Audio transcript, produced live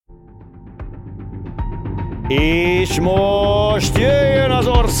És most jöjjön az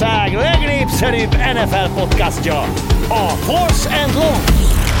ország legnépszerűbb NFL podcastja, a Force and Long.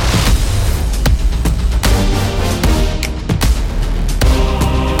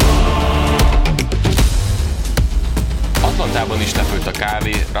 Atlantában is lepült a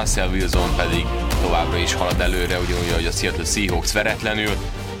kávé, Russell Wilson pedig továbbra is halad előre, ugyanúgy, ahogy a Seattle Seahawks veretlenül.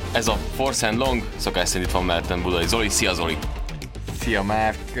 Ez a Force and Long, szokás szerint itt van mellettem Budai Zoli. Szia Zoli! Szia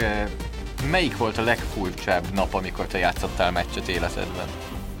Márk! Melyik volt a legfurcsább nap, amikor te játszottál meccset életedben?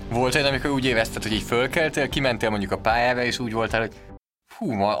 Volt olyan, amikor úgy érezted, hogy így fölkeltél, kimentél mondjuk a pályára, és úgy voltál, hogy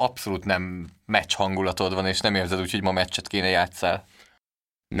hú, ma abszolút nem meccs hangulatod van, és nem érzed úgy, hogy ma meccset kéne játsszál?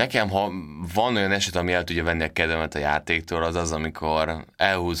 Nekem, ha van olyan eset, ami el tudja venni a kedvemet a játéktól, az az, amikor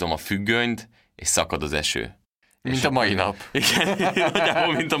elhúzom a függönyt, és szakad az eső. Mint a mai nap. Igen,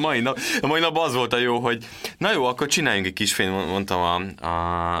 nagyjából, mint a mai nap. A mai nap az volt a jó, hogy na jó, akkor csináljunk egy kis fényt, mondtam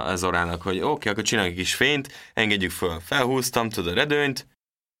a Zorának, hogy oké, akkor csináljunk egy kis fényt, engedjük föl. Felhúztam, tudod, a redőnyt,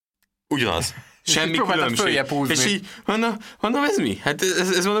 ugyanaz. Semmi különbség. És így, mondom, ez mi? Hát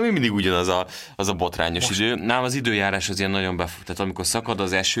ez mondom, én mindig ugyanaz az a botrányos idő. Nálam az időjárás az ilyen nagyon befut. Tehát amikor szakad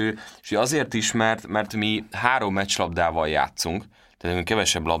az eső, és azért is, mert mi 3 meccslabdával játszunk, tehát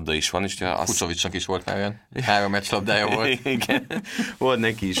kevesebb labda is van. Kucsovicsnak is volt már olyan. 3 meccslabdája volt. Igen, volt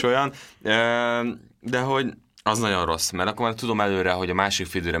neki is olyan. De hogy az nagyon rossz, mert akkor már tudom előre, hogy a másik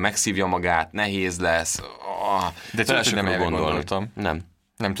félidőre megszívja magát, nehéz lesz. De tudod, hogy nem erre gondoltam.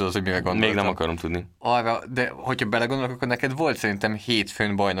 Nem tudod, hogy mire gondoltam. Még nem akarom tudni. Arra, de hogyha belegondolok, akkor neked volt szerintem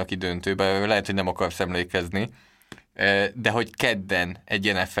hétfőn bajnoki döntőben, lehet, hogy nem akarsz emlékezni, de hogy kedden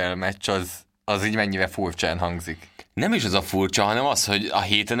egy NFL meccs, az így mennyire furcsán hangzik. Nem is az a furcsa, hanem az, hogy a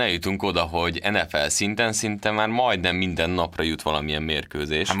héten eljutunk oda, hogy NFL szinten szinte már majdnem minden napra jut valamilyen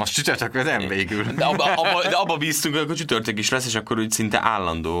mérkőzés. Hát most csütörtökön nem végül. De abba bíztunk, hogy akkor csütörtök is lesz, és akkor úgy szinte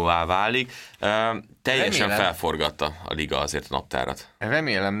állandóvá válik. Teljesen felforgatta a liga azért a naptárat.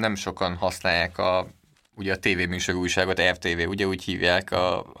 Remélem nem sokan használják ugye a tévéműsor újságot, RTV, ugye úgy hívják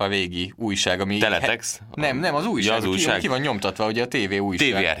a régi újság, ami... Teletext? Nem, az újság. Ja, az újság. Ki van nyomtatva, ugye a TV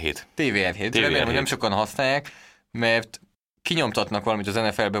újság. TVR7. Remélem, hogy nem sokan használják, mert kinyomtatnak valamit az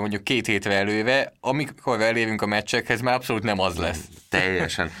NFL-ben mondjuk 2 hétre előre, amikor elévünk a meccsekhez, már abszolút nem az lesz.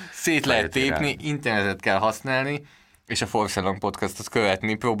 Teljesen. Szét lehet tépni, internetet kell használni, és a Force and Long podcastot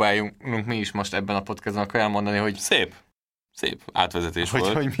követni. Próbáljunk mi is most ebben a podcastban elmondani, hogy... Szép átvezetés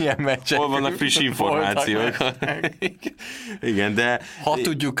volt. Hogy milyen meccsek. Hol vannak friss információk. Igen, de... Ha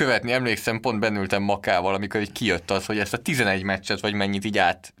tudjuk követni, emlékszem, pont bennültem Makával, amikor így kijött az, hogy ezt a 11 meccset, vagy mennyit így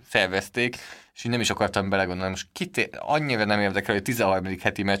átszervezték, és így nem is akartam belegondolni. Most annyira nem érdekel, hogy a 13.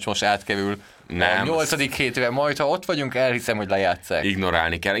 heti meccs most átkerül a 8. hétre, majd ha ott vagyunk, elhiszem, hogy lejátsszák.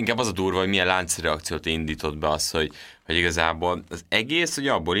 Ignorálni kell. Inkább az a durva, hogy milyen láncreakciót indított be az, hogy igazából az egész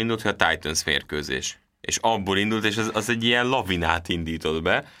ugye abból indult, hogy a Titans mérkőzés. És abból indult, és az egy ilyen lavinát indított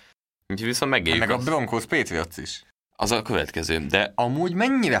be. Úgyhogy viszont megéljük. Meg a Broncos Patriots is. Az a következő, de... Amúgy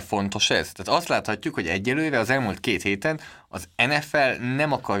mennyire fontos ez? Tehát azt láthatjuk, hogy egyelőre az elmúlt 2 héten az NFL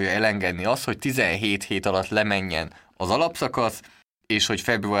nem akarja elengedni azt, hogy 17 hét alatt lemenjen az alapszakasz, és hogy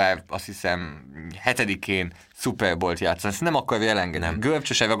február, azt hiszem, 7-én Super Bowl-t játszani. Ezt nem akarja elengedni.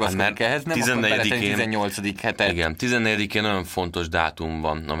 Görcsö se ragaszkodik ehhez, nem akar beletenni 18. hetet. Igen, 14-én nagyon fontos dátum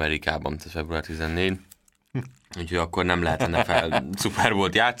van Amerikában, tehát február 14. Úgyhogy akkor nem lehet NFL Super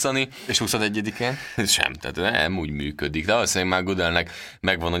Bowl-t játszani. És 21-én? Sem, tehát nem úgy működik. De azt már Goodellnek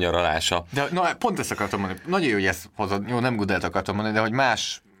megvan a nyaralása. De pont ezt akartam mondani. Nagyon jó, hogy ezt hozod. Jó, nem Goodellt akartam mondani, de hogy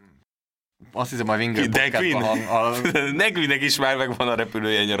más... Azt hiszem, a Winger podcastban... Nekvinek is már megvan a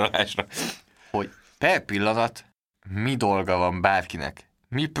repülője nyaralásra. Hogy per pillanat mi dolga van bárkinek?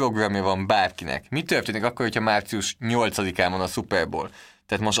 Mi programja van bárkinek? Mi történik akkor, hogyha március 8-án van a Super Bowl?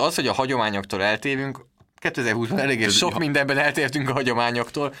 Tehát most az, hogy a hagyományoktól eltérünk, 2020-ban eléggé sok mindenben eltértünk a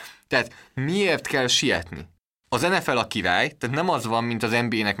hagyományoktól, tehát miért kell sietni? Az NFL a király, tehát nem az van, mint az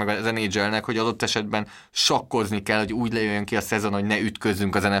NBA-nek, meg az NHL-nek, hogy adott esetben sakkozni kell, hogy úgy lejöjjön ki a szezon, hogy ne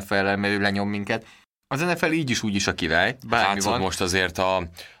ütközzünk az NFL-rel, mert ő lenyom minket. Az NFL így is úgy is a király, bármi van. Most azért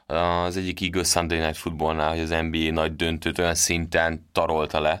az egyik Eagles Sunday Night Footballnál, hogy az NBA nagy döntőt olyan szinten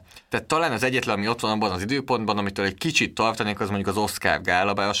tarolta le. Tehát talán az egyetlen, ami ott van abban az időpontban, amitől egy kicsit tartanék, az mondjuk az Oscar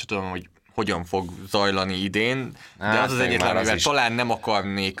gála, bár azt sem tudom, hogy hogyan fog zajlani idén, de az egyetlen, amivel talán nem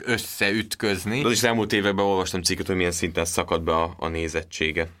akarnék összeütközni. Az is elmúlt években olvastam cikket, hogy milyen szinten szakad be a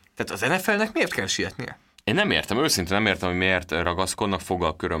nézettsége. Tehát az NFL-nek miért kell sietnie? Én nem értem, őszintén nem értem, hogy miért ragaszkodnak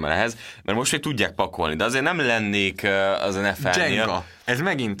fogalkörömmel ehhez, mert most még tudják pakolni, de azért nem lennék az NFL-nél. Jenga. Ez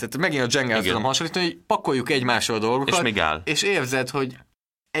megint a Jenga-hoz tudom hasonlítani, hogy pakoljuk egymásról a dolgokat. És még áll. És érzed, hogy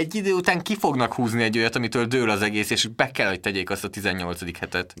egy idő után ki fognak húzni egy olyat, amitől dől az egész, és be kell, hogy tegyék azt a 18.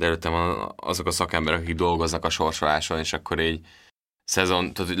 hetet. De előttem van azok a szakemberek, akik dolgoznak a sorsoláson, és akkor így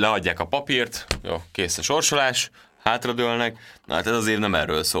tehát leadják a papírt, jó, kész a sorsolás, hátradőlnek. Na hát ez az év nem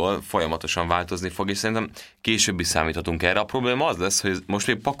erről szól, folyamatosan változni fog, és szerintem később is számíthatunk erre. A probléma az lesz, hogy most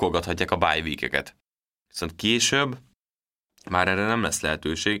még pakolgathatják a bye week-eket. Viszont később már erre nem lesz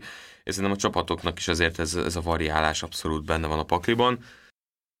lehetőség, és szerintem a csapatoknak is azért ez a variálás abszolút benne van a pakliban.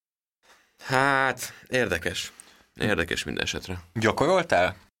 Hát, érdekes. Érdekes minden esetre.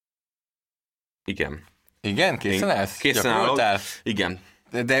 Gyakoroltál? Igen. Igen? Készen állsz? Készen állok. Igen.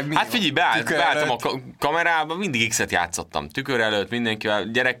 De hát figyelj, beálltam a kamerába, mindig X-et játszottam. Tükör előtt, mindenkivel,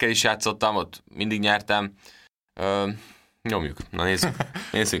 gyerekkel is játszottam, ott mindig nyertem. Nyomjuk. Na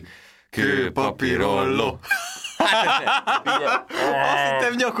nézzük. Kő, papír, rolló. Azt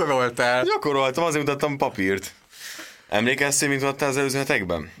hittem gyakoroltál. Gyakoroltam, azért mutattam papírt. Emlékeztél, mint mutattál az előző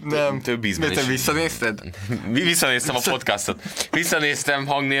hetekben? Nem. Több ízben is. Te visszanézted? Visszanéztem a podcastot. Visszanéztem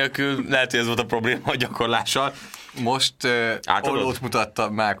hang nélkül, lehet, hogy ez volt a probléma a gyakorlással. Most ollót mutatta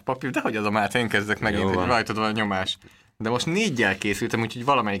Márk papír, de hogy az a Márk, én kezdek megint, hogy rajtad van a nyomás. De most 4-jel készültem, úgyhogy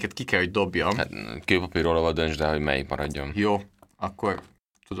valamelyiket ki kell, hogy dobjam. Hát kőpapírról döntsd el, hogy melyik maradjon. Jó, akkor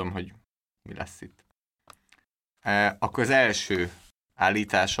tudom, hogy mi lesz itt. Akkor az első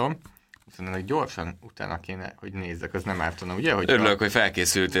állításom, ennek gyorsan utána kéne, hogy nézzek, az nem ártana, ugye? Hogy örülök, hogy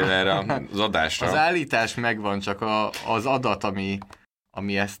felkészültél erre az adásra. Az állítás megvan, csak az adat,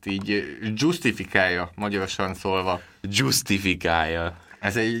 ami ezt így justifikálja, magyarosan szólva. Justifikálja.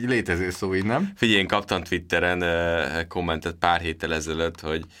 Ez egy létező szó, így nem? Figyelj, én kaptam Twitteren kommentet pár héttel ezelőtt,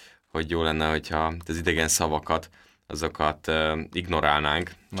 hogy jó lenne, hogyha az idegen szavakat, azokat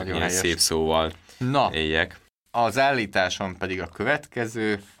ignorálnánk. Nagyon ilyen szép szóval éljek. Az állításom pedig a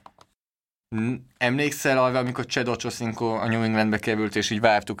következő. Emlékszel arra, amikor Chad Ochocinco a New Englandbe került, és így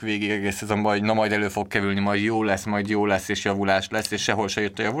vártuk végig egész szezonban, hogy na majd elő fog kerülni, majd jó lesz, és javulás lesz, és sehol se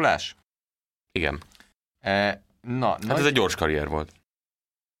jött a javulás? Igen. Hát ez egy gyors karrier volt.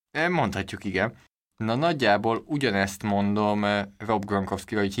 Mondhatjuk, igen. Na nagyjából ugyanezt mondom Rob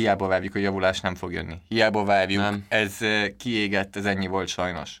Gronkowskira, hogy hiába várjuk, hogy javulás nem fog jönni. Hiába várjuk, nem. Ez kiégett, ez ennyi volt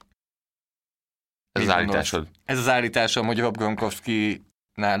sajnos. Ez az állításod? Ez az állításom, hogy Rob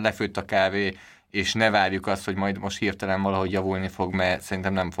Gronkowski-nál lefőtt a kávé, és ne várjuk azt, hogy majd most hirtelen valahogy javulni fog, mert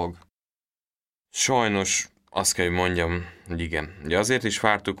szerintem nem fog. Sajnos azt kell, hogy mondjam, hogy igen. Ugye azért is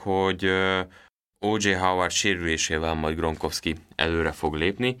vártuk, hogy O.J. Howard sérülésével majd Gronkowski előre fog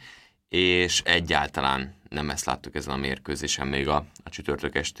lépni, és egyáltalán nem ezt láttuk ezen a mérkőzésen, még a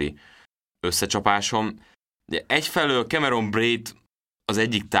csütörtök esti összecsapáson. De egyfelől Cameron Brate az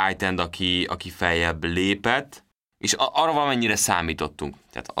egyik tight end, aki feljebb lépett, és arra valamennyire számítottunk.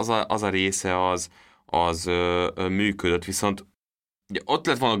 Tehát az a része az működött, viszont ugye ott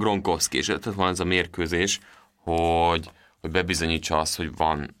lett volna Gronkowski, és ott lett volna ez a mérkőzés, hogy bebizonyítsa azt, hogy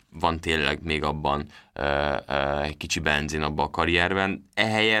van tényleg még abban egy kicsi benzin abban a karrierben.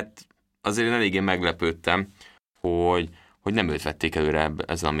 Ehelyett azért én eléggé meglepődtem, hogy nem őt vették előre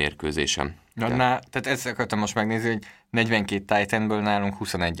ezen a mérkőzésen. Tehát ezt akartam most megnézni, hogy 42 tight endből nálunk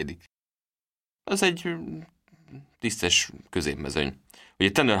 21. Ez egy tisztes középmezőny.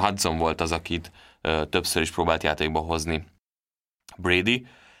 Ugye Tanner Hudson volt az, akit többször is próbált játékba hozni Brady.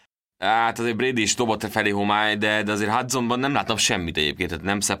 Hát azért Brady is dobott felé homály, de azért Hudsonban nem láttam semmit egyébként, tehát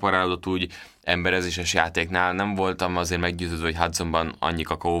nem szeparálódott úgy emberezéses játéknál, nem voltam azért meggyőződve, hogy Hudsonban annyi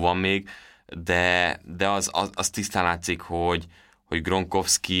kakaó van még, de az tisztán látszik, hogy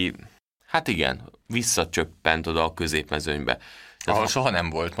Gronkowski, hát igen, visszacsöppent oda a középmezőnybe. Ahol soha nem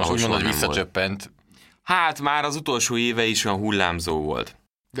volt, most úgy mondod, hogy visszacsöppent. Hát már az utolsó éve is olyan hullámzó volt.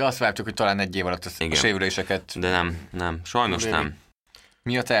 De azt vártuk, hogy talán egy év alatt a sérüléseket... De nem, sajnos nem.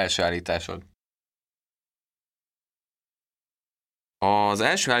 Mi a te első állításod? Az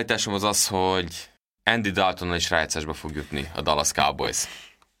első állításom az, hogy Andy Daltonnal is rájátszásba fog jutni a Dallas Cowboys.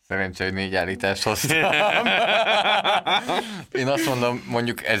 Szerencsé, hogy 4 állítást hoztam. Én azt mondom,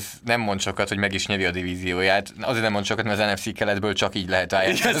 mondjuk ez nem mond sokat, hogy meg is nyeri a divízióját. Azért nem mond sokat, mert az NFC keletből csak így lehet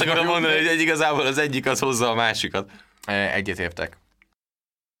rájátszásba. Ezt akarom mondani, hogy igazából az egyik az hozza a másikat. Egyetértek.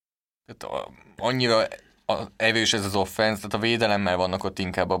 Annyira erős ez az offense, tehát a védelemmel vannak ott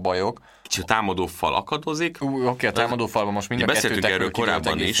inkább a bajok. Kicsit a támadófal akadozik. Oké, a támadófalban most mind a kettő erről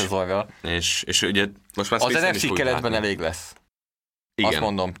korábban is. És ugye most már az NFC keletben elég lesz. Igen. Azt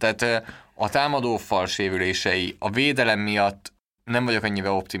mondom. Tehát a támadófal sérülései a védelem miatt nem vagyok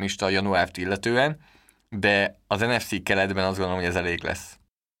annyira optimista a januárt illetően, de az NFC keletben azt gondolom, hogy ez elég lesz.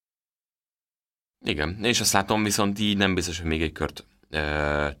 Igen, és azt látom, viszont így nem biztos, hogy még egy kört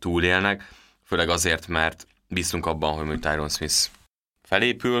túlélnek. Főleg azért, mert bíztunk abban, hogy Tyron Smith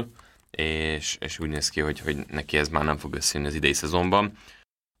felépül, és úgy néz ki, hogy neki ez már nem fog összejönni az idei szezonban.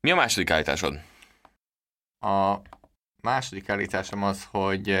 Mi a második állításod? A második állításom az,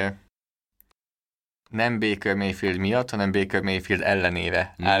 hogy nem Baker Mayfield miatt, hanem Baker Mayfield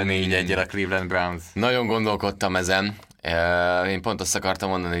ellenére áll 4-1-el a Cleveland Browns. Nagyon gondolkodtam ezen. Én pont azt akartam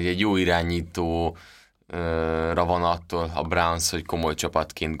mondani, hogy egy jó irányítóra van attól a Browns, hogy komoly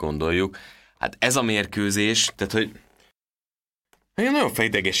csapatként gondoljuk. Hát ez a mérkőzés, tehát hogy nagyon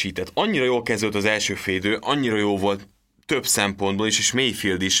felidegesített. Annyira jól kezdődött az első félidő, annyira jó volt több szempontból is, és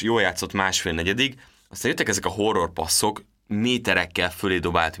Mayfield is jól játszott másfél negyedig. Aztán jöttek ezek a horror passzok, méterekkel fölé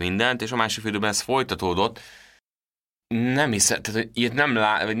dobált mindent, és a másik félidőben ez folytatódott. Nem hiszem, tehát hogy ilyet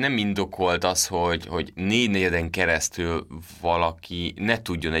nem indokolt az, hogy 4 negyeden keresztül valaki ne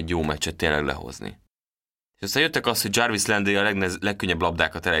tudjon egy jó meccset tényleg lehozni. És aztán jöttek az, hogy Jarvis Landry a legkönnyebb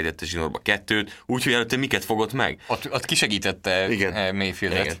labdákat elejtette zsinórba 2-t, úgyhogy előtte miket fogott meg? Ott kisegítette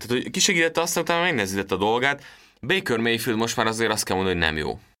Mayfieldet. Igen, tehát hogy kisegítette, aztán utána megnehezítette a dolgát. Baker Mayfield most már azért azt kell mondani, hogy nem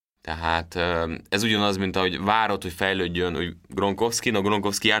jó. Tehát ez ugyanaz, mint ahogy várod, hogy fejlődjön, hogy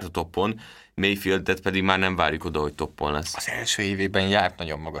Gronkowski járt a toppon, Mayfieldet pedig már nem várjuk oda, hogy toppon lesz. Az első évében járt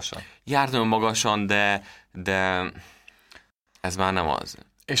nagyon magasan. Járt nagyon magasan, de ez már nem az.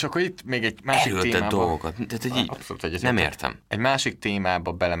 És akkor itt még egy másik témába... dolgokat. Tehát így abszolút nem értem. Egy másik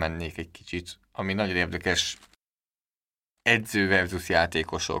témába belemennék egy kicsit, ami nagyon érdekes, edző versus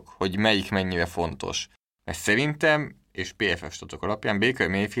játékosok, hogy melyik mennyire fontos. Mert szerintem, és PFF statok alapján Baker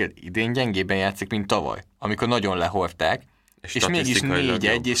Mayfield idén gyengében játszik, mint tavaly, amikor nagyon lehorták, és mégis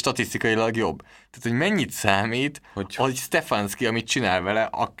 4-1, és statisztikailag jobb. Tehát, hogy mennyit számít, hogy Stefanski, amit csinál vele,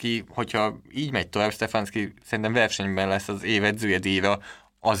 aki, hogyha így megy tovább, Stefanski szerintem versenyben lesz az év edzője díjra,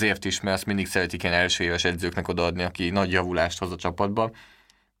 azért is, mert azt mindig szeretik ilyen első éves edzőknek odaadni, aki nagy javulást hoz a csapatba.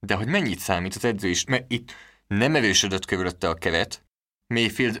 De hogy mennyit számít az edző is, mert itt nem erősödött körülötte a keret,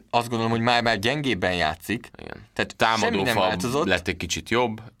 Mayfield azt gondolom, hogy már gyengébben játszik. Igen. Tehát támadó fal lett egy kicsit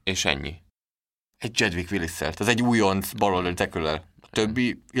jobb, és ennyi. Egy Jedrick Willis-szel, az egy újonc baloldali tackle-el. A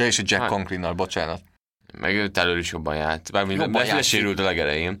többi, és a Jack Conklin-nal, bocsánat. Meg őt elől is jobban játszik. Bármilyen lesérült a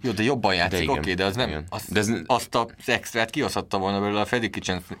legelején. Jó, de jobban játszik, oké, de az nem. Azt az extrát kihozhatta volna belőle a Freddy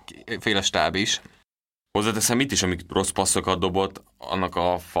Kitchen féle stáb is. Hozzáteszem itt is, amik rossz passzokat dobott, annak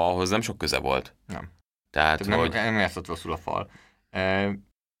a falhoz nem sok köze volt. Nem. Tehát nem játszott rosszul a fal.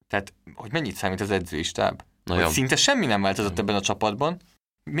 Tehát, hogy mennyit számít az edzői stáb? Szinte semmi nem változott ebben a csapatban.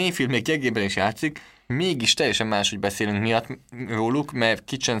 Mayfield még gyengében is játszik, mégis teljesen máshogy beszélünk miatt róluk, mert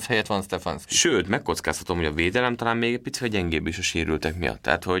Kitchens helyett van Stefanski. Sőt, megkockáztatom, hogy a védelem talán még egy picit gyengébb is a sérültek miatt.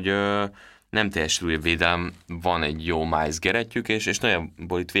 Tehát, hogy nem teljesen új védelem, van egy jó Miles Garrettjük, és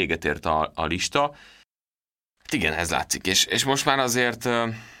nagyjából itt véget ért a lista. Hát igen, ez látszik. És most már azért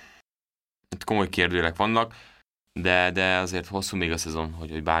itt komoly kérdőjelek vannak, de azért hosszú még a szezon,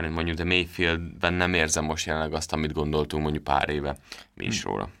 hogy bármit mondjuk, de Mayfieldben nem érzem most jelenleg azt, amit gondoltunk mondjuk pár éve mi is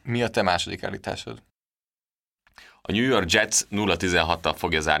róla. Mi a te második állításod? A New York Jets 0-16-tal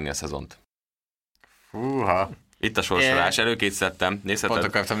fogja zárni a szezont. Húha! Itt a sorsolás, előkészítettem, nézheted? Pont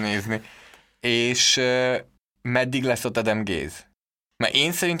akartam nézni. És meddig lesz ott Adam Gaze? Mert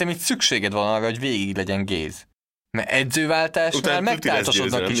én szerintem itt szükséged van arra, hogy végig legyen Gaze. Mert edzőváltásnál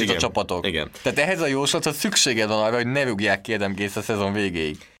megtáltosodnak kicsit a csapatok. Igen. Tehát ehhez a jóslathoz szükséged van arra, hogy ne rúgják ki Adam Gaze a szezon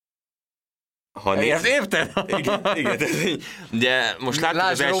végéig. Érted? Igen. De most láttuk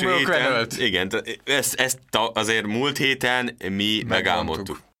az első héten. Igen, ezt azért múlt héten mi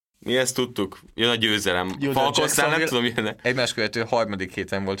megálmodtuk. Mi ezt tudtuk. Jön a győzelem. Falkosztál, nem tudom, jönne. Egymás követő harmadik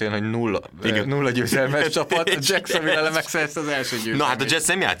héten volt olyan, hogy nulla győzelmes csapat. A Jacksonville ellen megszerezte az első győzelmet. Na hát a Jets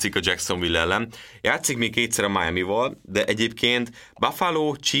nem játszik a Jacksonville ellen. Játszik még kétszer a Miami-val, de egyébként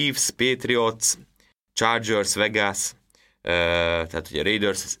Buffalo, Chiefs, Patriots, Chargers, Vegas, tehát ugye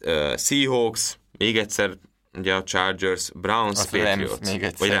Raiders, Seahawks, még egyszer ugye a Chargers, Browns, azt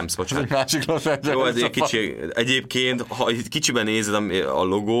Patriots. Vagy Rams, bocsánat. Másik jó, ez egy kicsi, egyébként, ha kicsiben nézed a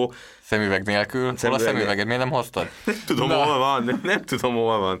logó. Szemüveg nélkül. Hol a szemüveged? Miért nem hoztad? Nem tudom,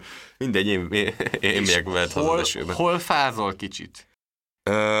 hol van. Mindegy, én megyek veled haza az esőben. Hol fázol kicsit?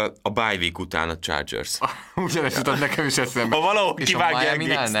 A bye week után a Chargers. Ugyanezt jutott nekem is eszembe. Ha valahol kivágják.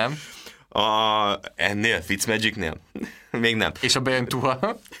 És a nem? Ennél, Fitzmagicnél? Még nem. És a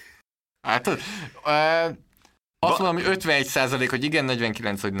Bentua? Hát, azt mondom, hogy 51%, hogy igen,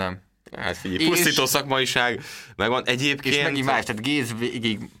 49%, hogy nem. Hát figyelj, pusztító szakmaiság megvan. Egyébként... És megint más, tehát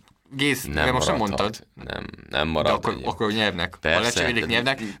Géz, nem most nem mondtad. Nem marad. De akkor nyernek. Persze. A lecserélik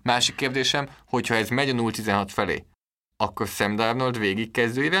nyernek. Másik kérdésem, hogyha ez megy a 0-16 felé, akkor Sam Darnold végig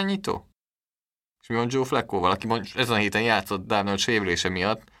kezdő irányító? És mi van Joe Flacco-val, aki ezen a héten játszott Darnold sérülése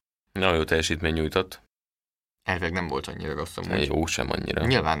miatt? Nagyon jó teljesítmény nyújtott. elvileg nem volt annyira rossz amúgy. Jó sem annyira.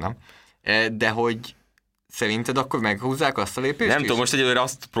 Nyilván nem. De hogy szerinted akkor meghúzzák azt a lépést Nem is? tudom, most egyelőre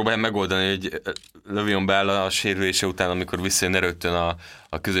azt próbálom megoldani, hogy Le'Veon Bell a sérülése után, amikor visszajön, ne rögtön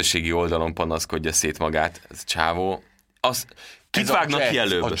a közösségi oldalon panaszkodja szét magát. Ez csávó. Kit vágnak ki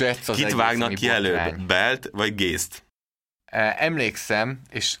előbb? Kit vágnak ki előbb? Belt vagy Gaze-t? Emlékszem,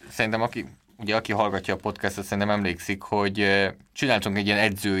 és szerintem aki hallgatja a podcastot, szerintem emlékszik, hogy csináltunk egy ilyen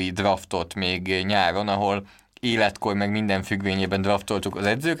edzői draftot még nyáron, ahol életkor meg minden függvényében draftoltuk az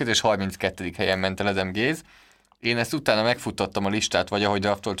edzőket, és 32. helyen ment el Adam Gaze. Én ezt utána megfuttattam a listát, vagy ahogy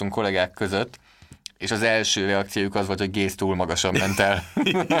draftoltunk kollégák között, és az első reakciójuk az volt, hogy Gaze túl magasan ment el.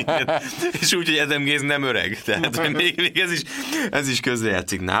 És úgy, hogy Adam Gaze nem öreg, tehát még ez is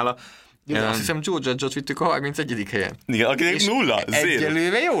közrejátszik nála. Ja, azt hiszem Joe Judge-ot vittük a 31. helyen. Igen, akinek 0, 0.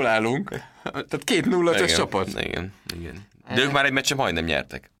 Egyelőre jól állunk. Tehát 2-0-ös csapat. Igen. De ők már egy meccsen majdnem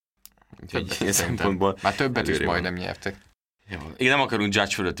nyertek. Már többet is majdnem nyertek. Jó. Igen, nem akarunk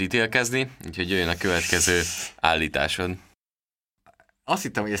Judge fölött ítélkezni, úgyhogy jöjjön a következő állításod. Azt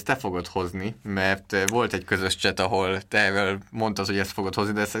hittem, hogy ezt te fogod hozni, mert volt egy közös chat, ahol te erről mondtad, hogy ezt fogod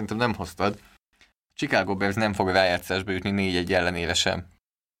hozni, de szerintem nem hoztad. Chicago Bears nem fog rájátszásba jutni 4-1 ellenére sem.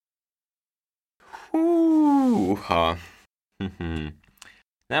 Húha.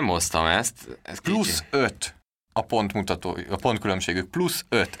 Nem hoztam ezt. Ez plusz 5 a pontmutató, a pontkülönbségük. Plusz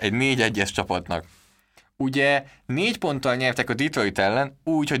 5 egy 4-1-es csapatnak. Ugye 4 ponttal nyertek a Detroit ellen,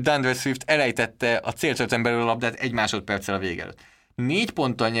 úgy, hogy DeAndre Swift elejtette a célterületen belül a labdát 1 másodperccel a vége előtt. 4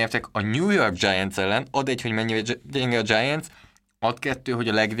 ponttal nyertek a New York Giants ellen, ad egy, hogy mennyire gyenge a Giants, ad 2, hogy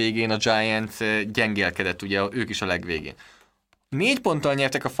a legvégén a Giants gyengélkedett, ugye ők is a legvégén. 4 ponttal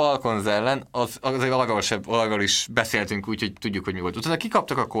nyertek a Falcons ellen, azért arról is beszéltünk úgy, hogy tudjuk, hogy mi volt. Utána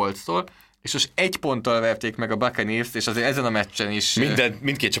kikaptak a Colts-tól, és most 1 ponttal verték meg a Buccaneers-t, és azért ezen a meccsen is...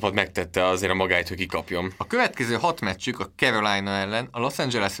 Mindkét csapat megtette azért a magáit, hogy kikapjon. A következő 6 meccsük a Carolina ellen, a Los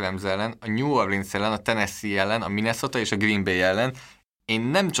Angeles Rams ellen, a New Orleans ellen, a Tennessee ellen, a Minnesota és a Green Bay ellen. Én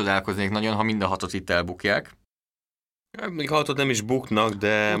nem csodálkoznék nagyon, ha mind a 6-ot itt elbukják. Még 6-ot nem is buknak,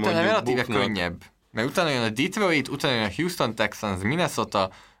 de utána mondjuk relatíve buknak. könnyebb. Mert utána jön a Detroit, utána jön a Houston Texans,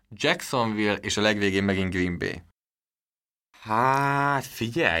 Minnesota, Jacksonville, és a legvégén megint Green Bay. Hát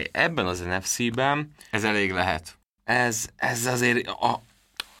figyelj, ebben az NFC-ben ez elég lehet. Ez azért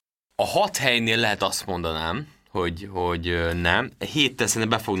a 6 helynél lehet azt mondanám, hogy nem. 7-tel szerintem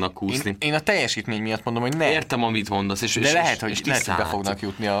be fognak kúszni. Én a teljesítmény miatt mondom, hogy nem. Értem, amit mondasz. És, de lehet, és hogy be fognak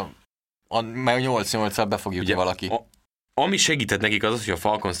jutni mert 8-8-al be fog jutni ugye, valaki. Ami segített nekik az, hogy a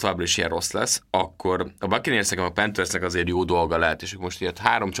Falcons továbbra is ilyen rossz lesz, akkor a Buccaneersnek, a Panthersnek azért jó dolga lehet, és most ilyet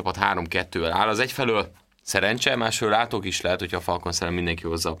 3 csapat 3-2-vel áll. Az egyfelől szerencse, másfelől látok is lehet, hogyha a Falcons ellen mindenki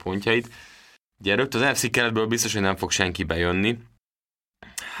hozza a pontjait. Ugye rögtön az NFC keretből biztos, hogy nem fog senki bejönni.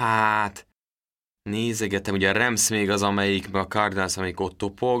 Hát, nézegetem, ugye a Rams még az, amelyik, a Cardinals, amelyik ott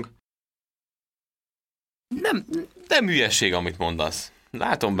topog. Nem hülyeség, amit mondasz.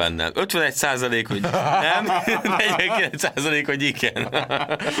 Látom benne. 51%, hogy nem, 49%, hogy igen.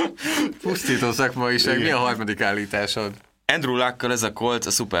 Pusztító szakmaiság. Mi a harmadik állításod? Andrew Luckkal ez a Colts a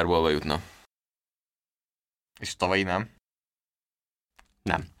Super Bowl-ba jutna. És tavalyi nem?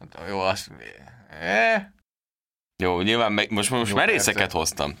 Nem. Jó, az... Jó, nyilván most merészeket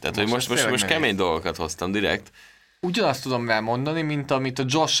hoztam. Tehát, hogy most kemény dolgokat hoztam direkt. Ugyanazt tudom elmondani, mint amit a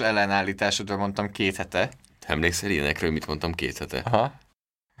Josh ellenállításodról mondtam 2 hete. Emlékszel ilyenekről, mit mondtam 2 hete? Aha.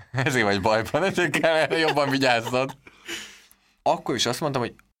 Ezért vagy bajban, ezért kell jobban vigyáznod. Akkor is azt mondtam,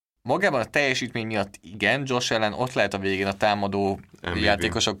 hogy magában a teljesítmény miatt igen, Josh Allen ott lehet a végén a támadó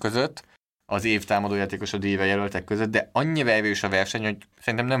játékosok között, az év támadó játékosod éve jelöltek között, de annyira erős a verseny, hogy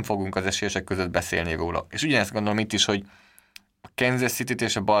szerintem nem fogunk az esélyesek között beszélni róla. És ugyanezt gondolom itt is, hogy a Kansas City-t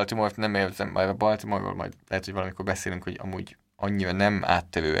és a Baltimore-t nem érzem, majd a Baltimore-ról majd lehet, hogy valamikor beszélünk, hogy amúgy annyira nem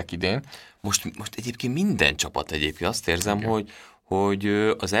áttevőek idén. Most egyébként minden csapat egyébként azt érzem, hogy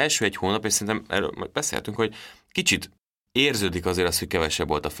az első 1 hónap, és szerintem erről majd beszéltünk, hogy kicsit érződik azért az, hogy kevesebb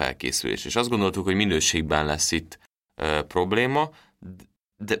volt a felkészülés. És azt gondoltuk, hogy minőségben lesz itt probléma,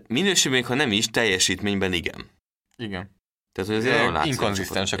 de minőségben, még ha nem is, teljesítményben igen. Igen. Tehát, hogy azért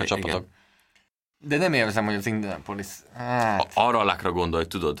inkonzisztensek a csapatok. Igen. De nem érzem, hogy az Indianapolis... Arra a lákra gondolj,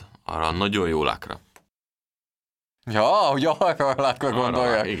 tudod? Arra a nagyon jó lákra. Ja, hogy arra a lákra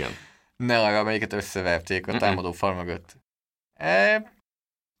gondolja. Igen. Ne arra, amelyiket összeverték a támadó fal mögött.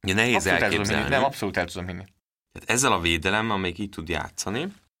 Ja, nehéz elképzelni. Nem, abszolút el tudom hinni. Tehát ezzel a védelemmel, amelyik így tud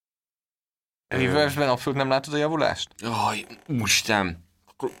játszani. Riversben abszolút nem látod a javulást? Jaj, úristen.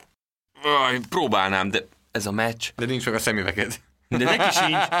 Próbálnám, de ez a meccs. De nincs meg a szemüveged. De neki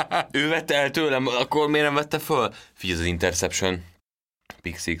sincs. Ő vette el tőlem, akkor miért nem vette föl? Figyelj, az interception.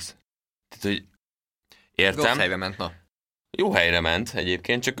 Pick six. Tehát, hogy Értem. Rossz helyre ment, na. Jó helyre ment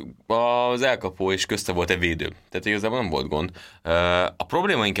egyébként, csak az elkapó és közte volt egy védő. Tehát igazából nem volt gond. A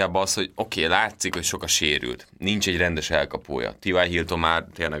probléma inkább az, hogy oké, látszik, hogy sok a sérült. Nincs egy rendes elkapója. T.Y. Hilton már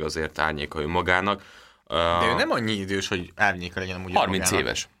tényleg azért árnyéka magának. De ő nem annyi idős, hogy árnyéka legyen amúgy 30 magának.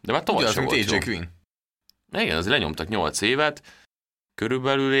 éves. De már tovább sem volt AJ jó. Green. Igen, azért lenyomtak 8 évet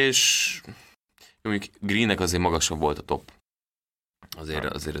körülbelül, és mondjuk Greennek azért magasabb volt a top.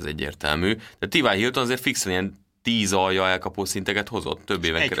 Azért ez egyértelmű. De T.Y. Hilton azért fixen ilyen 10 alja elkapó szinteket hozott több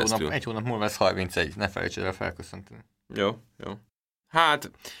éven keresztül. Egy hónap múlva lesz 31, ne felejtsd el felköszönteni. Jó.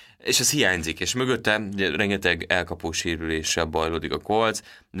 Hát, és ez hiányzik, és mögötte rengeteg elkapó sérüléssel bajlódik a Colts,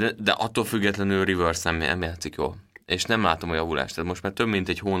 de attól függetlenül Rivers nem játszik jól. És nem látom a javulást. Tehát most már több mint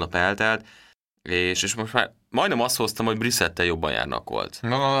egy hónap eltelt, és most már majdnem azt hoztam, hogy Brissettel jobban járna a Colts.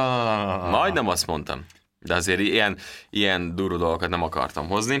 Majdnem azt mondtam. De azért ilyen durva dolgokat nem akartam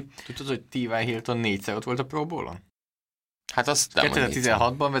hozni. Tudod, hogy T.Y. Hilton 4-szer ott volt a Pro Bowl-on? Hát azt nem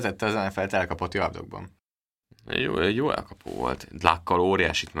 2016-ban vezette az NFL-t elkapott yardokban. Jó elkapó volt. Lákkal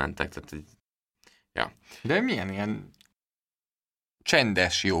óriásit mentek. Tehát, ja. De milyen ilyen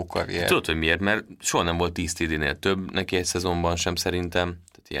csendes jó karrier. Tudod, hogy miért? Mert soha nem volt 10 TD-nél több neki egy szezonban sem szerintem.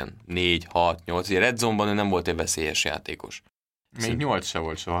 Tehát ilyen 4, 6, 8. Ilyen Red Zone-ban ő nem volt egy veszélyes játékos. Még 8 se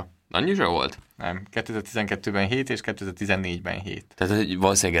volt soha. Annyi se volt? Nem, 2012-ben 7 és 2014-ben 7. Tehát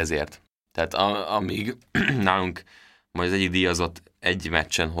valószínűleg ezért. Tehát amíg nálunk majd az egyik díjazott egy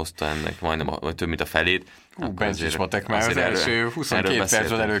meccsen hozta ennek majdnem vagy több, mint a felét. Bencsis matek már az első 22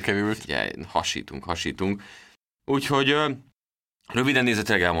 percben előkerült. Ugye, hasítunk. Úgyhogy röviden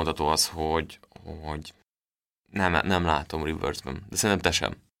nézetre elmondható az, hogy nem látom Riversben. De szerintem te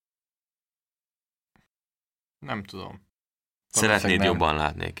sem. Nem tudom. Szeretnéd jobban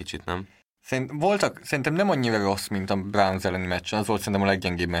látni egy kicsit, nem? Szerintem nem annyira rossz, mint a Browns elleni meccsen. Az volt szerintem a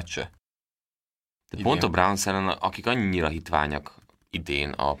leggyengébb meccse. Pont a Browns ellen, akik annyira hitványak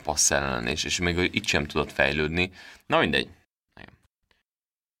idén a passz ellen, és még itt sem tudott fejlődni. Na mindegy.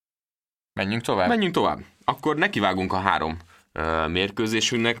 Menjünk tovább. Akkor nekivágunk a 3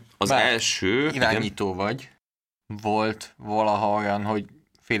 mérkőzésünknek. Az első... Irányító igen. Vagy. Volt valaha olyan, hogy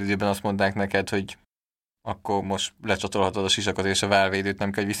fél időben azt mondták neked, hogy akkor most lecsatolhatod a sisakot és a válvédőt,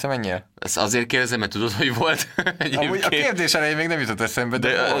 nem kell, hogy visszamenjél? Ezt azért kérdezem, mert tudod, hogy volt. Amúgy a kérdés elején még nem jutott eszembe,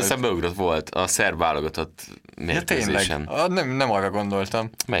 de eszembe ugrott volt a szerb válogatott mérkőzésen. Ja, tényleg? Nem arra gondoltam.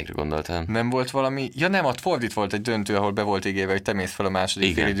 Melyikre gondoltál? Nem volt valami... Ja nem, ott fordít volt egy döntő, ahol be volt ígérve, hogy te mész fel a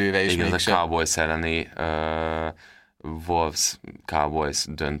második félidőre, és igen, az a Cowboys elleni Wolves Cowboys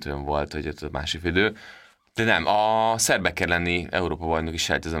döntőn volt, hogy ott a másik idő. De nem, a szerbek elleni Európa bajnoki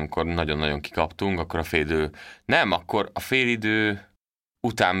selejtezőn, amikor nagyon-nagyon kikaptunk, akkor a félidő... Nem, akkor a félidő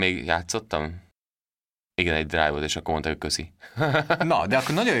után még játszottam? Igen, egy drive-ot, és akkor mondták, hogy köszi. Na, de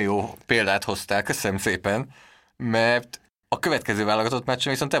akkor nagyon jó példát hoztál, köszönöm szépen, mert a következő válogatott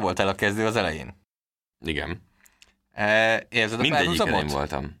meccsen viszont te voltál a kezdő az elején. Igen. Érzed a mindegyiken én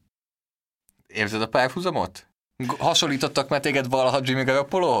voltam. Érzed a párhuzamot? Hasonlítottak már téged valaha Jimmy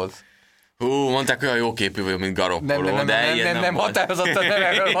Garoppolohoz? Mondták, olyan jó képű vagyok, mint Garoppolo, nem határozottan nem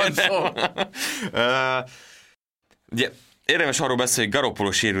erről van szó. Ugye, érdemes arról beszélni, hogy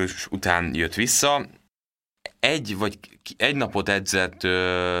Garoppolo sérülés után jött vissza. Egy napot edzett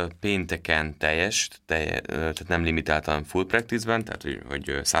pénteken tehát nem limitáltan full practice-ben, tehát hogy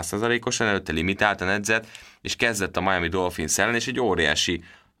 100%-osan, előtte limitáltan edzett, és kezdett a Miami Dolphins ellen, és egy óriási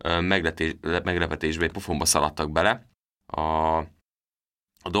meglepetésbe, egy pofonba szaladtak bele a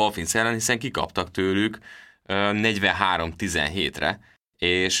Dolphins ellen, hiszen kikaptak tőlük 43-17-re,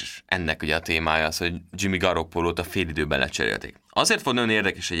 és ennek ugye a témája az, hogy Jimmy Garoppolót a félidőben lecserélték. Azért volt nagyon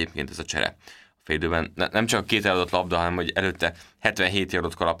érdekes egyébként ez a csere. A félidőben nem csak a 2 eladott labda, hanem hogy előtte 77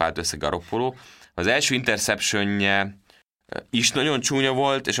 yardot kalapált össze Garoppolo. Az első interceptionje is nagyon csúnya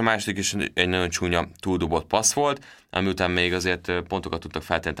volt, és a második is egy nagyon csúnya túldobott passz volt, ami után még azért pontokat tudtak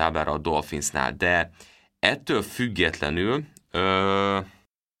feltenni táblára a Dolphinsnál. De ettől függetlenül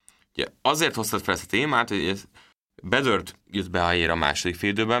azért hoztad fel ezt a témát, hogy Bedört jött be a helyére a második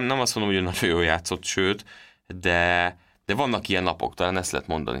félidőben. Nem azt mondom, hogy ő nagyon jól játszott, sőt, de vannak ilyen napok, talán ezt lehet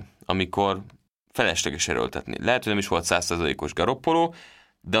mondani, amikor felesleges erőltetni. Lehet, hogy nem is volt 100%-os Garoppolo,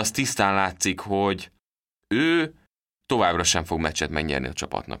 de az tisztán látszik, hogy ő továbbra sem fog meccset megnyerni a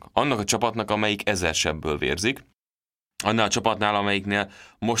csapatnak. Annak a csapatnak, amelyik 1000 sebből vérzik, annál a csapatnál, amelyiknél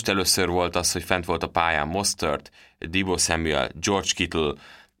most először volt az, hogy fent volt a pályán Mostert, Deebo Samuel, George Kittle,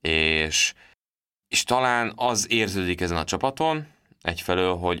 és talán az érződik ezen a csapaton,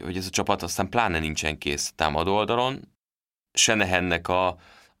 egyfelől, hogy ez a csapat aztán pláne nincsen kész támadó oldalon, Shanahannek a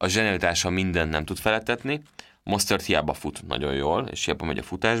zsenialitása mindent nem tud felettetni, Mostert hiába fut nagyon jól, és hiába megy a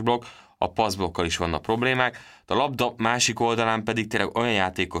futásblokk, a passzblokkal is vannak problémák, a labda másik oldalán pedig tényleg olyan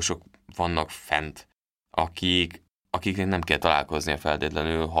játékosok vannak fent, akiknek nem kell találkoznia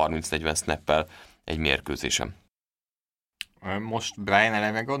feltétlenül 30-40 snappel egy mérkőzésen. Most Brian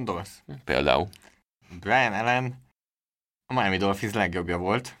Allenre gondolsz? Például. Brian Allen a Miami Dolphins legjobbja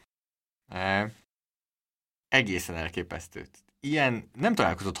volt. Egészen elképesztő. Ilyen nem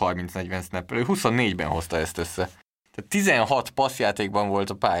találkozott 30-40 snappel, ő 24-ben hozta ezt össze. Tehát 16 passzjátékban volt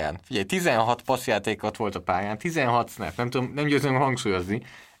a pályán. Figyelj, 16 passzjátékot volt a pályán, 16 snap, nem győzöm hangsúlyozni.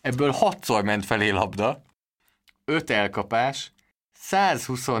 Ebből 6-szor ment felé labda, 5 elkapás,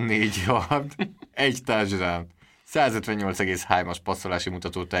 124 yard, 1 touchdown, 158,3-as passzolási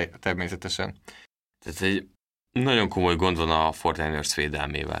mutató természetesen. Tehát egy nagyon komoly gond van a 49ers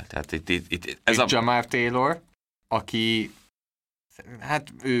védelmével. Tehát itt ez a Jamar Taylor, aki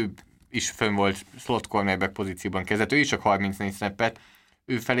hát ő is fönn volt slot cornerback pozícióban kezdett, ő is csak 34 snappet,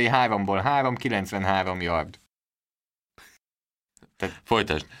 ő felé 3-ból 3, 93 yard.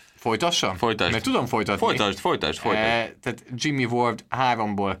 Folytasd. Folytassam? Folytasd. Mert tudom folytatni. Folytasd. Tehát Jimmy Ward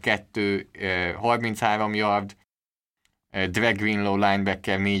 3-ból 2, 33 yard, Dre Greenlow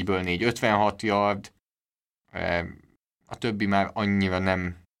linebacker 4-ből 4, 56 yard, a többi már annyira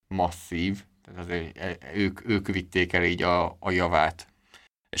nem masszív, tehát azért ők vitték el így a javát.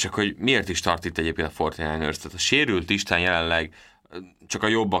 És akkor hogy miért is tart itt egyébként a 49ers? Tehát a sérült listán jelenleg csak a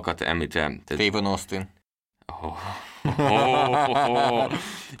jobbakat említve. Tavon Austin.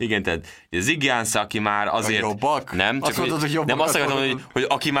 Igen, tehát Ziggy Ansah, aki már azért... A jobbak? Nem, csak azt akartam, hogy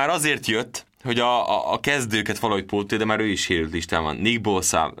aki már azért jött, hogy a kezdőket valahogy pótolja, de már ő is sérült listán van. Nick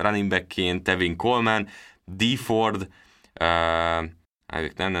Bosa, running backként, Tevin Coleman, D. Ford,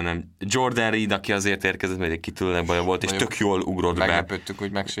 nem. Jordan Reed, aki azért érkezett, mert egy kitűnőleg baja volt, és tök jól ugrott be. Meglepődtük,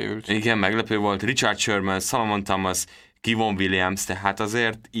 hogy megsérült. Igen, meglepő volt. Richard Sherman, Solomon Thomas, Kevon Williams, tehát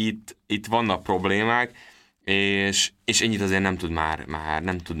azért itt vannak problémák, és ennyit azért már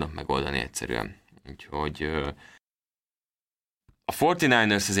nem tudnak megoldani egyszerűen. Úgyhogy a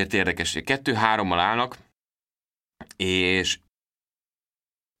 49ers azért érdekes, hogy 2-3-mal állnak, és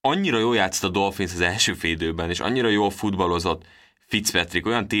annyira jól játszott a Dolphins az első fél időben, és annyira jól futballozott Fitzpatrick,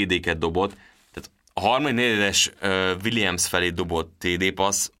 olyan TD-ket dobott, tehát a harmadik negyedes Williams felé dobott TD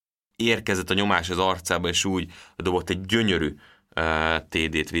passz, érkezett a nyomás az arcába, és úgy dobott egy gyönyörű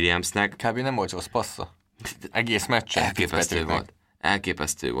TD-t Williamsnek. Kb. Nem volt rossz passza. Egész meccsen.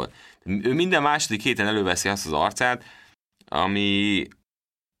 Elképesztő volt. Ő minden második héten előveszi azt az arcát,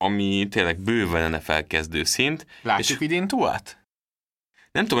 ami tényleg bőven NFL kezdő szint. Látjuk idén Tuát?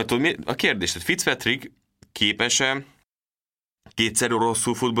 Nem tudom, hogy a kérdés, hogy Fitzpatrick képes-e kétszer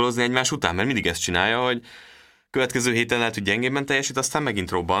rosszul futballozni egymás után, mert mindig ezt csinálja, hogy következő héten lehet, hogy gyengébben teljesít, aztán megint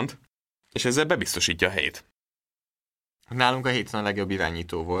robbant, és ezzel bebiztosítja a helyét. Nálunk a héten a legjobb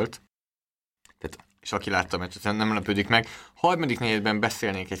irányító volt. És aki látta a meccset, nem lepődik meg. Harmadik negyedben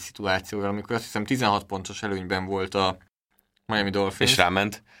beszélnék egy szituációról, amikor azt hiszem 16 pontos előnyben volt a Miami Dolphins. És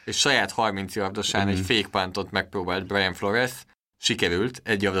ráment. És saját 30 yardosán egy fake puntot megpróbált Brian Flores. Sikerült,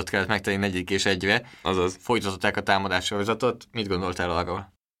 egy yardot kellett megtenni 4. és 1-re. Azaz. Folytatották a támadássorozatot. Mit gondoltál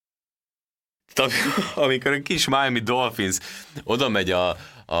arról? Amikor a kis Miami Dolphins oda megy a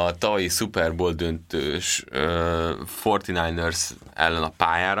tavalyi Super Bowl döntős 49ers ellen a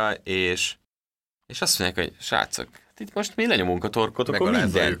pályára, és azt mondják, hogy srácok, itt most mi lenyomunk a torkot, akkor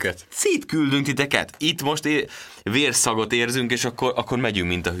mindent. Szétküldünk titeket. Itt most vérszagot érzünk, és akkor megyünk,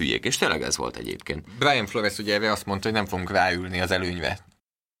 mint a hülyék. És tényleg ez volt egyébként. Brian Flores ugye erre azt mondta, hogy nem fogunk ráülni az előnyre.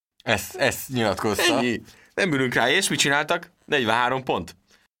 Ezt nyilatkozta. Ennyi. Nem ülünk rá, és mit csináltak? 43 pont.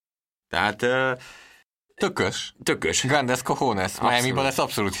 Tehát... Tökös. Grandes cojones. Miami-ban ezt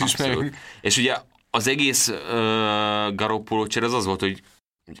abszolút ismerünk. És ugye az egész Garoppolo cser az volt, hogy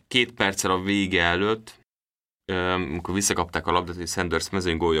 2 perccel a vége előtt, amikor visszakapták a labdát egy Sanders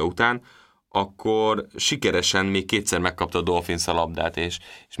mezőnygólja után, akkor sikeresen még 2-szer megkapta a Dolphins a labdát, és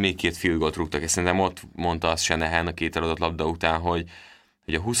még 2 field goalt rúgtak, és szerintem ott mondta azt Shanahan a 2 eladott labda után, hogy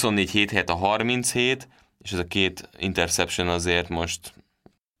a 24-7 helyett a 37, és ez a 2 interception azért most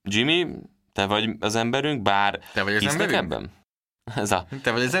Jimmy, te vagy az emberünk, bár te vagy az emberünk? Ebben?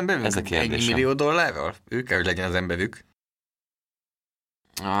 Te vagy az emberünk? Ez a kérdés. $1 millió? Ő kell, hogy legyen az emberük.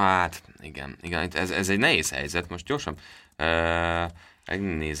 Hát, igen, ez egy nehéz helyzet, most gyorsan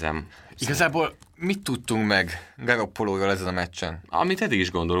megnézem. Igazából mit tudtunk meg Garoppolóról ezen a meccsen? Amit eddig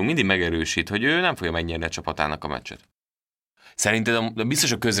is gondolunk, mindig megerősít, hogy ő nem fogja megnyerni a csapatának a meccset. Szerintem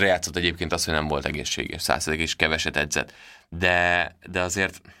biztos a közrejátszott egyébként az, hogy nem volt egészséges, 100% és keveset edzett, de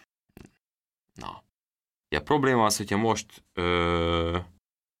azért na. Ja, a probléma az, hogyha most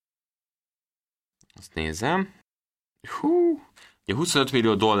azt nézem, $25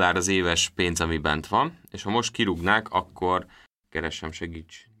 millió az éves pénz, ami bent van, és ha most kirúgnák, akkor keresem,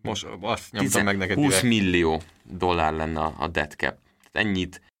 segíts. Most azt nyomtam meg neked 20 direkt. millió dollár lenne a dead cap. Tehát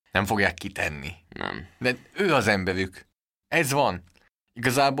ennyit Nem fogják kitenni. nem. De ő az emberük. Ez van.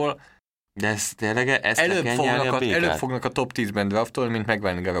 Igazából De ez tényleg ezt le kell nyelni a békát? előbb fognak a top 10-ben draftolni, mint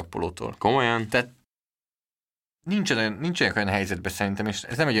megválni Garoppolótól. Komolyan? Tehát nincsenek olyan helyzetben szerintem, és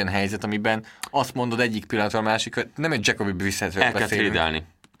ez nem egy olyan helyzet, amiben azt mondod egyik pillanatra a másikra, nem egy Jacoby Brissettről El kell beszélünk. trédelni.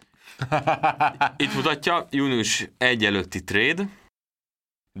 Itt mutatja, június 1 előtti trade,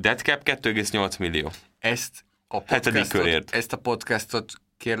 dead cap 2,8 millió. Ezt a Hetedik körért. ezt a podcastot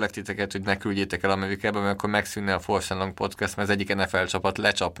kérlek titeket, hogy ne küldjétek el Amerikába, mert akkor megszűnne a Force and Long podcast, mert az egyik NFL csapat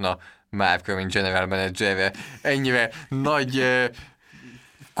lecsapna Mark mint general managerre. Ennyire nagy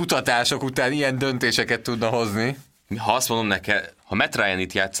kutatások után ilyen döntéseket tudna hozni. Ha azt mondom neked, ha Matt Ryan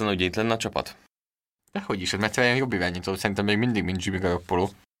itt játszana, ugye itt lenne a csapat? De hogy is, mert olyan jobb irányító, szerintem még mindig, mint Jimmy Garoppolo.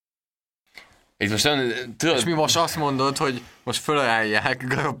 Itt most tudod, És mi most azt mondod, hogy most fölajánlják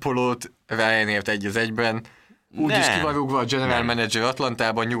Garoppolót Ryanért 1-1-ben, úgyis Nem. ki van rúgva a general Nem. manager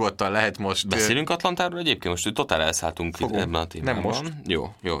Atlantában, nyugodtan lehet most... beszélünk Atlantáról egyébként? Most totál elszálltunk Fogunk. ebben a témában. Nem most.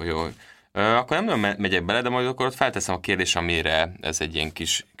 Jó. Akkor nem nagyon megyek bele, de majd akkor ott felteszem a kérdést, amire ez egy ilyen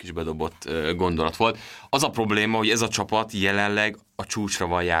kis bedobott gondolat volt. Az a probléma, hogy ez a csapat jelenleg a csúcsra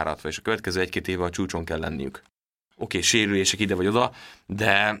van járatva, és a következő 1-2 éve a csúcson kell lenniük. Oké, sérülések ide vagy oda,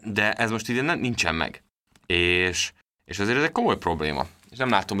 de ez most ide nincsen meg. És azért ez egy komoly probléma. És nem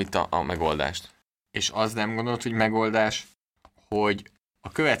látom itt a megoldást. És az nem gondolod, hogy megoldás, hogy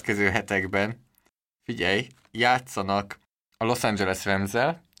a következő hetekben, figyelj, játszanak a Los Angeles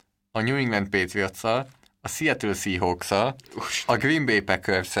Rams-el, a New England Patriots-szal, a Seattle Seahawks-szal, a Green Bay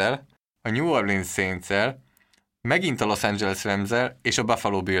Packers-el, a New Orleans Saints-el, megint a Los Angeles Rams-el és a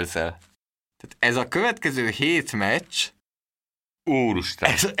Buffalo Bills-el. Tehát ez a következő 7 meccs,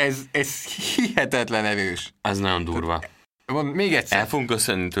 Úristen! ez hihetetlen erős. Ez nagyon durva. Mond még egyszer. El fogunk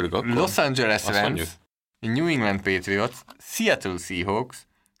köszönni tőlük akkor? Los Angeles Azt Rams, mondjuk. New England Patriots, Seattle Seahawks,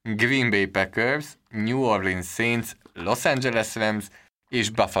 Green Bay Packers, New Orleans Saints, Los Angeles Rams és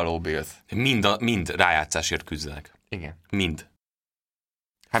Buffalo Bills. Mind rájátszásért küzdenek. Igen. Mind.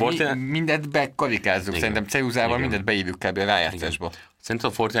 Hát Fortnite- mindet bekarikázzuk, Igen. szerintem ceruzával Igen. mindet beívjuk kb. A rájátszásba. Szerintem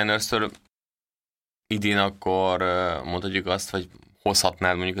a 49ers-től idén akkor mondhatjuk azt, hogy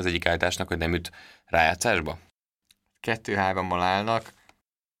hozhatnád mondjuk az egyik állításnak, hogy nem üt rájátszásba? 2-3-mal állnak.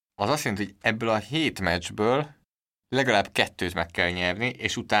 Az azt jelenti, hogy ebből a 7 meccsből legalább 2-t meg kell nyerni,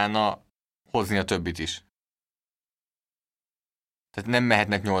 és utána hozni a többit is. Tehát nem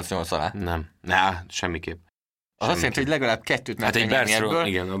mehetnek 8-8 alá. Nem. Semmiképp. Az azt jelenti, hogy legalább 2-t meg Hát kell egy nyerni ebből. Bearsről,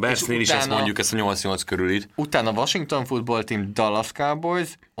 igen, a Bearsnél és is ezt utána- mondjuk, ezt a 8-8 körülit. Utána Washington Football Team, Dallas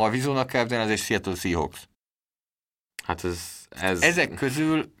Cowboys, Arizona Cardinals és Seattle Seahawks. Hát ez... Ezek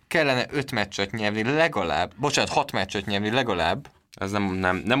közül kellene 5 meccset nyerni legalább, 6 meccset nyerni legalább. Ez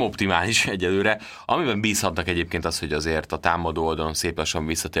nem optimális egyelőre. Amiben bízhatnak egyébként az, hogy azért a támadó oldalon szép lassan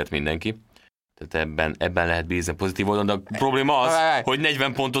visszatért mindenki. Tehát ebben lehet bízni pozitív oldalon, de a probléma az, hogy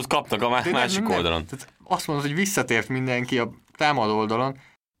 40 pontot kapnak a másik oldalon. Tehát azt mondod, hogy visszatért mindenki a támadó oldalon,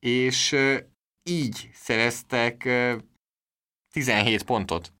 és így szereztek 17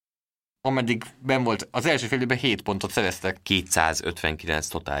 pontot. Ameddig ben volt, az első fél évben 7 pontot szereztek. 259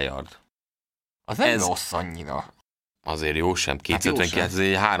 total yard. Az nem Ez- rossz annyira. Azért jó sem, 259, jó sem.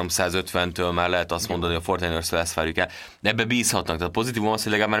 azért 350-től már lehet azt mondani, hogy a Fortnite-től ezt várjuk el. De ebbe bízhatnak, tehát pozitívum az,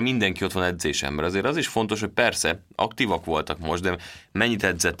 hogy legalább már mindenki ott van edzésen, mert azért az is fontos, hogy persze aktívak voltak most, de mennyit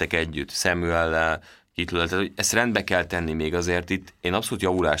edzettek együtt, Samuel-lel, Kittle-lel, tehát hogy ezt rendbe kell tenni még azért itt. Én abszolút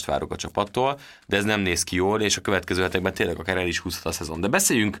javulást várok a csapattól, de ez nem néz ki jól, és a következő hetekben tényleg akár el is húzhat a szezon. De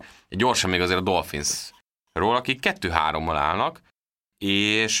beszéljünk gyorsan még azért a Dolphinsról, akik 2-3-mal állnak,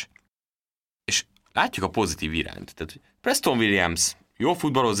 és látjuk a pozitív irányt. Tehát Preston Williams jó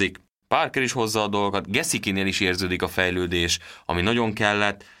futballozik, Parker is hozza a dolgokat, Gesickinél is érződik a fejlődés, ami nagyon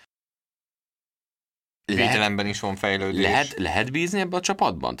kellett. Védelemben is van fejlődés. Lehet bízni ebbe a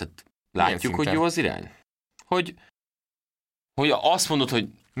csapatban? Tehát látjuk, hogy szinten? jó az irány? Hogy azt mondod, hogy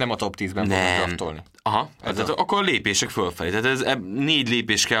Nem a top 10-ben Nem. fognak draftolni. aha, Ez tehát a- akkor lépések fölfelé. Tehát ez 4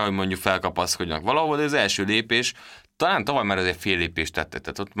 lépés kell, hogy mondjuk felkapaszkodjanak valahol, de az első lépés, talán tavaly már azért fél lépést tettek,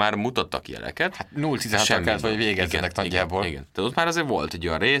 tehát ott már mutattak jeleket. Hát 0-16-tal Semmi kellett, hogy gond. végezzenek nagyjából. Igen. Tehát ott már azért volt egy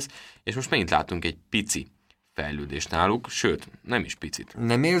olyan rész, és most megint látunk egy pici fejlődést náluk, sőt, nem is picit.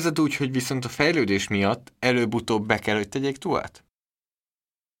 Nem érzed úgy, hogy viszont a fejlődés miatt előbb-utóbb be kell, hogy tegyék Tuát?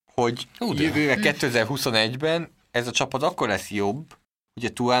 Hogy de. jövőre 2021-ben ez a csapat akkor lesz jobb, hogy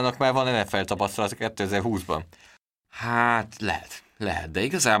a Tuának már van NFL tapasztalat 2020-ban. Hát lehet. Lehet, de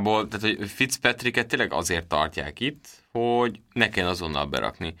igazából, tehát, hogy Fitzpatricket tényleg azért tartják itt, hogy ne kell azonnal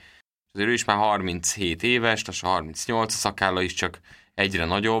berakni. Azért ő is már 37 éves, lassan 38, a szakálla is csak egyre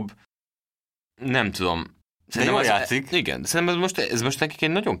nagyobb. Nem tudom. De jól játszik. Igen, szerintem ez most nekik egy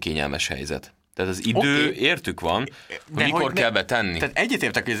nagyon kényelmes helyzet. Tehát az idő értük van, hogy mikor kell betenni. Tehát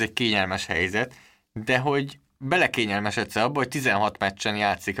egyetértek, hogy ez egy kényelmes helyzet, de hogy belekényelmesedsz abba, hogy 16 meccsen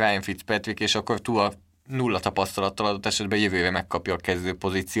játszik Ryan Fitzpatrick, és akkor túl a 0 tapasztalattal adott esetben jövőre megkapja a kezdő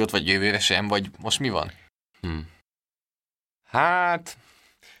pozíciót, vagy jövőre sem, vagy most mi van? Hát,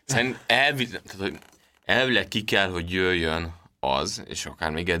 szerintem elvileg ki kell, hogy jöjjön az, és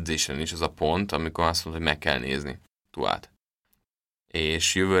akár még edzésen is az a pont, amikor azt mondod, hogy meg kell nézni Tuát.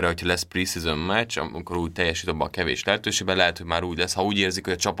 És jövőre, hogyha lesz preseason match, amikor úgy teljesít abban a kevés lehetőségben, lehet, hogy már úgy lesz, ha úgy érzik,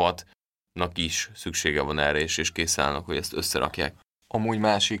 hogy a csapatnak is szüksége van erre, és készen állnak, hogy ezt összerakják. Amúgy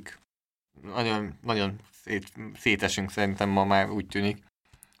másik, nagyon szétesünk szerintem ma már úgy tűnik.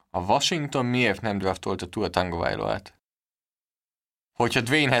 A Washington miért nem draftolta Tua Tagovailoát? Hogyha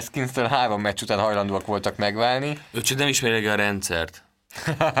Dwayne Haskins-től 3 meccs után hajlandóak voltak megválni. Ő csak nem ismeri a rendszert.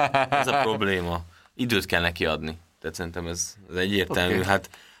 Ez a probléma. Időt kell neki adni. Tehát szerintem ez egyértelmű. Okay.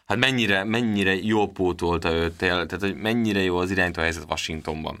 Hát mennyire jól pótolta őt, tehát hogy mennyire jó az irányító helyzet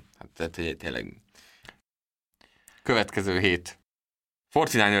Washingtonban. Hát tehát tényleg. Következő hét.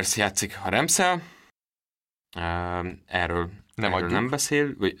 49ers játszik a Ramsszel. Erről nem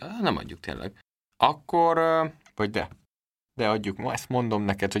beszél, vagy nem adjuk tényleg. Akkor... Vagy de adjuk, ezt mondom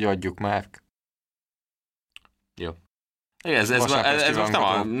neked, hogy adjuk már. Jó. Ez most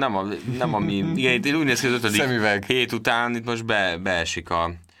nem ami... Igen, itt úgy néz ki, az 5. hét után itt most beesik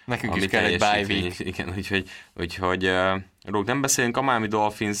a... Nekünk is kell egy bye week. Igen, úgyhogy róla nem beszélünk, a Miami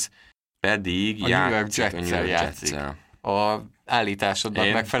Dolphins pedig a New York Jets-szel játszik. A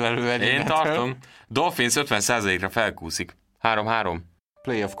állításodnak megfelelően. Én tartom. Dolphins 50%-ra felkúszik. 3-3.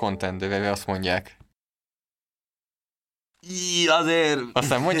 Playoff contender, azt mondják. Azért...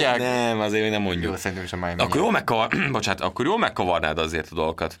 Aztán mondják? Nem, azért még nem mondjuk. Jó, szerintem is a Miami. Akkor jól megkavarnád azért a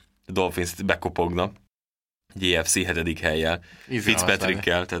dolgokat. A Dolphins bekopogna. Egy EFC 7. hellyel.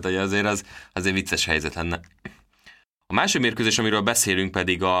 Fitzpatrickkel. Tehát azért vicces helyzet lenne. A másik mérkőzés, amiről beszélünk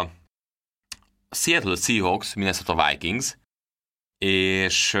pedig a Seattle Seahawks, Minnesota Vikings.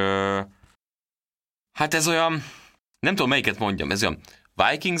 És hát ez olyan, nem tudom melyiket mondjam, ez olyan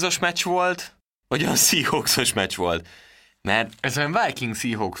Vikings-os meccs volt, vagy olyan Seahawks-os meccs volt. Mert ez olyan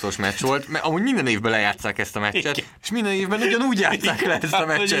Viking-Seahawks-os meccs volt, mert amúgy minden évben lejátszák ezt a meccset, és minden évben ugyanúgy játszák le ezt a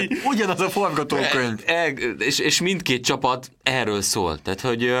meccset. Ugyanaz a forgatókönyv. És mindkét csapat erről szól. Tehát,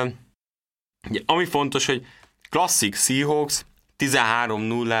 hogy ami fontos, hogy klasszik Seahawks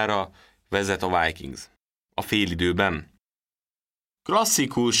 13-0-ra vezet a Vikings a félidőben.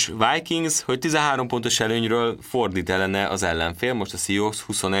 Klasszikus Vikings, hogy 13 pontos előnyről fordít ellene az ellenfél, most a Seahawks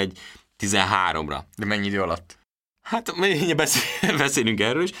 21-13-ra. De mennyi idő alatt? Hát beszélünk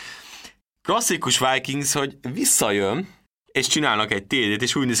erről is. Klasszikus Vikings, hogy visszajön, és csinálnak egy TD-t,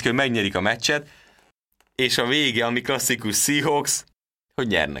 és úgy néz ki, hogy megnyerik a meccset, és a vége, ami klasszikus Seahawks, hogy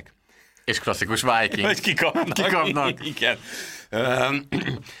nyernek. És klasszikus Vikings. Hogy kikapnak. Igen.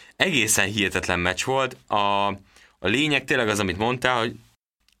 Egészen hihetetlen meccs volt. A lényeg tényleg az, amit mondtál, hogy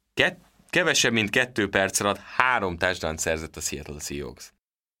kevesebb, mint 2 perc alatt 3 touchdown szerzett a Seattle Seahawks.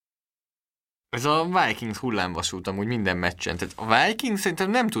 Ez a Vikings hullámvasút amúgy minden meccsen. Tehát a Vikings szerintem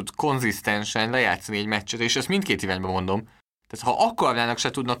nem tud konzisztensen lejátszani egy meccset, és ezt mindkét irányba mondom. Tehát ha akarnának,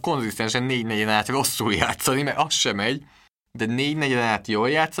 se tudnak konzisztensen 4-4-en át rosszul játszani, mert az sem megy, de 4-4-en át jól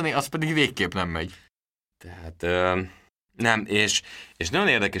játszani, az pedig végképp nem megy. Tehát nem, és nagyon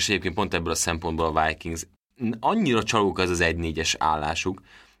érdekes egyébként pont ebből a szempontból a Vikings. Annyira csalók az 1-4-es állásuk,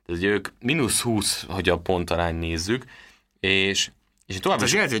 tehát ők -20, hogy a pontarány nézzük, és tovább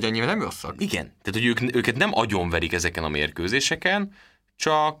is jelzi, hogy annyira nem rosszak. Igen, tehát hogy őket nem agyonverik ezeken a mérkőzéseken,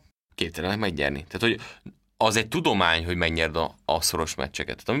 csak képtelenek megnyerni. Tehát, hogy az egy tudomány, hogy megnyerd a szoros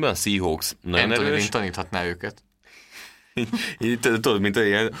meccseket. Tehát amiben a Seahawks nagyon erős. Taníthatná őket. Tudod, mint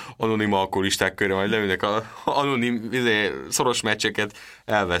ilyen anonim alkoholisták körül, majd leülnek a anonim szoros meccseket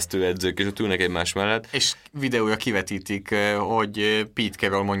elvesztő edzők, és ott ülnek egymás mellett. És videója kivetítik, hogy Pete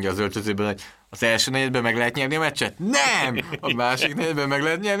Carroll mondja az öltözőben, hogy az első negyedben meg lehet nyerni a meccset? Nem! A másik negyedben meg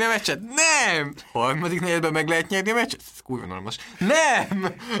lehet nyerni a meccset? Nem! A harmadik negyedben meg lehet nyerni a meccset? Ez kurva normális.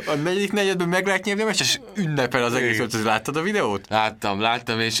 Nem! A negyedik negyedben meg lehet nyerni a meccset? És ünnepel az egész öltöző. Láttad a videót?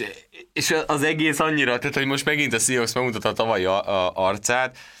 Láttam, és az egész annyira, tehát hogy most megint a Seahawks megmutatta a tavalyi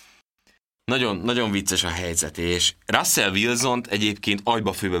arcát. Nagyon, nagyon vicces a helyzet, és Russell Wilsont egyébként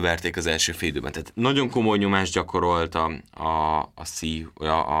agyba-főbe verték az első félidőben. Tehát nagyon komoly nyomást gyakorolt a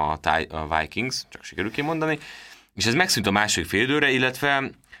Vikings, csak sikerül kimondani, És ez megszűnt a második félidőre,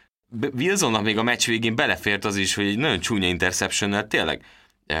 illetve Wilsonnak még a meccs végén belefért az is, hogy egy nagyon csúnya interceptionnel tényleg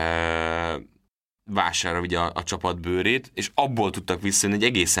vásárra vigye a csapat bőrét, és abból tudtak visszajönni egy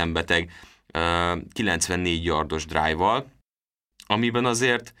egészen beteg 94 yardos drive-val, amiben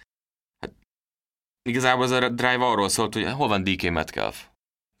azért hát, igazából az a drive arról szólt, hogy hol van DK Metcalf?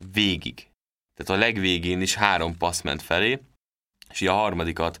 Végig. Tehát a legvégén is 3 passz ment felé, és a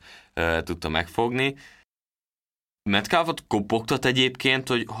harmadikat tudta megfogni. Metcalfot kopogtat egyébként,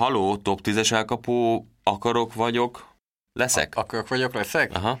 hogy haló, top 10-es elkapó, vagyok, leszek? Akarok vagyok,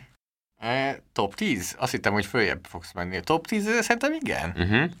 leszek? Aha. Top 10? Azt hittem, hogy följebb fogsz menni. Top 10 szerintem igen.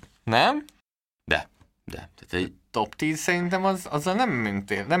 Nem? De. Tehát egy... Top 10 szerintem azzal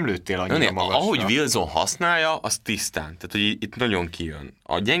nem lőttél annyira magasra. Ahogy Wilson használja, az tisztán. Tehát, hogy itt nagyon kijön.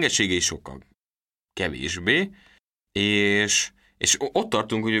 A gyengeségei sokkal kevésbé, és ott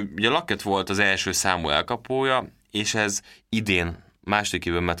tartunk, hogy ugye Lockett volt az első számú elkapója, és ez idén második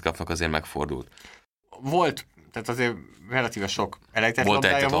évben Metcalfnak azért megfordult. Volt, tehát azért relatíve sok elejtett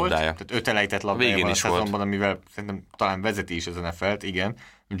labdája volt. Tehát 5 elejtett labdája van a szezonban, amivel szerintem talán vezeti is az NFL-t, igen.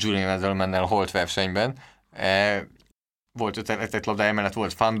 Julian Edelmannel holt versenyben. Volt 5 elejtett labdája mellett,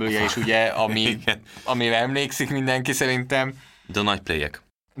 volt fumble-je is, ugye, amire emlékszik mindenki szerintem. De a nagy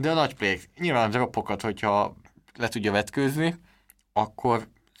playek. Nyilván a dropokat, hogyha le tudja vetkőzni, akkor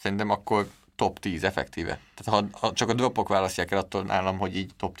szerintem top 10 effektíve. Tehát ha csak a dropok választják el attól nálam, hogy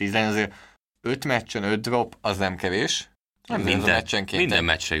így top 10 legyen, azért 5 meccsen 5 drop, az nem kevés. Minden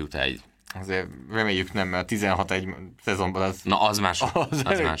meccsre jut egy. Azért reméljük nem, mert a 16-1 szezonban az... Na, az mások. Az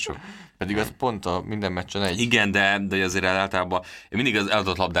mások. Pedig az pont a minden meccsen egy. Igen, de azért általában én mindig az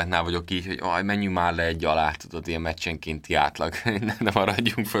eladott labdáknál vagyok így, hogy menjünk már le egy alá, tudod, ilyen meccsenkénti átlag, ne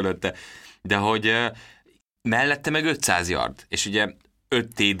maradjunk fölötte. De hogy mellette meg 500 yard, és ugye 5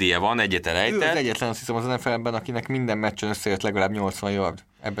 TD-je van, egyet elejtett. Ő az egyetlen, azt hiszem, az NFL-ben, akinek minden meccsen összejött legalább 80 yard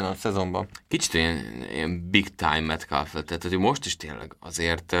ebben a szezonban. Kicsit ilyen big time Metcalf, tehát hogy most is tényleg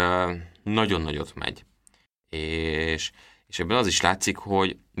azért nagyon nagyot megy. És ebben az is látszik,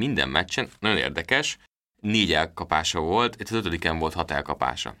 hogy minden meccsen, nagyon érdekes, 4 elkapása volt, itt az 5-en volt 6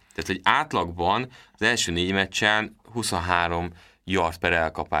 elkapása. Tehát, hogy átlagban az első 4 meccsen 23 yard per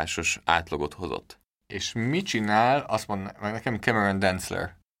elkapásos átlagot hozott. És mit csinál, azt mondja meg nekem Cameron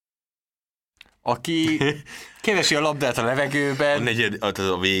Dantzler, aki keresi a labdát a levegőben.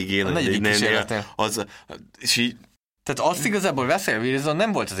 A végén. A negyedik kísérletnél. És így... Tehát azt igazából Russell Wilson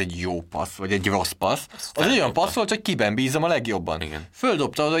nem volt ez egy jó passz, vagy egy rossz passz. Az olyan passz volt, hogy kiben bízom a legjobban. Igen.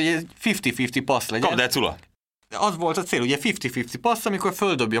 Földobta oda, hogy egy 50-50 passz legyen. Kap, de Cula. Az volt a cél, ugye 50-50 passz, amikor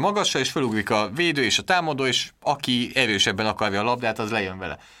földobja magasra, és fölugrik a védő és a támadó, és aki erősebben akarja a labdát, az lejön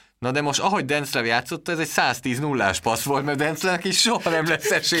vele. Na de most, ahogy Dantzler játszotta, ez egy 110-0-ás passz volt, mert Dantzlernek is soha nem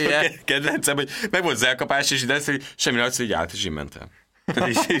lesz esélye. Kedvencem, hogy meg volt az elkapás, és Dantzler, hogy semmi rajta, hogy állt, és így ment el.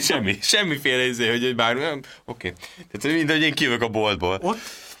 Semmiféle hogy bár, oké. Tehát mindegy, én kijövök a boltból. Ott,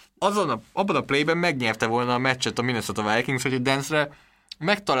 abban a playben megnyerte volna a meccset a Minnesota Vikings, hogy Dantzler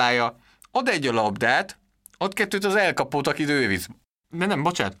megtalálja, ad egy a labdát, ad 2 az elkapót, akit ő visz. De nem,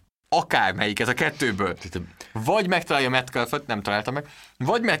 bocsánat. Akármelyik ez a 2-ből. Vagy megtalálja Metcalfot, nem találta meg,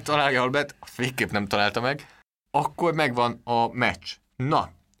 vagy megtalálja Albert, azt végképp nem találta meg, akkor megvan a meccs.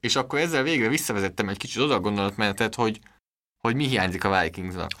 Na, és akkor ezzel végre visszavezettem egy kicsit oda a gondolatmenetet, hogy mi hiányzik a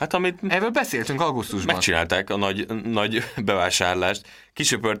Vikingsnak. Hát amit... Erről beszéltünk augusztusban. Megcsinálták a nagy bevásárlást,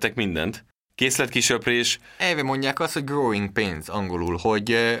 kisöpörtek mindent. Készletkisöprés. Erre mondják azt, hogy growing pains angolul,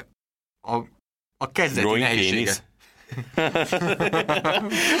 hogy a kezdeti growing nehézsége.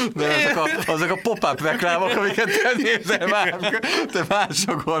 De azok a pop-up reklámok, amiket te nézel már, te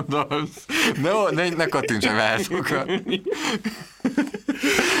másra gondolsz. Ne kattints a vászokra.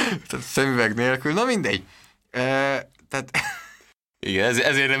 Tehát szemüveg nélkül, na mindegy. Tehát... Igen,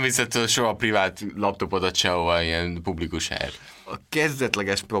 ezért nem viszed soha a privát laptopodat sehova ilyen publikus helyet. A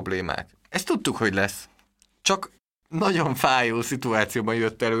kezdetleges problémák. Ezt tudtuk, hogy lesz. Csak nagyon fájó szituációban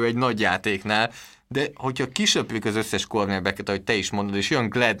jött elő egy nagy játéknál, de hogyha kisöprik az összes cornerbacket, ahogy te is mondod, és jön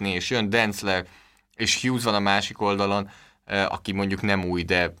Gladney, és jön Dantzler, és Hughes van a másik oldalon, aki mondjuk nem új,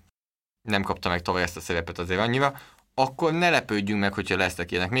 de nem kapta meg tavaly ezt a szerepet azért annyira, akkor ne lepődjünk meg, hogyha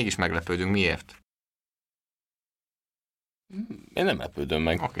lesznek ilyenek. Mégis meglepődünk. Miért? Én nem lepődöm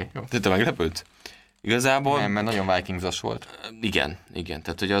meg. Oké, jó. Te meglepődsz? Igazából... Nem, mert nagyon Vikings-os volt. Igen.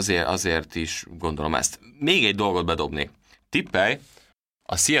 Tehát hogy azért is gondolom ezt. Még egy dolgot bedobnék. Tippelj,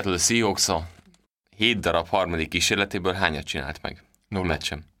 a Seattle Seahawks a 7 darab harmadik kísérletéből hányat csinált meg? 0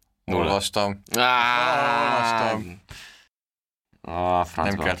 meccsen. 0. Olvastam. Olvastam.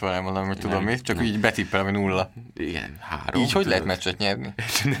 Nem kellett volna elmondanom, hogy tudom mi, csak így betippelem, hogy 0. Igen, 3. Így hogy lehet meccset nyerni?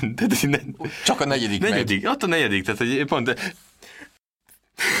 Csak a negyedik. Ott a negyedik, tehát hogy pont...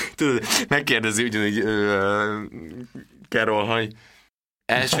 Tudod, megkérdezi ugyanúgy Carol, hogy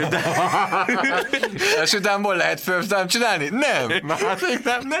első dámból lehet first down csinálni? Nem. Második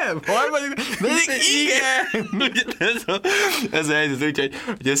nem. Harmadik igen. Ez a helyzet, úgyhogy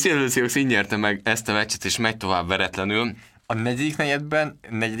a Seattle Seahawks így nyerte meg ezt a meccset, és megy tovább veretlenül. A negyedik negyedben,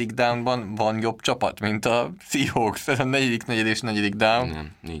 negyedik downban van jobb csapat, mint a Seahawks. Ez a negyedik negyed és negyedik down.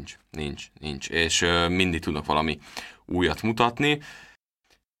 Nem, nincs. És mindig tudnak valami újat mutatni.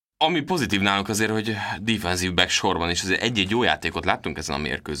 Ami pozitív nálunk azért, hogy defensive back sorban is azért egy-egy jó játékot láttunk ezen a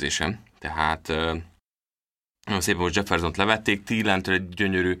mérkőzésen. Tehát nagyon szépen most Jeffersont levették, Thielentől egy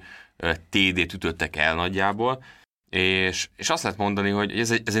gyönyörű TD-t ütöttek el nagyjából, és azt lehet mondani, hogy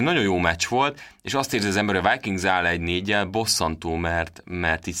ez egy nagyon jó meccs volt, és azt érzi az ember, hogy a Vikings áll 1-4-jel, bosszantó,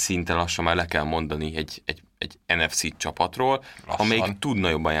 mert így szinte lassan már le kell mondani egy NFC csapatról, amelyik tudna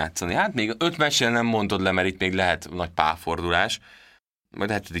jobban játszani. Hát még 5 meccsen nem mondod le, mert itt még lehet nagy pálfordulás, majd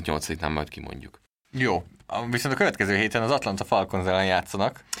a 7.-8. nem majd kimondjuk. Jó, viszont a következő héten az Atlanta Falcons ellen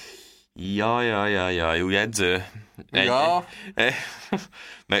játszanak. Ja, új edző. Ja.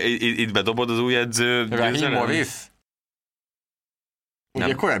 Itt bedobod az új edző. Raheem Morris?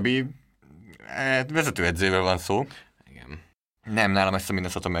 Ugye korábbi vezetőedzővel van szó. Igen. Nem, nálam ezt a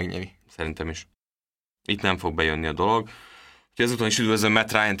Minnesota megnyeri. Szerintem is. Itt nem fog bejönni a dolog. Úgyhogy ezúton is üdvözlöm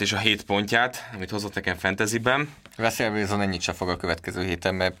Matt Ryan-t és a 7 pontját, amit hozott nekem fantasyben. Russell Wilson ennyit sem fog a következő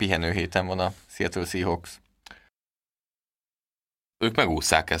héten, mert pihenő héten van a Seattle Seahawks. Ők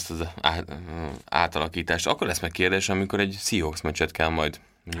megúszszák ezt az átalakítást. Akkor lesz meg kérdés, amikor egy Seahawks meccset kell majd...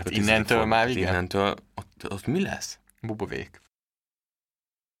 Hát innentől már igen? Innentől ott mi lesz? Bubovék.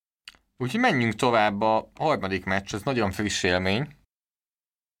 Úgyhogy menjünk tovább, a harmadik meccs, ez nagyon friss élmény,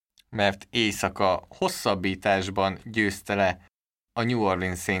 mert éjszaka hosszabbításban győzte le a New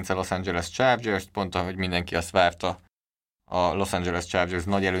Orleans Saints a Los Angeles Chargers-t, pont ahogy mindenki azt várta, a Los Angeles Chargers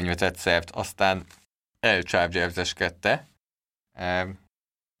nagy előnyöt tett szert, aztán elchargers-eskedte.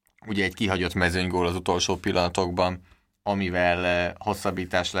 Ugye egy kihagyott mezőnygól az utolsó pillanatokban, amivel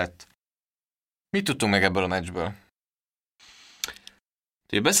hosszabbítás lett. Mit tudtunk meg ebből a meccsből?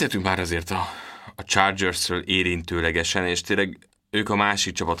 Beszéltünk már azért a Chargersről érintőlegesen, és tényleg ők a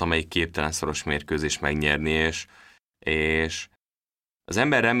másik csapat, amelyik képtelen szoros mérkőzést megnyerni, és az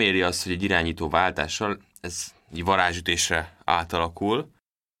ember reméli azt, hogy egy irányító váltással ez egy varázsütésre átalakul,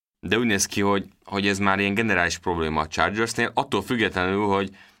 de úgy néz ki, hogy ez már ilyen generális probléma a Chargersnél, attól függetlenül,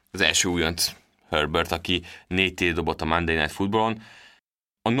 hogy az első újonc Herbert, aki 4 TD dobott a Monday Night Footballon,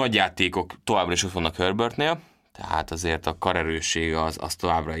 a nagy játékok továbbra is ott vannak Herbertnél, tehát azért a karerősség az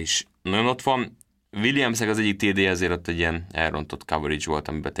továbbra is nagyon ott van. Williamsnek az egyik TD azért ott egy ilyen elrontott coverage volt,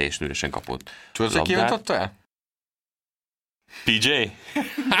 amiben teljesen üresen kapott. Tudod, hogy kirontotta el? PJ?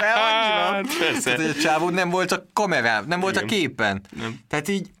 De annyira. Tehát, hogy a csávó nem volt a kamerán, nem volt a képen. Nem. Tehát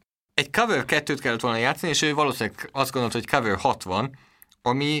így egy cover 2-t kellett volna játszani, és ő valószínűleg azt gondolta, hogy cover 6 van,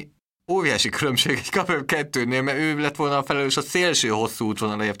 ami óriási különbség egy cover 2-nél, mert ő lett volna a felelős a szélső hosszú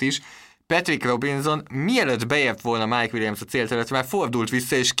útvonalért is. Patrick Robinson mielőtt beért volna Mike Williams a célterületre, már fordult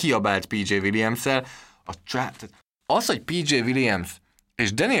vissza és kiabált PJ Williams-el. Az, hogy PJ Williams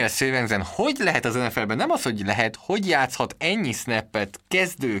és Daniel Sorensen hogy lehet az NFL-ben, nem az, hogy lehet, hogy játszhat ennyi snappet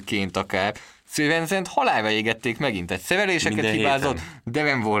kezdőként akár. Sorensent halálra égették megint, egy szereléseket hibázott,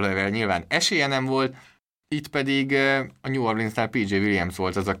 Devin Wallerrel nyilván esélye nem volt, itt pedig a New Orleansnál PJ Williams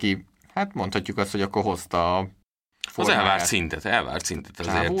volt az, aki, hát mondhatjuk azt, hogy akkor hozta a formáját. Az elvárt szintet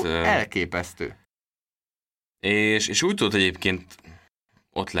azért. Elképesztő. És úgy tudott egyébként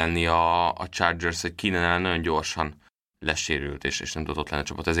ott lenni a Chargers, hogy Keenan Allen nagyon gyorsan lesérült, és nem tudott ott lenni a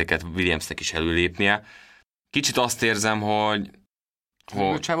csapat, ezért Williamsnek is előlépnie. Kicsit azt érzem, hogy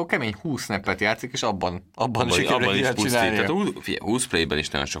a csávó kemény 20 snappet játszik, és abban sikerül is csinálni. Tehát 20 playben is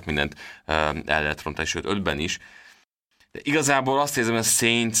nagyon sok mindent el lehet rontani, sőt 5-ben is. De igazából azt érzem, hogy a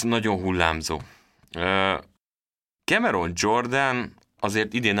Saints nagyon hullámzó. Cameron Jordan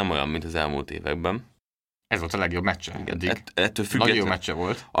azért idén nem olyan, mint az elmúlt években. Ez volt a legjobb meccse. Ettől nagyon jó meccse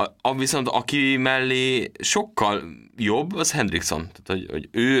volt. Viszont aki mellé sokkal jobb, az Hendrickson. Tehát, hogy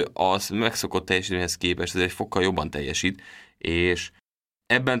ő az megszokott teljesítményhez képest, ez egy fokkal jobban teljesít, és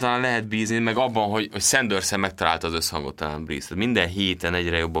ebben talán lehet bízni, meg abban, hogy Sanderson megtalálta az összhangot talán Breeze. Tehát minden héten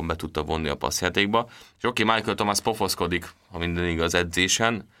egyre jobban be tudta vonni a passzjátékba. És Michael Thomas pofoszkodik, ha minden igaz,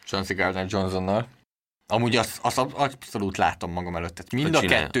 edzésen. Chauncey Gardner-Johnsonnal. Amúgy azt abszolút látom magam előtt. Tehát mind a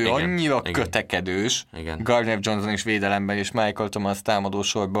kettő igen, annyira kötekedős. Igen. Gardner-Johnson is védelemben, és Michael Thomas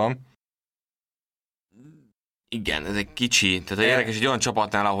támadósorban. Igen, ez egy kicsi, tehát érdekes egy olyan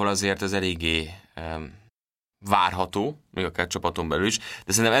csapatnál, ahol azért ez eléggé várható, még akár csapaton belül is,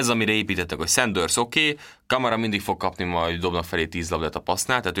 de szerintem ez, amire építettek, hogy Sanders oké, Kamara mindig fog kapni, majd dobnak felé 10 labdát a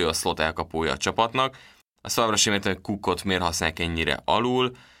passznál, tehát ő a slot elkapója a csapatnak. Azt továbbra sem értem, hogy Cookot miért használják ennyire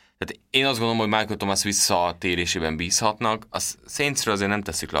alul. Tehát én azt gondolom, hogy Michael Thomas visszatérésében bízhatnak. A Saintsről azért nem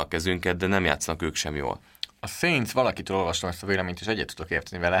teszik le a kezünket, de nem játszanak ők sem jól. A Saints, valakitől olvastam ezt a véleményt, és egyet tudok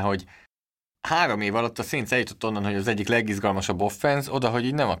érteni vele, hogy 3 év alatt a Saints eljutott onnan, hogy az egyik legizgalmasabb offense, oda, hogy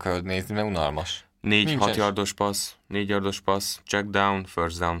így nem akarod nézni, mert unalmas. 4-6 yardos passz, 4 yardos passz, check down,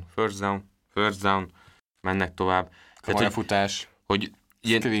 first down, first down, first down, mennek tovább. Kamerafutás, hogy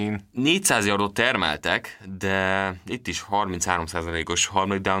ilyen 400 yardot termeltek, de itt is 33%-os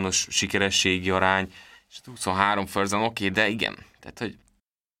harmadik downos sikerességi arány, és 23 first down, oké, de igen. Tehát, hogy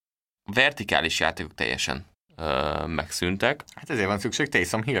vertikális játékok teljesen megszűntek. Hát ezért van szükség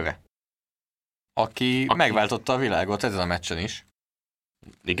Taysom Hillre, aki megváltotta a világot ezen a meccsen is.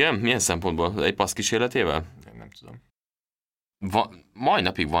 Igen? Milyen szempontból? Egy passz kísérletével? Nem tudom. Mai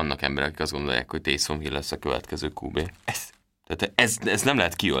napig vannak emberek, akik azt gondolják, hogy Taysom Hill lesz a következő QB. Tehát ez nem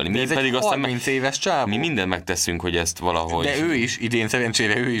lehet kiölni. Mi ez pedig egy 30 éves csávó. Mi mindent megteszünk, hogy ezt valahogy... De ő is, idén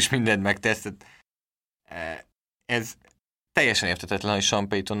szerencsére ő is mindent megtesz. Ez teljesen érthetetlen, hogy Sean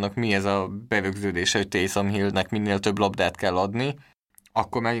Paytonnak mi ez a bevögződése, hogy Taysom Hillnek minél több labdát kell adni.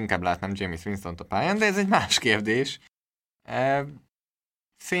 Akkor már inkább látnám Jameis Winston-t a pályán, de ez egy más kérdés.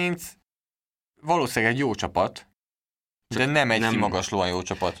 Saints valószínűleg egy jó csapat, de nem egy kimagaslóan jó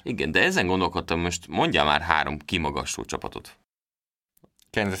csapat. Igen, de ezen gondolkodtam, most mondjál már 3 kimagasló csapatot.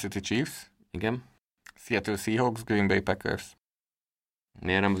 Kansas City Chiefs. Igen. Seattle Seahawks, Green Bay Packers.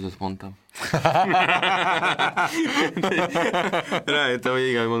 Miért nem ezt mondtam? Rájöttem, hogy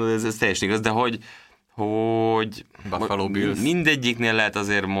igen, mondod, ez teljesen igaz, de hogy Buffalo Bills. Mindegyiknél lehet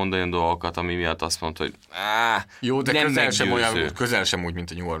azért mondani dolgokat, ami miatt azt mondta, hogy jó, de nem közel sem úgy,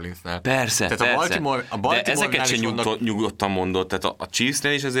 mint a New Orleansnál. Persze, tehát persze. A Baltimore de ezeket sem nyugodtan mondott, tehát a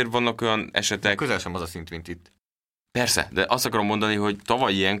Chiefsnél is azért vannak olyan esetek. Közel sem az a szint, mint itt. Persze, de azt akarom mondani, hogy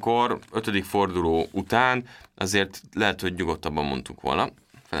tavaly ilyenkor, 5. forduló után azért lehet, hogy nyugodtabban mondtuk volna.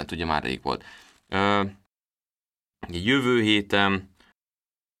 Fele tudja, már rég volt. Jövő héten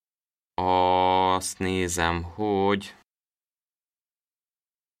azt nézem, hogy...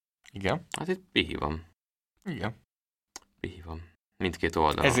 Igen. Hát itt pihi van. Igen. Pihi van. Mindkét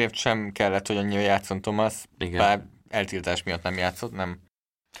oldalon. Ezért sem kellett, hogy annyira játszon Thomas, bár eltiltás miatt nem játszott, nem.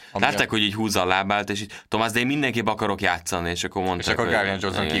 Látták, hogy így húzza a lábát, és így, Thomas, de én mindenképp akarok játszani, és akkor mondták, és akkor Garvin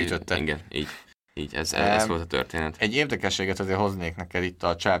Johnson kiütötte. Igen, így ez volt a történet. Egy érdekességet azért hoznék neked itt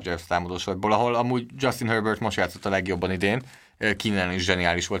a Chargers támadósorból, ahol amúgy Justin Herbert most játszott a legjobban idén. Keenan is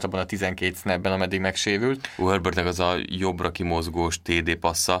zseniális volt abban a 12 snapben, ameddig megsérült. Herbertnek az a jobbra kimozgós TD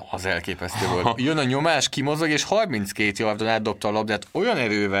passza. Az elképesztő volt. Jön a nyomás, kimozog, és 32 yardon átdobta a labdát olyan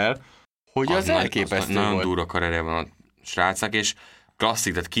erővel, hogy az elképesztő volt. Nagyon durva karrierje van a srácnak, és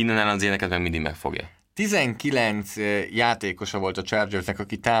klasszik, tehát Keenan ellen az éneket meg mindig megfogja. 19 játékosa volt a Chargersnek,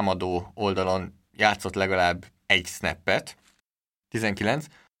 aki támadó oldalon játszott legalább egy snappet. 19.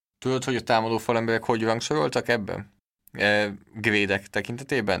 Tudod, hogy a támadó falemberek hogy rangsoroltak ebben? Grédek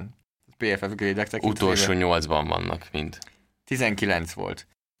tekintetében? PFF grédek tekintetében? Utolsó 8-ban vannak mind. 19 volt.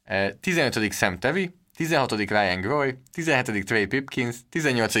 15. Sam Tevi, 16. Ryan Groy, 17. Trey Pipkins,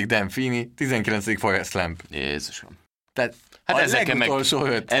 18. Dan Feeney, 19. Forrest Lamp. Jézusom. Tehát hát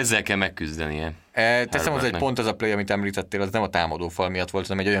ezzel kell megküzdenie. Teszem hozzá, egy pont az a play, amit említettél, az nem a támadófal miatt volt,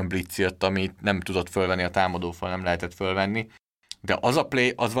 hanem egy olyan blitz jött, amit nem tudott fölvenni a támadófal, nem lehetett fölvenni. De az a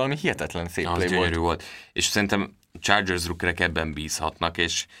play, az valami hihetetlen szép play volt. És szerintem Chargers rookerek ebben bízhatnak,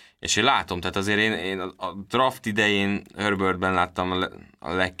 és én látom, tehát azért én a draft idején Herbertben láttam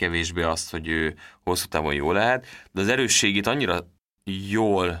a legkevésbé azt, hogy ő hosszú távon jó lehet, de az erősségét annyira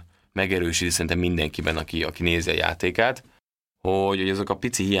jól megerősíti szerintem mindenkiben, aki nézi a játékát, hogy azok a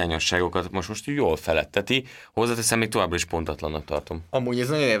pici hiányosságokat most jól feletteti. Hozzáteszem, még továbbra is pontatlannak tartom. Amúgy ez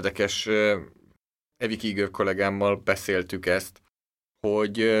nagyon érdekes, Erik Eager kollégámmal beszéltük ezt,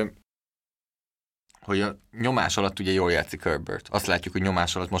 hogy a nyomás alatt ugye jól játszik Herbert. Azt látjuk, hogy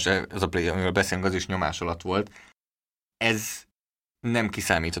nyomás alatt, most ez a play, amiről beszélünk, az is nyomás alatt volt. Ez nem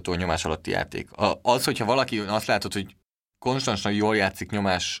kiszámítható a nyomás alatti játék. Az, hogyha valaki azt látod, hogy konstantan jól játszik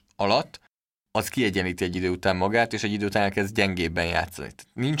nyomás alatt, az kiegyeníti egy idő után magát, és egy idő után elkezd gyengébben játszani.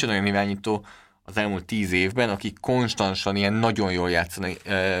 Nincs olyan irányító az elmúlt 10 évben, aki konstantan ilyen nagyon jól játszani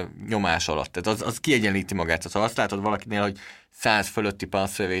nyomás alatt. Tehát az kiegyeníti magát. Tehát ha azt látod valakinél, hogy 100 fölötti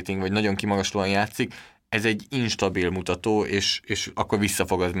passer rating, vagy nagyon kimagaslóan játszik, ez egy instabil mutató, és akkor vissza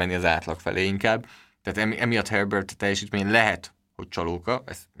fog az menni az átlag felé inkább. Tehát emiatt Herbert teljesítmény lehet, hogy csalóka,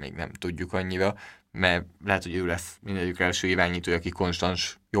 ezt még nem tudjuk annyira, mert lehet, hogy ő lesz mindegyik első irányító, aki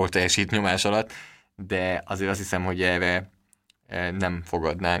konstans jól teljesít nyomás alatt, de azért azt hiszem, hogy erre nem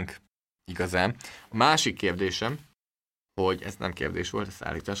fogadnánk igazán. A másik kérdésem, hogy ez nem kérdés volt, ez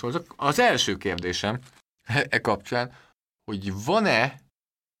állítás volt. Az első kérdésem kapcsán, hogy van-e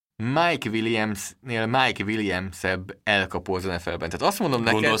Mike Williams-ebb elkapó az NFL-ben. Tehát azt mondom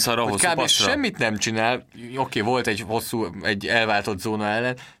neked, hogy kb. Semmit nem csinál, oké, volt egy elváltott zóna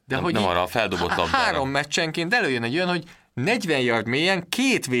ellen, de nem, hogy nem arra a feldobott labdára. 3 meccsenként előjön egy olyan, hogy 40 yard mélyen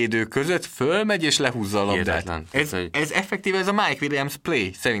 2 védő között fölmegy és lehúzza a labdát. Ez effektíve ez a Mike Williams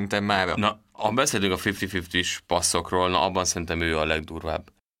play, szerintem mára. Na, ha beszélünk a 50-50-s passzokról, na abban szerintem ő a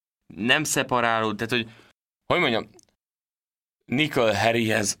legdurvább. Nem szeparálód, tehát hogy mondjam, Nickel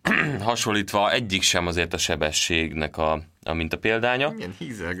Harryhez hasonlítva egyik sem azért a sebességnek a mint a példánya. Milyen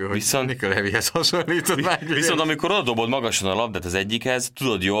hízelgő, hogy Nickel Harryhez hasonlított. Viszont amikor oda dobod magasan a labdát az egyikhez,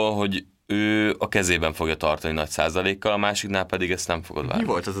 tudod jól, hogy ő a kezében fogja tartani nagy százalékkal, a másiknál pedig ezt nem fogod várni. Mi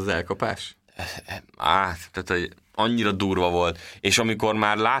volt az az elkapás? Tehát annyira durva volt. És amikor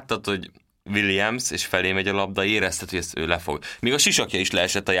már láttad, hogy Williams, és felé megy a labda, érezted, hogy ezt ő lefog. Még a sisakja is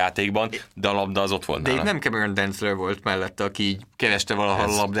leesett a játékban, de a labda az ott volt nála. De itt nem Cameron Dantzler volt mellette, aki így kereste valahol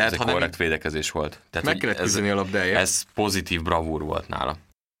a labdát, ez egy korrekt védekezés volt. Tehát, meg kellett küzdeni a labdáért. Ez pozitív bravúr volt nála.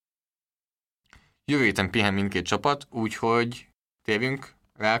 Jövő héten pihen mindkét csapat, úgyhogy térjünk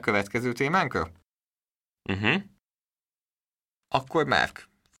rá a következő témánkra. Akkor Márk,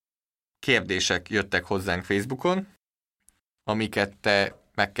 kérdések jöttek hozzánk Facebookon, amiket te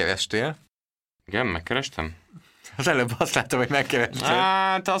megkerestél. Igen, megkerestem? Az előbb azt láttam, hogy megkerestél.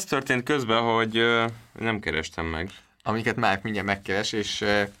 Hát az történt közben, hogy nem kerestem meg. Amiket Márk mindjárt megkeres, és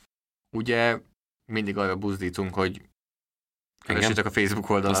ugye mindig arra buzdítunk, hogy keressétek a Facebook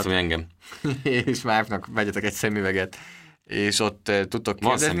oldalat. Azt, hogy engem. És Márknak vegyetek egy szemüveget, és ott tudtok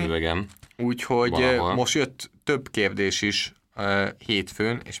kérdezni. Van szemüvegem. Úgyhogy most jött több kérdés is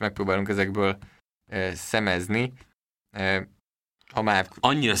hétfőn, és megpróbálunk ezekből szemezni. Ha már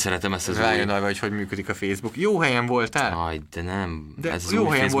annyira szeretem ezt az rájön arra, hogy működik a Facebook. Jó helyen voltál? Aj, de nem. De ez jó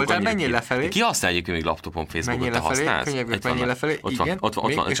helyen voltál, menjél lefelé. Ki használja még laptopon Facebookot, menjél te használsz? Könyörgök, menjél lefelé, igen. Ott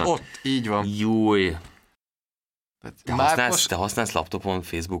van, és ott, így van. Júj. Te használsz laptopon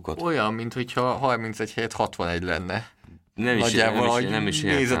Facebookot? Olyan, mintha 31 helyett 61 lenne. Nem is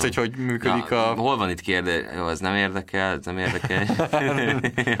nézed, hogy működik a... Hol van itt kérdés? Jó, ez nem érdekel.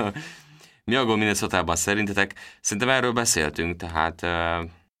 Mi a gól Minnesotában szerintetek? Szerintem erről beszéltünk, tehát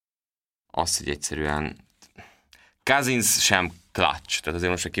az, hogy egyszerűen Cousins sem clutch, tehát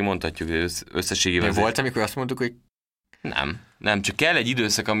azért most kimondhatjuk, hogy összességében... Volt, amikor azt mondtuk, hogy... Nem, csak kell egy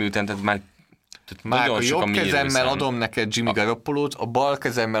időszak, ami után, tehát már a jobb kezemmel adom neked Jimmy Garoppolót, a bal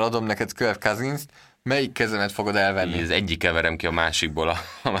kezemmel adom neked Kirk Cousins-t, melyik kezemet fogod elvenni? Az egyik keverem ki a másikból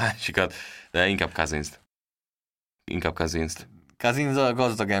a másikat, de inkább Cousins-t. Cousins a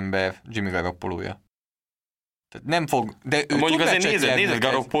gazdag ember Jimmy Garoppolója. Tehát nem fog, de ő mondjuk azért nézed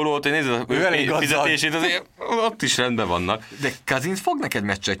Garoppolót, nézed a fizetését, azért ott is rendben vannak. De Cousins fog neked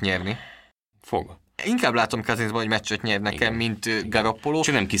meccset nyerni? Fog. Inkább látom Cousinsban, hogy meccset nyer nekem, mint Garoppoló.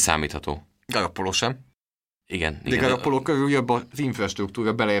 Csak nem kiszámítható. Garoppoló sem. Igen. De Garoppoló körül jobb az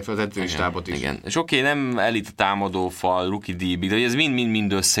infrastruktúra, beleértve az edzői stábot is. Igen. És oké, nem elit a támadófal, rookie DB, de ez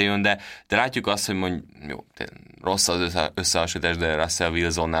mind összejön, de látjuk azt, hogy jó, rossz az összehasonlítás, de Russell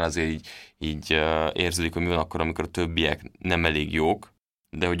Wilsonnál azért így érződik, hogy mi van akkor, amikor a többiek nem elég jók,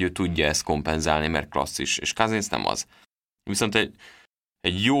 de hogy ő tudja ezt kompenzálni, mert klasszis, és Cousins nem az. Viszont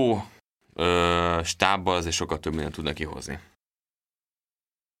egy jó stábbal azért sokkal több mindent tud neki hozni.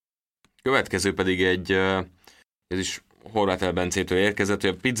 Következő pedig ez is Horváth Bencétől érkezett, hogy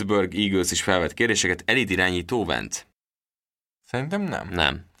a Pittsburgh Eagles is felvett kérdéseket, elit irányító Wentz? Szerintem nem.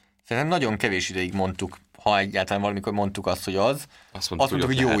 Nem. Szerintem nagyon kevés ideig mondtuk, ha egyáltalán valamikor mondtuk azt, hogy azt mondtuk,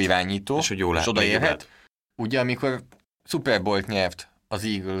 hogy jó irányító, és hogy jó lehet, odaérhet. Ugye, amikor Super Bowl-t nyert az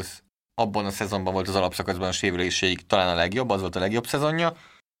Eagles, abban a szezonban volt az alapszakaszban a sérüléseik talán a legjobb, az volt a legjobb szezonja,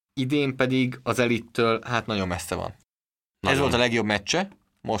 idén pedig az elittől hát nagyon messze van. Nagyon. Ez volt a legjobb meccse,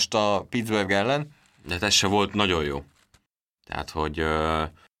 most a Pittsburgh ellen. De ez se volt nagyon jó. Tehát, hogy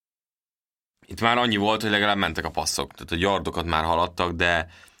itt már annyi volt, hogy legalább mentek a passzok. Tehát a yardokat már haladtak, de...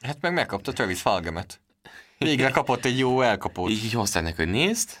 Hát meg megkapta Travis Fulghamet. Végre kapott egy jó elkapót. Így hozták neki, hogy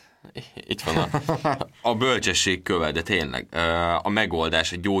nézd, itt van a bölcsesség köve, de tényleg a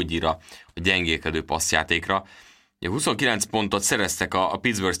megoldás, a gyógyíra, a gyengélkedő passzjátékra. 29 pontot szereztek a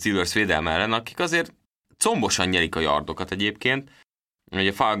Pittsburgh Steelers védelme ellen, akik azért combosan nyerik a yardokat egyébként.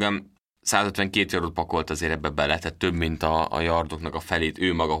 Ugye Fulgham 152 yardot pakolt azért ebbe bele, tehát több, mint a yardoknak a felét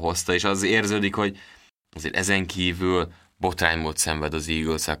ő maga hozta, és az érződik, hogy azért ezen kívül botránymód szenved az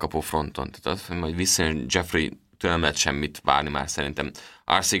Eagles-el kapó fronton. Tehát az, hogy majd visszajön Jeffrey, tőlem nem lehet semmit várni már szerintem.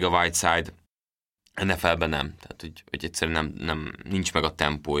 Arcega-Whiteside NFL-ben nem. Tehát, hogy egyszerűen nem, nincs meg a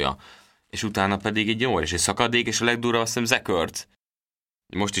tempója. És utána pedig egy óriási szakadék, és a legdurvább azt hiszem Zach Ertz.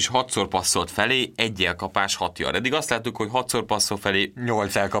 Most is 6-szor passzolt felé, 1 elkapás, 6 yard. Eddig azt láttuk, hogy 6-szor passzol felé,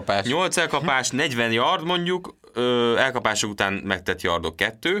 8 elkapás. 8 elkapás, 40 yard mondjuk, elkapások után megtett yardok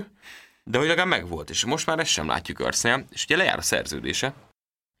 2, de hogy legalább megvolt, és most már ezt sem látjuk Ertznél, és ugye lejár a szerződése,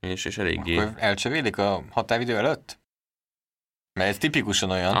 és eléggé... Akkor elcserélik a határidő előtt? Mert ez tipikusan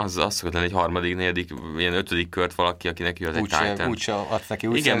olyan. Az szokott lenni egy harmadik, negyedik, ilyen 5. kört valaki, akinek jön egy Titan. Úgyse adsz neki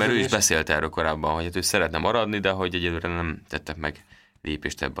új Igen, mert ő is szerződést. beszélt erről korábban, hogy hát ő szeretne maradni, de hogy egyelőre nem tettek meg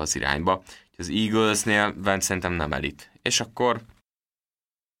lépést ebbe az irányba. Az Eaglesnél szerintem nem elit. És akkor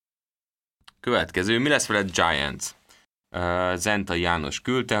következő, mi lesz veled Giants? Zenta János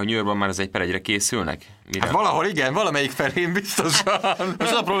küldte, hogy New Yorkban már az 1-1-re készülnek? Mire? Hát valahol igen, valamelyik felén biztosan.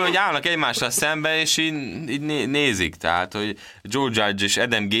 Most az a probléma, hogy állnak egymással szembe, és így nézik. Tehát, hogy Joe Judge és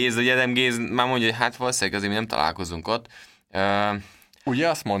Adam Gaze, hogy Adam Gaze már mondja, hogy hát valószínűleg azért mi nem találkozunk ott. Ugye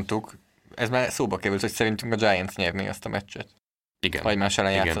azt mondtuk, ez már szóba került, hogy szerintünk a Giants nyerné azt a meccset. Igen. Ha egymás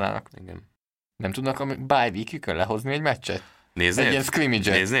ellen játszanának. Igen. Nem tudnak a bye week-ükön lehozni egy meccset? Néznéd? Egy ilyen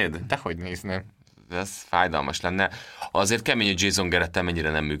scrimmage-et. Néznéd? Dehogy nézném. Ez fájdalmas lenne. Azért kemény, hogy Jason Garrett-tel mennyire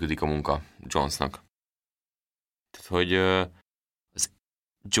nem működik a munka Jonesnak. Tehát, hogy az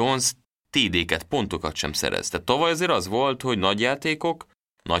Jones TD-ket, pontokat sem szerez. Tehát tavaly azért az volt, hogy nagy játékok,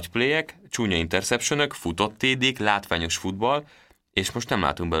 nagy playek, csúnya interceptionök, futott TD-k, látványos futball, és most nem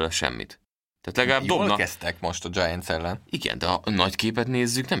látunk belőle semmit. Tehát legalább Jól dobnak. kezdtek most a Giants ellen. Igen, de a nagy képet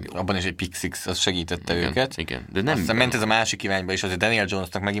nézzük, nem jó. Abban is egy pick six, az segítette Igen, őket. igen, de nem. Aztán ment ez a másik irányba is, azért Daniel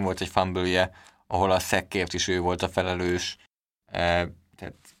Jonesnak megint volt egy fumble-je, ahol a sackért is ő volt a felelős.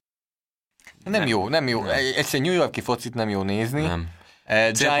 Tehát nem jó. Egyszerűen New York-i focit nem jó nézni. Nem.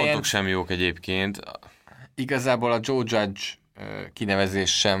 Célpontok Giants, sem jók egyébként. igazából a Joe Judge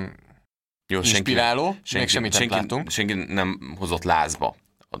kinevezés sem Jó, inspiráló, még semmit nem látunk. Senki nem hozott lázba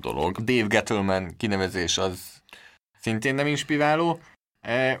a dolog. Dave Gettleman kinevezés az szintén nem inspiráló.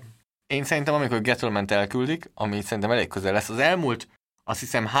 Én szerintem, amikor Gettlemant elküldik, ami szerintem elég közel lesz, az elmúlt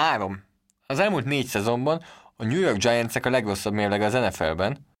 4 szezonban a New York Giants-ek a legrosszabb mérleg az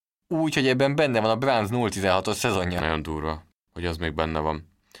NFL-ben, úgy, hogy ebben benne van a Browns 0-16-os szezonja. Nagyon durva, hogy az még benne van.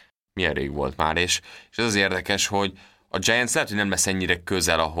 Milyen rég volt már, és az érdekes, hogy a Giants lehet, hogy nem lesz ennyire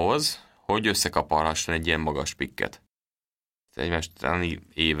közel ahhoz, hogy összekaparhasson egy ilyen magas pikket. Egymást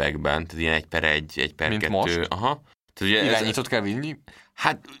években, tehát ilyen 1/1, 1/2. Mint most? Aha. Tehát ugye Irányítót kell vinni.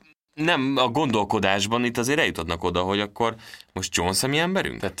 Hát nem, a gondolkodásban itt azért eljutottak oda, hogy akkor most Jones a mi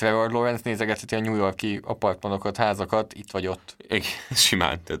emberünk? Tehát Trevor Lawrence nézegetheti a New York-i apartmanokat, házakat, itt vagy ott.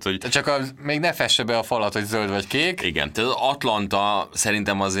 Simán. Tehát, hogy... Csak az még ne fesse be a falat, hogy zöld vagy kék. Igen, tehát Atlanta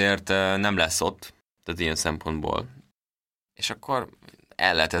szerintem azért nem lesz ott, tehát ilyen szempontból. És akkor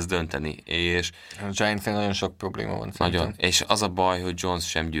el lehet ezt dönteni, és... A Giants-en nagyon sok probléma van szerintem. Nagyon. És az a baj, hogy Jones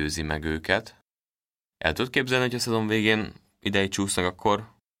sem győzi meg őket. El tudod képzelni, hogy a szezon végén ideig csúsznak, akkor...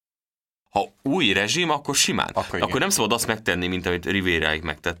 Ha új rezsim, akkor simán. Akkor nem szabad azt megtenni, mint amit Riveraig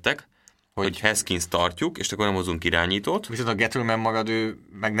megtettek, hogy Haskins tartjuk, és akkor nem hozunk irányítót. Viszont a Gettleman magad, ő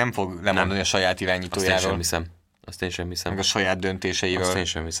meg nem fog lemondani a saját irányítójáról. Azt én sem hiszem. Meg a saját döntéseiről. Azt én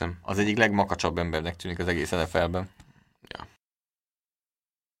sem hiszem. Az egyik legmakacsabb embernek tűnik az egész NFL-ben. Ja.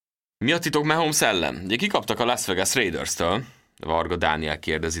 Mi a titok Mahomes ellen? Ugye kikaptak a Las Vegas Raiders-től. Varga Dániel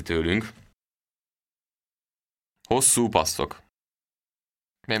kérdezi tőlünk. Hosszú passzok.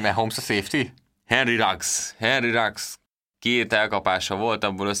 Mert Mahomes a safety? Henry Ruggs 2 elkapása volt,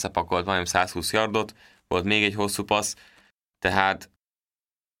 abból összepakolt majdnem 120 yardot, volt még egy hosszú passz, tehát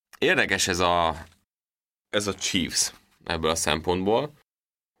érdekes ez a Chiefs ebből a szempontból,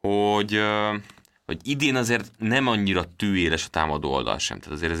 hogy idén azért nem annyira tűéles a támadó oldal sem,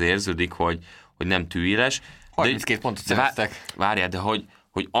 tehát azért ez érződik, hogy nem tűéles. 32 pontot szereztek. Várjál, de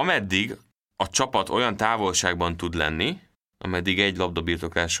hogy ameddig a csapat olyan távolságban tud lenni, ameddig egy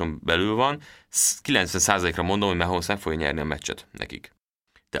labdabirtokláson belül van, 90%-ra mondom, hogy Mahomes nem fogja nyerni a meccset nekik.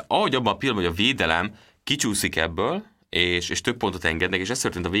 De ahogy abban a pillanatban, hogy a védelem kicsúszik ebből, és több pontot engednek, és ez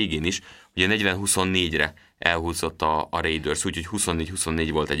történt a végén is, ugye 40-24-re elhúzott a Raiders, úgyhogy 24-24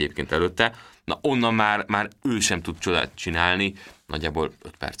 volt egyébként előtte. Na onnan már ő sem tud csodát csinálni, nagyjából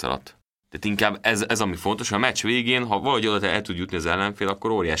 5 perc alatt. Tehát inkább ez ami fontos, a meccs végén, ha valahogy oda el tud jutni az ellenfél,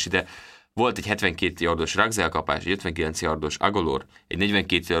 akkor óriási, de volt egy 72 yardos Ruggs elkapás, egy 59 yardos Agholor, egy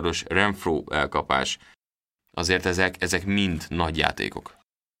 42 yardos Renfro elkapás. Azért ezek mind nagy játékok.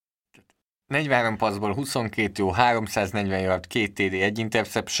 43 passzból 22 jó, 340 yard, 2 TD, 1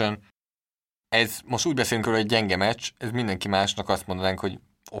 interception. ez most úgy beszélünk róla, hogy gyenge meccs, ez mindenki másnak azt mondanánk, hogy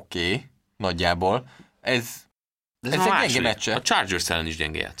oké, nagyjából. Ez egy gyenge meccse. A Chargers ellen is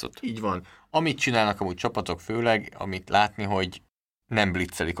gyenge játszott. Így van. Amit csinálnak amúgy csapatok főleg, amit látni, hogy nem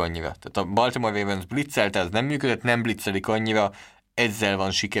blitzelik annyira. Tehát a Baltimore Ravens blitzelte, ez nem működött, nem blitzelik annyira, ezzel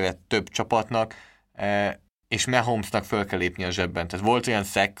van sikere több csapatnak, és Mahomesnak föl kell lépni a zsebben. Tehát volt olyan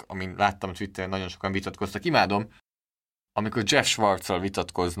sack, amin láttam Twitteren, nagyon sokan vitatkoztak, imádom, amikor Jeff Schwartz-al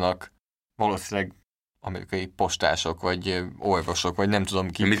vitatkoznak, valószínűleg amerikai postások, vagy orvosok, vagy nem tudom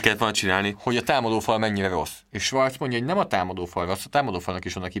ki. Mit kellett volna csinálni? Hogy a támadófal mennyire rossz. És Schwartz mondja, hogy nem a támadófal rossz, a támadófalnak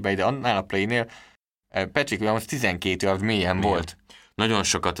is vannak hibái, de annál a playnél Patrick Williams 12 yard mélyen volt. Nagyon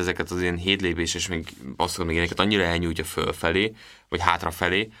sokat ezeket az ilyen 7 lépéses, még ilyeneket annyira elnyújtja fölfelé, vagy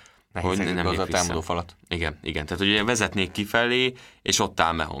hátrafelé, hogy nem az a támadófalat. Igen. Tehát ugye vezetnék kifelé, és ott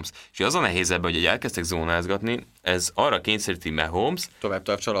áll Mahomes. És az a nehéz ebben, hogy elkezdtek zónázgatni, ez arra kényszeríti Mahomes. Tovább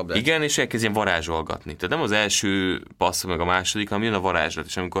tartsa a labdát. Igen, és elkezd ilyen varázsolgatni. Tehát nem az első passz, meg a második, hanem jön a varázslat.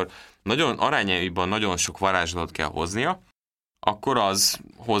 És amikor nagyon arányaiban nagyon sok varázslatot kell hoznia, akkor az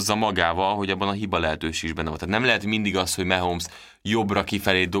hozza magával, hogy abban a hiba lehetőség is benne van. Tehát nem lehet mindig az, hogy Mahomes jobbra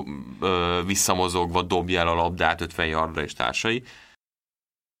kifelé visszamozogva dobja el a labdát 50 yardra és társai,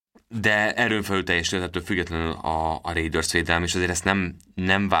 de erőn felül teljesítőtől függetlenül a Raiders védelem, és azért ezt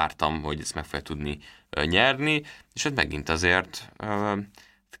nem vártam, hogy ezt meg fel tudni nyerni, és hát megint azért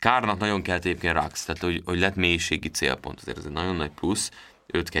Kárnak nagyon kell egyébként Rux, tehát hogy lett mélységi célpont, azért ez egy nagyon nagy plusz,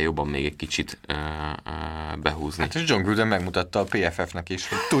 őt kell jobban még egy kicsit behúzni. Hát és John Gruden megmutatta a PFF-nek is,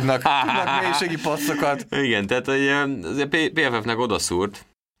 hogy tudnak mélységi passzokat. Igen, tehát azért PFF-nek odaszúrt.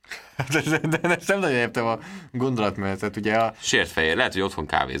 De nem nagyon értem a gondolatmenetet, ugye a... Sért fejér, lehet, hogy otthon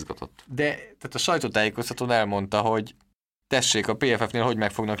kávézgatott. De tehát a sajtótájékoztatón elmondta, hogy tessék, a PFF-nél hogy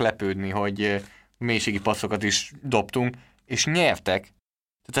meg fognak lepődni, hogy mélységi passzokat is dobtunk, és nyertek.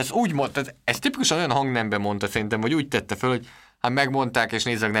 Tehát ez úgy mondta, ez tipikusan olyan hangnemben mondta szerintem, vagy úgy tette föl, hogy hát megmondták, és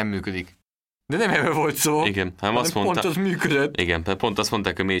nézzek, nem működik. De nem erről volt szó, igen, azt mondta, pont az működött. Igen, pont azt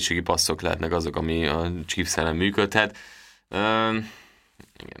mondták, hogy mélységi passzok lehetnek azok, ami a Chiefs ellen működhet.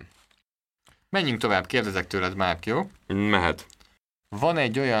 Igen. Menjünk tovább, kérdezek tőled, Márk, jó? Mehet. Van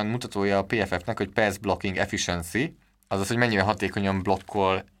egy olyan mutatója a PFF-nek, hogy pass blocking efficiency, azaz, hogy mennyire hatékonyan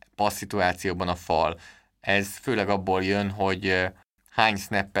blokkol passz szituációban a fal. Ez főleg abból jön, hogy hány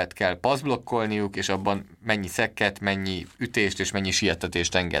snappet kell passzblokkolniuk, és abban mennyi szekket, mennyi ütést és mennyi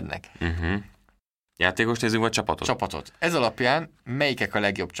siettetést engednek. Játékos nézzünk, vagy csapatot? Csapatot. Ez alapján melyikek a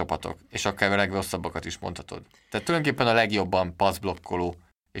legjobb csapatok, és akár a legrosszabbakat is mondhatod. Tehát tulajdonképpen a legjobban passzblokkoló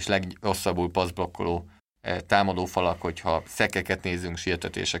és legrosszabbul passzblokkoló támadófalak, hogyha szekkeket nézzünk,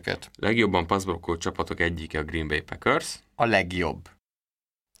 sietetéseket. Legjobban passzblokkoló csapatok egyike a Green Bay Packers. A legjobb.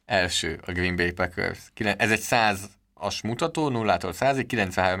 Első a Green Bay Packers. Ez egy 100-as mutató, 0-tól 100-ig,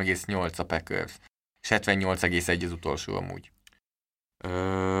 93,8 a Packers. És 78,1 az utolsó amúgy.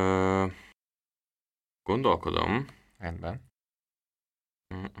 Gondolkodom. Rendben.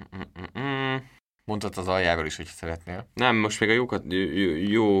 Mondtad az aljáról is, hogy szeretnél. Nem, most még a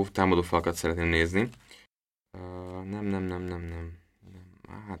jó támadófalakat szeretném nézni. Nem.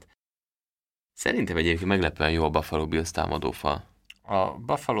 Hát, szerintem egyébként meglepően jó a Buffalo Bills támadófal. A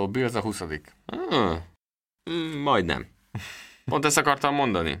Buffalo Bills a 20. Majdnem. Pont ezt akartam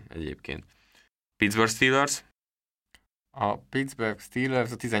mondani egyébként. Pittsburgh Steelers? A Pittsburgh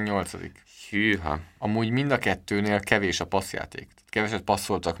Steelers a 18. Hűha. Amúgy mind a kettőnél kevés a passzjáték. Keveset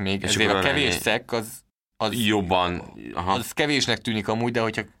passzoltak még, ezért a kevés szekk az jobban. Aha. Az kevésnek tűnik amúgy, de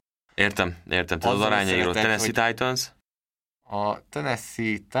hogyha... Értem. Tehát az arányairól Tennessee Titans? A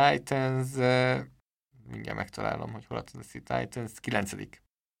Tennessee Titans... mindjárt megtalálom, hogy hol a Tennessee Titans. 9.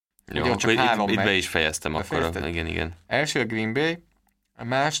 Jó, ugye, akkor itt be is fejeztem akkor. Igen. Első a Green Bay, a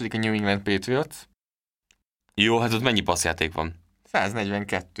második a New England Patriots. Jó, hát ott mennyi passzjáték van?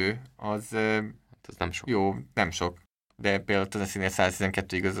 142, az nem sok. Jó, nem sok. De például a Tennessee-nél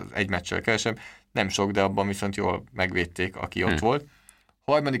 112 igaz, egy meccsel kevesebb. Nem sok, de abban viszont jól megvédték, aki ott volt.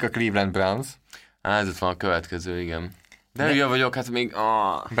 Harmadik a Cleveland Browns. Ez ott van a következő, igen. De hülye vagyok, hát még...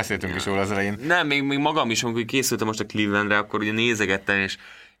 Beszéltünk is róla az elején. Nem, még magam is, amikor készültem most a Clevelandre, akkor ugye nézegettem,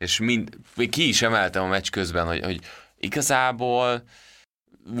 és még ki is emeltem a meccs közben, hogy igazából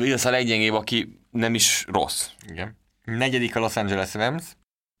Wills a leggyengébb, aki nem is rossz. Igen. Negyedik a Los Angeles Rams.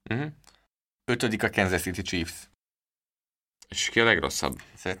 Ötödik a Kansas City Chiefs. És ki a legrosszabb?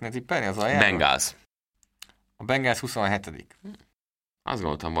 Szeretnél tippelni az aljára? Bengals. A Bengals 27. Azt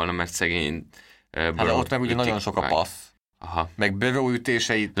gondoltam volna, mert szegény... Hát ott meg ugye nagyon sok a passz. Aha. Meg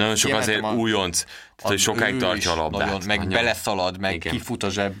bőrőütéseit. Nagyon sok azért újonc, tehát hogy sokáig tartja a labdát. Nagyon, meg beleszalad, meg igen. Kifut a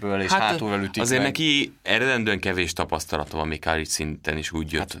zsebből, és hátulról ütik azért meg. Neki eredendően kevés tapasztalata van, még college szinten is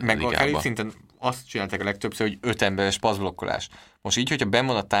úgy jött hát, meg a college szinten azt csinálták a legtöbbször, hogy 5 emberes passzblokkolás. Most így, hogyha benn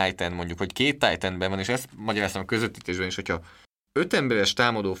van a tight end, mondjuk, vagy 2 tight end benn van, és ezt magyaráztam a közvetítésben is, hogyha 5 emberes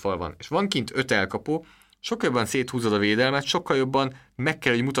támadófal van, és van kint 5 elkapó, sokkal jobban széthúzod a védelmet, sokkal jobban meg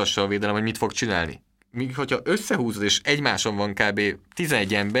kell, hogy mutassa a védelem, hogy mit fog csinálni. Míg hogyha összehúzod, és egymáson van kb.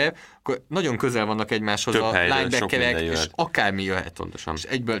 11 ember, akkor nagyon közel vannak egymáshoz több a linebackerek, és akármi jöhet. Pontosan. És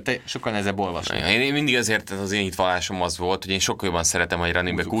egyből sokkal nehezebb olvasni. Én mindig azért az én hitvallásom az volt, hogy én sokkal jobban szeretem, hogy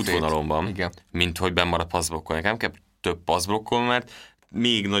running back útvonalomban, mint hogy benn marad passzblokkol. Nekem kell több passzblokkol, mert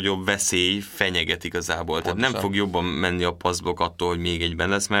még nagyobb veszély fenyeget igazából. Pontosan. Tehát nem fog jobban menni a passzblokk attól, hogy még egyben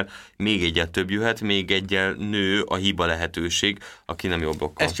lesz, mert még egyel több jöhet, még egyel nő a hiba lehetőség, aki nem jól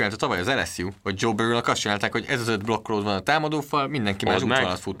blokkol. Ezt csinálta tavaly az LSU, hogy Joe Burrow-nak azt csinálták, hogy ez az 5 blokkolód van a támadófal, mindenki más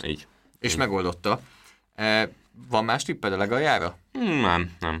útvonalat fut. Így. És megoldotta. Van más tipped a legaljára?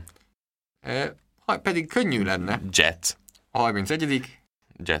 Nem. Pedig könnyű lenne. Jet. A 31.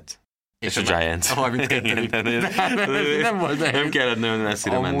 Jet. És a Giants. A 32. Nem volt nehéz. Nem kellett nagyon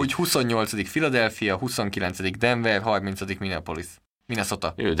messzire menni. Amúgy 28. Philadelphia, 29. Denver, 30.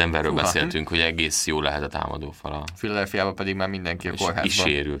 Minnesota. Denverről beszéltünk, hogy egész jó lehet a támadófal. A Philadelphiában pedig már mindenki a kórházban. Is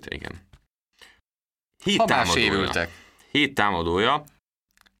sérült, igen. 7 támadója.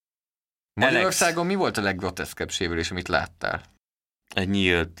 Magyarországon mi volt a leggroteszkebb sérülés, amit láttál? Egy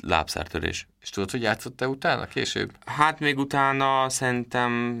nyílt lábszártörés. És tudod, hogy játszott-e utána, később? Hát még utána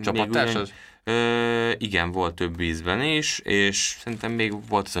szerintem... Csapattársad? Igen, volt több ízben is, és szerintem még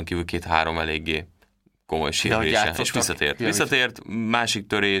volt azon kívül 2-3 eléggé komoly sérülése. És visszatért, másik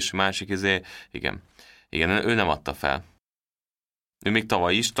törés, másik igen, ő nem adta fel. Ő még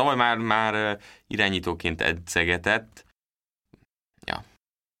tavaly már irányítóként edzegetett. Ja.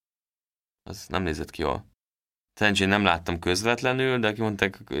 Az nem nézett ki jól. Szerencsén nem láttam közvetlenül, de aki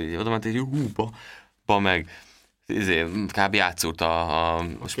mondták, oda ment egy meg kb. Átszúrta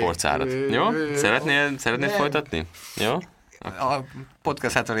a sportszárat. Jó? Szeretnél folytatni? Jó? A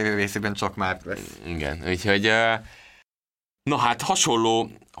podcast hátralévő részében csak már lesz. Igen, úgyhogy na hát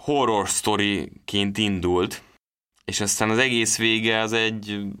hasonló horror sztoriként indult, és aztán az egész vége az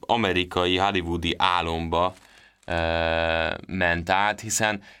egy amerikai hollywoodi álomba ment át,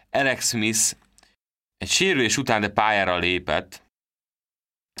 hiszen Alex Smith egy sérülés után, de pályára lépett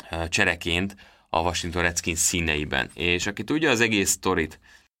csereként a Washington Redskins színeiben. És aki tudja az egész sztorit,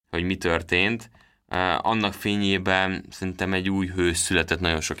 hogy mi történt, annak fényében szerintem egy új hős született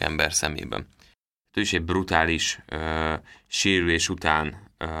nagyon sok ember szemében. Ő is egy brutális sérülés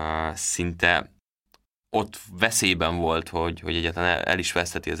után szinte ott veszélyben volt, hogy egyáltalán el is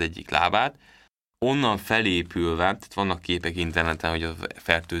veszteti az egyik lábát. Onnan felépülve, tehát vannak képek interneten, hogy a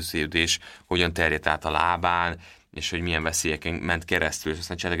fertőződés hogyan terjedt át a lábán, és hogy milyen veszélyeken ment keresztül, és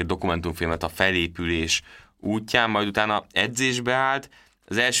aztán csináltak egy dokumentumfilmet a felépülés útján, majd utána edzésbe állt.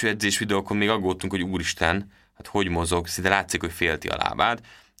 Az első edzés videókon még aggódtunk, hogy úristen, hát hogy mozog, szinte látszik, hogy félti a lábát.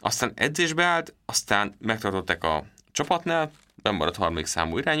 Aztán edzésbe állt, aztán megtartották a csapatnál, bemaradt 3.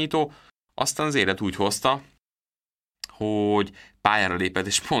 számú irányító, aztán az élet úgy hozta, hogy pályára lépett,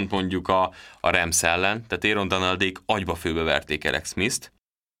 és pont mondjuk a Rams ellen, tehát Aaron Donaldék agyba főbe verték Alex Smith-t,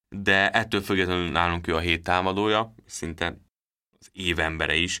 de ettől függetlenül nálunk ő a 7 támadója, szinte az év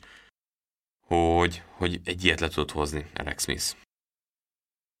embere is, hogy egy ilyet le tudott hozni Alex Smith.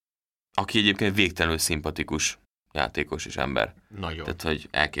 Aki egyébként végtelenül szimpatikus játékos és ember. Nagyon. Tehát, hogy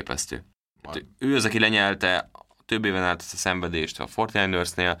elképesztő. Tehát, ő az, aki lenyelte több éven át ezt a szenvedést a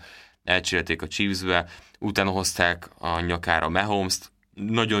 49ersnél, elcsérelték a Chiefsbe, utána hozták a nyakára Mahomes-t,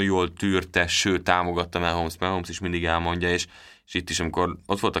 nagyon jól tűrte, sőt támogatta Mahomes is mindig elmondja, és itt is, amikor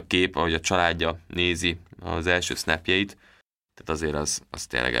ott volt a kép, ahogy a családja nézi az első snapjeit, tehát azért az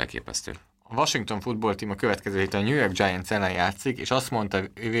tényleg elképesztő. A Washington Football Team a következő héten a New York Giants ellen játszik, és azt mondta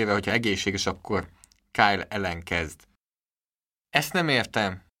véve, hogyha egészséges, akkor Kyle Allen kezd. Ezt nem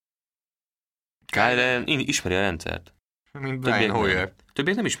értem. Kyle Allen ismeri a rendszert. Mint Brian Hoyer.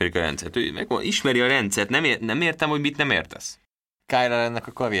 Többé nem ismerik a rendszert. Ő ismeri a rendszert, nem értem, hogy mit nem értesz. Kyle Allennek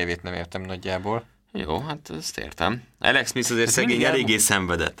a karrierjét nem értem nagyjából. Jó, hát ezt értem. Alex Smith azért szegény eléggé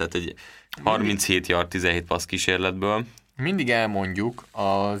szenvedett, tehát egy 37 yard, 17 passz kísérletből. Mindig elmondjuk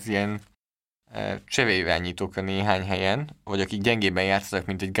az ilyen cseréirányítókra néhány helyen, vagy akik gyengében játszanak,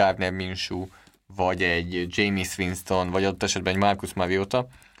 mint egy Gardner Minshew, vagy egy Jameis Winston, vagy ott esetben egy Marcus Mariota,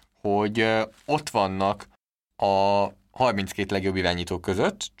 hogy ott vannak a 32 legjobb irányítók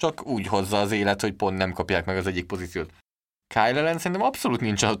között, csak úgy hozza az élet, hogy pont nem kapják meg az egyik pozíciót. Kyle Allen szerintem abszolút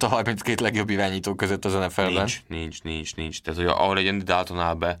nincs ott a 32 legjobb irányító között az NFL-ben. Nincs. Tehát, hogy ahol egy Andy Dalton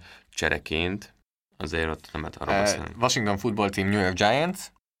áll be csereként, azért ott nem lehet arra beszélni. Washington Football Team, New York Giants.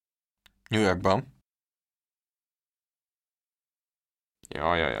 New Yorkban.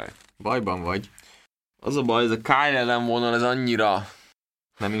 Jaj. Bajban vagy. Az a baj, ez a Kyle Allen vonal, ez annyira...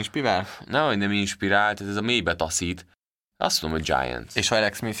 Nem inspirál? Nehogy nem inspirált, ez a mélybe taszít. Azt mondom, hogy Giants. És ha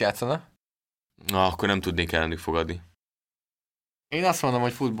Alex Smith játszana? Akkor nem tudnék ellenük fogadni. Én azt mondom,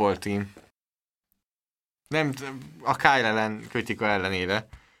 hogy Football Team. Nem, a Kyle Allen kritika ellenére.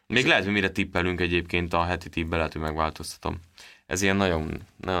 Még lehet, hogy mire tippelünk egyébként a heti tippbe, lehet, hogy megváltoztatom. Ez ilyen nagyon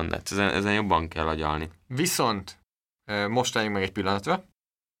net. Ezen jobban kell agyalni. Viszont most álljunk meg egy pillanatra,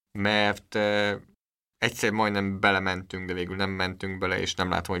 mert egyszer majdnem belementünk, de végül nem mentünk bele, és nem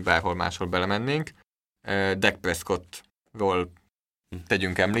látom, hogy bárhol máshol belemennénk. Dak Prescottról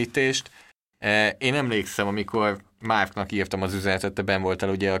tegyünk említést. Én emlékszem, amikor Marknak írtam az üzenetet, te benn voltál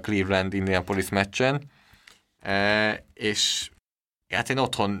ugye a Cleveland-Indianapolis meccsen, és hát én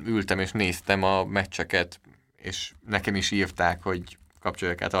otthon ültem és néztem a meccseket, és nekem is írták, hogy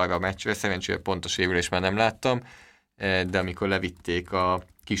kapcsoljak át arra a meccsre, szerencsére pont a sérülés már nem láttam, de amikor levitték a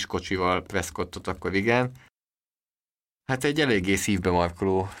kiskocsival Prescottot, akkor igen. Hát egy eléggé szívbe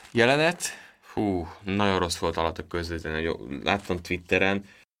markoló jelenet. Hú, nagyon rossz volt alatt a közvetlen. Láttam Twitteren,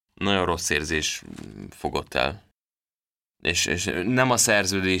 nagyon rossz érzés fogott el. És nem a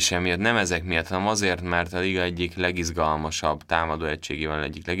szerződése miatt, nem ezek miatt, hanem azért, mert a liga egyik legizgalmasabb támadó egységével,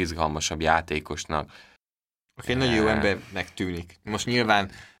 egyik legizgalmasabb játékosnak. Aki nagyon jó embernek tűnik. Most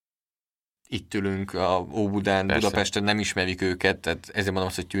nyilván itt ülünk a Óbudán, Budapesten, nem ismerik őket, tehát ezért mondom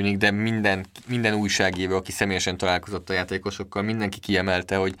azt, hogy tűnik, de minden újságíró, aki személyesen találkozott a játékosokkal, mindenki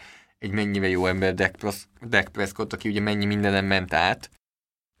kiemelte, hogy egy mennyire jó ember Dak Prescott, aki ugye mennyi mindenen ment át,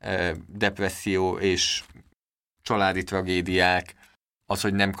 depresszió és családi tragédiák,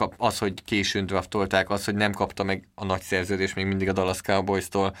 az, hogy későn draftolták, az, hogy nem kapta meg a nagy szerződést még mindig a Dallas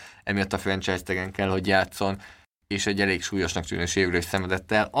Cowboys-tól, emiatt a franchise taggen kell, hogy játszon, és egy elég súlyosnak tűnő sérülés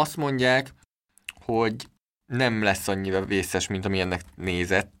szenvedett el. Azt mondják, hogy nem lesz annyira vészes, mint amilyennek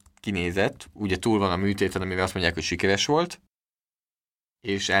kinézett. Ugye túl van a műtéten, amire azt mondják, hogy sikeres volt,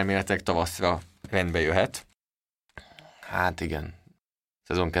 és elméletek tavaszra rendbe jöhet. Hát igen.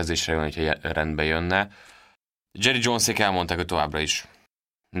 Szezon kezdésre jön, hogyha rendbe jönne. Jerry Jones-ék elmondták, hogy továbbra is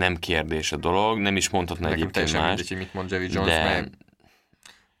nem kérdés a dolog, nem is mondhatna egyébként más. Mindegy, hogy mit mond Jerry Jones, de... mert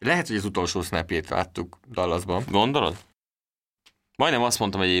lehet, hogy az utolsó snapjét láttuk Dallasban. Gondolod? Majdnem azt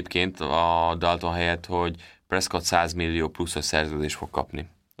mondtam egyébként a Dalton helyett, hogy Prescott 100 millió pluszos szerződést fog kapni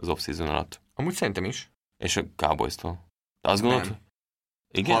az off-season alatt. Amúgy szerintem is. És a Cowboys-tól. De azt gondolod?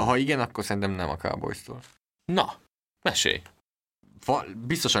 Igen? Ha igen, akkor szerintem nem a Cowboys-tól. Na, mesélj.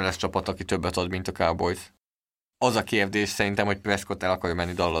 Biztosan lesz csapat, aki többet ad, mint a Cowboys. Az a kérdés szerintem, hogy Prescott el akarja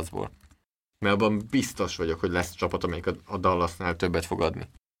menni Dallasból. Mert abban biztos vagyok, hogy lesz csapat, amelyik a Dallasnál többet fog adni.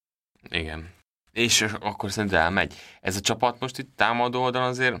 Igen. És akkor szerintem elmegy. Ez a csapat most itt támadó oldalon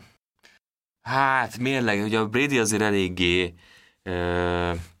azért... Hát, mérleg, ugye a Brady azért eléggé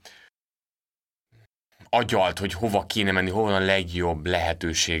agyalt, hogy hova kéne menni, hova a legjobb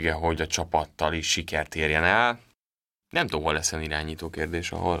lehetősége, hogy a csapattal is sikert érjen el. Nem tudom, hol lesz olyan irányító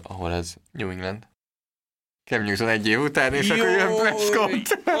kérdés, ahol ez... New England. Cam Newton egy év után, és akkor jön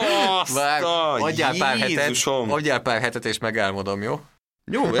Prescott. Adjál pár hetet, és megálmodom, jó?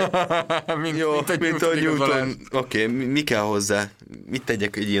 Jó, mint a Newton. Oké, mi kell hozzá? Mit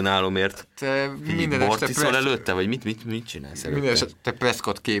tegyek egy ilyen álomért? Bort iszol előtte, vagy mit csinálsz előtte? Minden esetre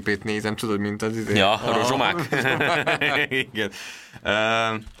Prescott képét nézem, tudod, mint az idő. Ja, a rozsomák. Igen.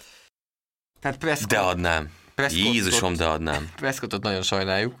 Tehát Prescott... De adnám. Jézusom, de adnám. Prescottot nagyon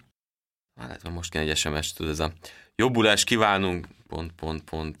sajnáljuk. Hát most kéne egy SMS-t, tudod, ez a jobbulást kívánunk, pont.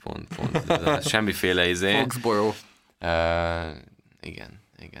 Semmiféle izé. Foxborough. Igen.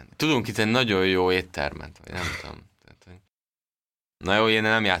 Tudunk itt egy nagyon jó éttermet, vagy nem tudom. Na jó, én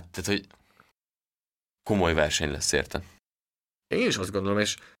nem tehát, hogy komoly verseny lesz érte. Én is azt gondolom,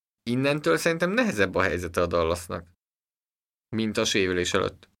 és innentől szerintem nehezebb a helyzete a Dallasnak, mint a sérülés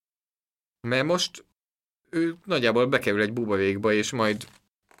előtt. Mert most ő nagyjából bekerül egy buborékba, és majd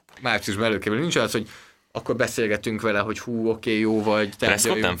márciusban előkerül. Nincs az, hogy akkor beszélgetünk vele, hogy oké, jó vagy.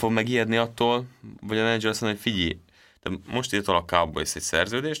 Prescott nem fog megijedni attól, vagy a menedzser azt mondja, hogy figyelj, de most írtál a Cowboys egy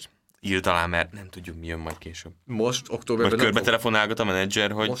szerződést, írd alá, mert nem tudjuk, mi jön majd később. Most októberben vagy körbe telefonálgat a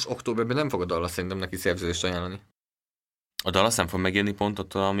menedzser, hogy... Most októberben nem fog a Dallas szerintem neki szerződést ajánlani. A Dallas nem fog megírni pont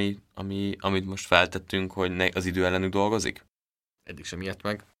attól, amit most feltettünk, hogy az idő ellenük dolgozik? Eddig sem ilyet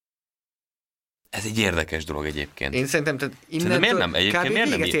meg. Ez egy érdekes dolog egyébként. Én szerintem, tehát Miért nem? Egyébként kb.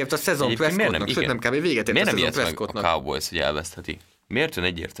 Véget ért a szezon Prescottnak, sőt nem kb. Véget ért a szezon Prescottnak. A Cowboys, hogy elvesztheti? Miért ön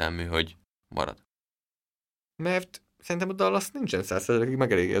egyértelmű, hogy marad? Mert szerintem a Dallas nincsen 100%-ig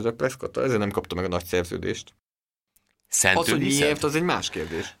megelégedve Prescottal, ezért nem kapta meg a nagy szerződést. Az, hogy miért, az egy más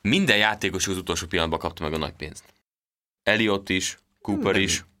kérdés. Minden játékos az utolsó pillanatban kapta meg a nagy pénzt. Elliott is, Cooper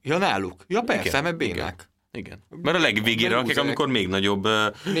is. Ja, náluk. Ja, persze, igen, mert bénák. Igen. Mert a legvégére rakják, amikor még nagyobb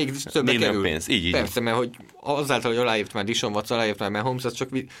többbe kerül. pénz. Így. Persze, mert hogy azáltal, hogy aláírt már Deshaun Watson, aláírt már Mahomes, az csak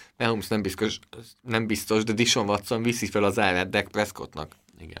Mahomes nem biztos, de Deshaun Watson viszi fel az árát Dak Prescottnak.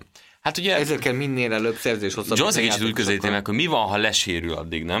 Igen. Hát ugye... Ezért kell minél előbb szerzés hosszabb. Jones egy kicsit úgy közelítem meg, hogy mi van, ha lesérül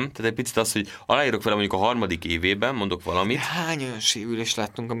addig, nem? Tehát egy picit az, hogy aláírok vele mondjuk a harmadik évében, mondok valamit. Hány olyan sérülést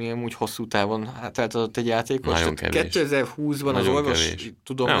láttunk, ami amúgy hosszú távon átadott egy játékos? Nagyon kevés. 2020-ban az orvos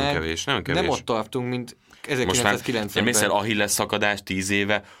tudomány nem ott tartunk, mint 1990-ben. Most már Achilles szakadás 10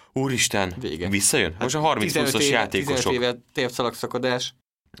 éve. Úristen, vége. Visszajön? Most a 30-20-as játékosok. 15 éve térszalak szakadás.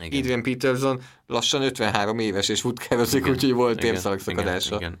 Adrian Peterson lassan 53 éves, és futkározik, úgyhogy volt térszalak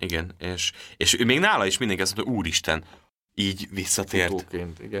szakadása. Igen. És még nála is mindenki azt mondta, úristen, így visszatért.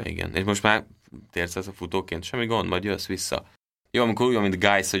 Futóként, igen. És most már térsz a futóként, semmi gond, majd jössz vissza. Jó, amikor olyan, mint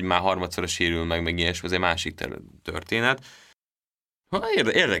Guys, hogy már harmadszor sérül meg ilyesmi, ez egy másik történet.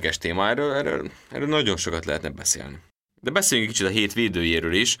 Érdekes téma, erről nagyon sokat lehetne beszélni. De beszéljünk egy kicsit a hét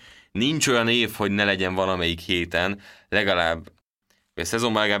védőjéről is. Nincs olyan év, hogy ne legyen valamelyik héten legalább a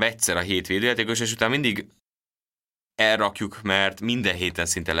szezonban legalább egyszer a 7 védőjátékos, és utána mindig elrakjuk, mert minden héten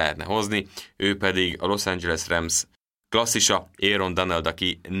szinte lehetne hozni. Ő pedig a Los Angeles Rams klasszisa, Aaron Donald,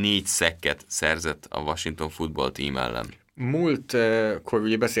 aki 4 sacket szerzett a Washington Football Team ellen. Múltkor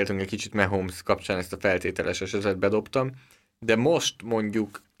ugye beszéltünk egy kicsit Mahomes kapcsán, ezt a feltételes esetet bedobtam, de most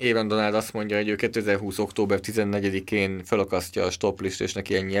mondjuk Aaron Donald azt mondja, hogy ő 2020. október 14-én felakasztja a stoplist, és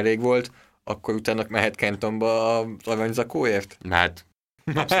neki ennyi elég volt, akkor utána mehet Cantonba az aranyzakóért? Mehet.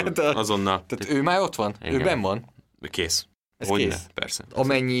 Abszolút. Azonnal. Tehát ő már ott van? Igen. Ő benn van? Kész. Ez Hogyne? kész. Persze.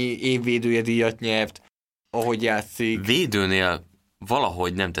 Amennyi évvédője díjat nyert, ahogy játszik. Védőnél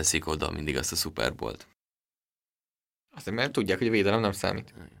valahogy nem teszik oda mindig azt a Super Bowl-t. Azért, mert tudják, hogy a védelem nem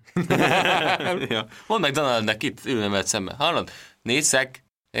számít. Ja. Mondd meg Donaldnak, itt ülne veled szemben. Hallod? 4 sack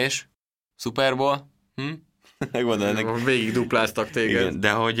és Super Bowl. Megmondom ennek. Végig dupláztak téged. Igen,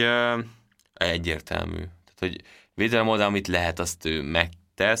 de hogy egyértelmű. Tehát, hogy védelem oda, amit lehet, azt ő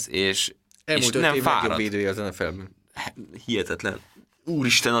megtesz, és nem fárad. Elmúlt védője az NFL-ben. Hihetetlen.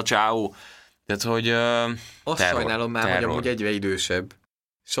 Úristen a csáó. Tehát, hogy azt sajnálom már, hogy amúgy egyre idősebb.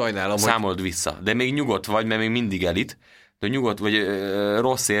 Sajnálom, számold vissza. De még nyugodt vagy, mert még mindig elit. De nyugodt vagy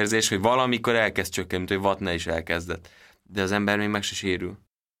rossz érzés, hogy valamikor elkezd csökkenni, hogy Vatne is elkezdett. De az ember még meg se sérül.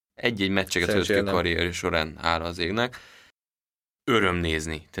 Egy-egy meccseket vezető karrier során áll az égnek. Öröm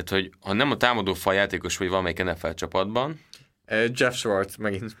nézni. Tehát, hogy ha nem a támadó fal játékos vagy valamelyik NFL csapatban. Jeff Schwartz,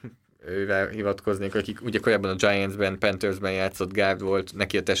 megint őre hivatkoznék, akik ugye korábban a Giantsben, Panthersben játszott guard volt,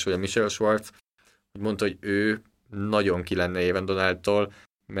 neki a testvére Michelle Schwartz, hogy mondta, hogy ő nagyon ki lenne Aaron Donaldtól,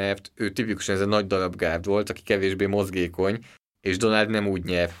 mert ő tipikusan ez a nagy darab guard volt, aki kevésbé mozgékony, és Donald nem úgy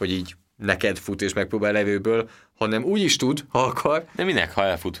nyer, hogy így neked fut és megpróbál levőből, hanem úgy is tud, ha akar. De minek, ha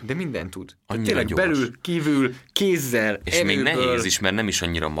elfut? De minden tud. Annyira tényleg gyors. Belül, kívül, kézzel, és erőből. még nehéz is, mert nem is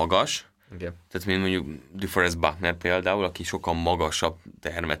annyira magas. Igen. Tehát mint mondjuk DeForest Buckner például, aki sokkal magasabb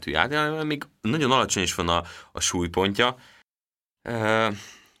termetű játék, még nagyon alacsony is van a súlypontja.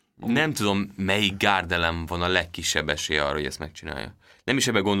 Nem tudom, melyik gárdelem van a legkisebb esélye arra, hogy ezt megcsinálja. Nem is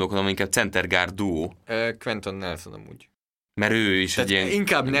ebben gondolkodom, inkább center guard duó. Quentin Nelson amúgy. Mert ő is tehát egy ilyen...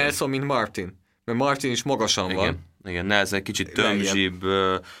 Inkább Nelson, mint Martin. Mert Martin is magasan van. Igen, Nelson egy kicsit tömzsibb,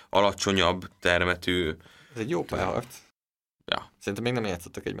 alacsonyabb termetű. Ez egy jó párharc. Ja. Szerintem még nem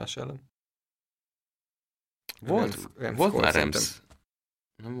játszottak egymás ellen. Volt már Rams.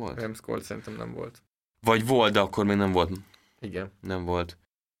 Nem volt? Rams Colt szerintem nem volt. Vagy volt, de akkor még nem volt. Igen. Nem volt.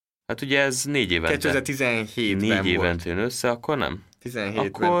 Hát ugye ez 4 évente. 2017-ben 4 évente jön össze, akkor nem? 17-ben.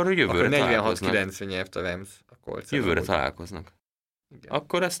 Akkor jövőre találkoznak. 46-90 nyert a Rams a Colts. Jövőre találkoznak. Igen.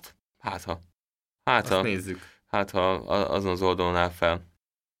 Akkor ezt, hát azt nézzük. Hát ha azon az oldalon áll fel.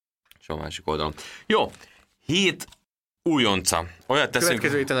 És a másik oldalon. Jó, 7 újonca. Olyat teszünk...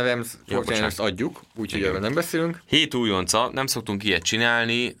 Következő héten a Rams Fortnite-t adjuk, úgyhogy erről nem beszélünk. 7 újonca, nem szoktunk ilyet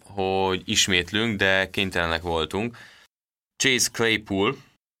csinálni, hogy ismétlünk, de kénytelenek voltunk. Chase Claypool,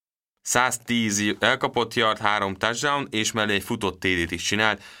 110 elkapott yard, 3 touchdown, és mellé egy futott TD-t is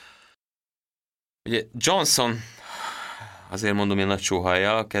csinált. Ugye Johnson, azért mondom ilyen nagy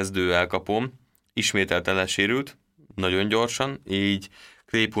sóhajjal, kezdő elkapom, ismételten lesérült, nagyon gyorsan, így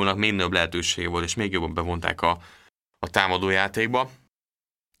Claypoolnak még nagyobb lehetősége volt, és még jobban bevonták a támadójátékba.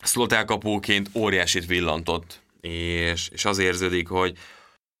 slot elkapóként óriásit villantott, és az érződik, hogy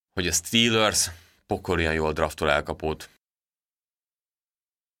a Steelers pokolian jól draftol elkapót.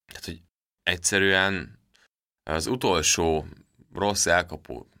 Tehát, hogy egyszerűen az utolsó rossz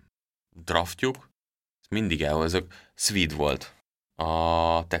elkapó draftjuk, mindig elhozok, Swede volt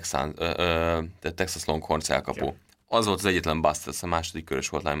a Texas Longhorns elkapó. Okay. Az volt az egyetlen bust, a második körös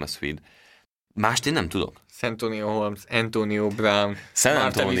volt Lima Swede. Mást én nem tudok. Antonio Holmes, Antonio Brown. San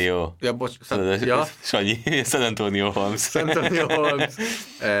Antonio. Sanyi, San Antonio Holmes. San Antonio Holmes.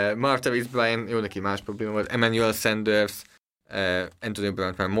 Martavis Bryant, jó, neki más probléma volt. Emmanuel Sanders, Antonio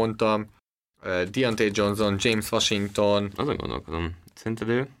Brown már mondtam. Deontay Johnson, James Washington. Azon gondolkodom. Szerinted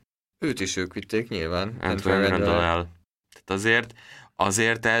ő? Őt is ők vitték nyilván. Antoine Randall. Tehát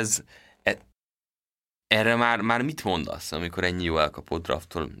azért ez erre már mit mondasz, amikor ennyi jó elkapott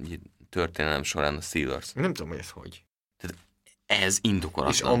draftol történelem során a Steelers? Nem tudom, hogy ez hogy. Tehát ez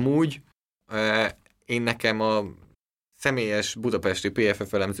indokolatlan. És amúgy én nekem a személyes budapesti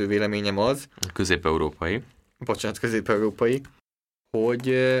PFF elemző véleményem az, közép-európai, hogy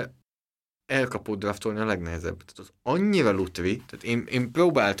elkapott draftolni a legnehezebb. Tehát az annyira lutri, tehát én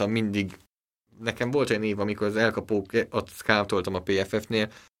próbáltam mindig, nekem volt egy év, amikor az elkapókat scoutoltam a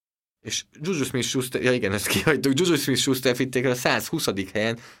PFF-nél, és Juju Smith-Schuster, ezt kihagytuk, Juju Smith-Schuster vitték el a 120.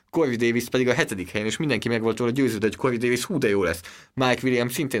 helyen, Corey Davis pedig a 7. helyen, és mindenki meg volt róla győződve, hogy Corey Davis de jó lesz. Mike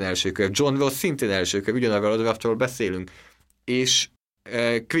Williams szintén első kör, John Ross szintén első kör, ugyanarról a draftról beszélünk. És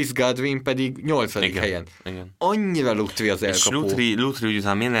Chris Godwin pedig 8. helyen. Igen. Annyira lutri az elkapó. És lutri úgy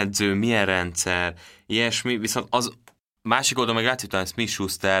után milyen edző, milyen rendszer, ilyesmi, viszont az másik oldalon meg látszik, hogy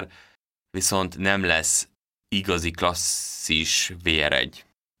Smith-Schuster viszont nem lesz igazi klasszis VR1.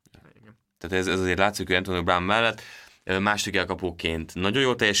 Tehát ez azért látszik, hogy Antonio Brown mellett második elkapóként nagyon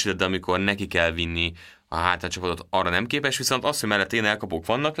jól teljesített, de amikor neki kell vinni a hátánycsapatot, arra nem képes, viszont az, hogy mellett én elkapók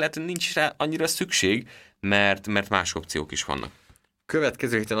vannak, lehet, hogy nincs rá annyira szükség, mert más opciók is vannak.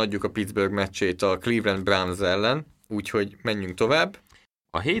 Következő héten adjuk a Pittsburgh meccsét a Cleveland Browns ellen, úgyhogy menjünk tovább.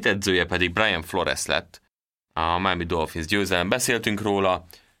 A hét edzője pedig Brian Flores lett, a Miami Dolphins győzelem. Beszéltünk róla,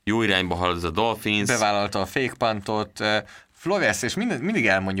 jó irányba halad a Dolphins. Bevállalta a fake puntot, Flores, és mindig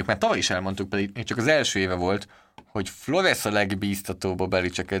elmondjuk, mert tavaly is elmondtuk, pedig még csak az első éve volt, hogy Flores a legbíztatóbb a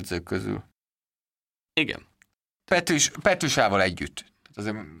Belichick edzők közül. Igen. Petrusával együtt.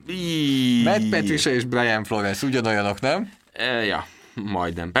 Matt Patricia és Brian Flores ugyanolyanok, nem? Ja,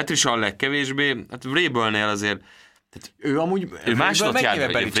 majdnem. Patricia a legkevésbé, hát Vrabelnél azért... Ő amúgy... Ő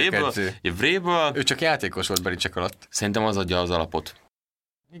másodjárt Vrabel... Ő csak játékos volt Belichick alatt. Szerintem az adja az alapot.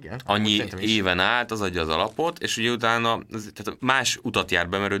 Igen. Annyi éven át az adja az alapot, és ugye utána tehát más utat jár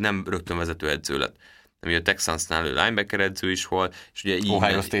be, mert ő nem rögtön vezető edző lett. Ugye a Texansnál ő linebacker edző is volt, és ugye így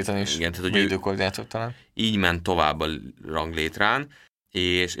Ohio State-en is, igen, tehát, védőkoordinátor talán. Így ment tovább a ranglétrán,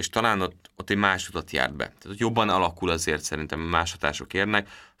 és talán ott egy más utat járt be. Tehát jobban alakul azért szerintem, más hatások érnek.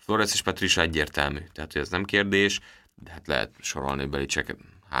 Flores és Patricia egyértelmű, tehát hogy ez nem kérdés, de hát lehet sorolni Belichick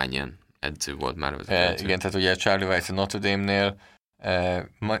hány ilyen edző volt már vezető edző. Igen, tehát ugye Charlie Weiss a Notre Dame-nél,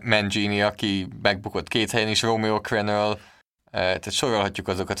 Mangini, aki megbukott 2 helyen is, Romeo Crennel, tehát sorolhatjuk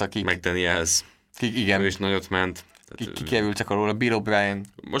azokat, akik... McDaniels. Igen. Ő is nagyot ment. Kikerültek alól, a Bill O'Brien.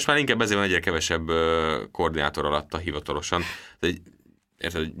 Most már inkább ezért van egyre kevesebb koordinátor alatt hivatalosan.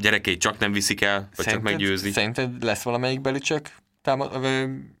 Érted, gyerekei csak nem viszik el, vagy csak meggyőzi. Szerinted lesz valamelyik Belichick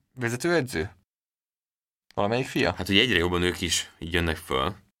vezetőedző? Valamelyik fia? Hát, hogy egyre jobban ők is így jönnek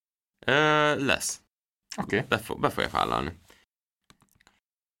föl. Lesz. Oké. Be fogja vállalni.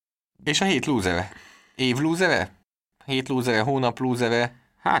 És a 7 lúzere? Év lúzere? 7 lúzere, hónap lúzere?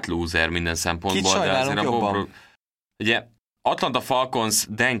 Hát lúzer minden szempontból. Kit sajnálunk jobban? Ugye Atlanta Falcons,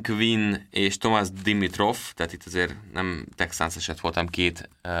 Dan Quinn és Thomas Dimitrov, tehát itt azért nem Texans eset volt, hanem 2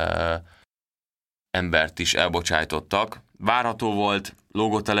 embert is elbocsájtottak. Várható volt,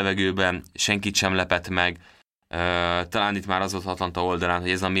 lógott a levegőben, senkit sem lepett meg. Talán itt már az volt Atlanta oldalán,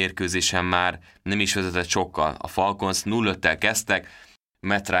 hogy ez a mérkőzésen már nem is vezetett sokkal. A Falcons 0-5-tel kezdtek,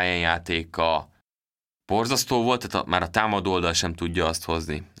 Matt Ryan játéka borzasztó volt, tehát már a támadó oldal sem tudja azt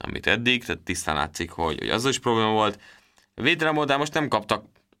hozni, amit eddig, tehát tisztán látszik, hogy azzal is probléma volt. A védelem oldal most nem kaptak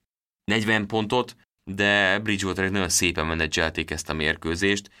 40 pontot, de Bridgewater nagyon szépen menedzselték ezt a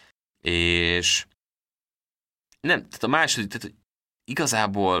mérkőzést, és nem, tehát a második, tehát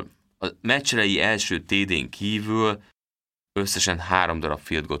igazából a meccselei első TD-n kívül összesen 3 darab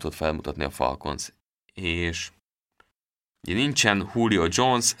field goal tud felmutatni a Falcons, és ugye nincsen Julio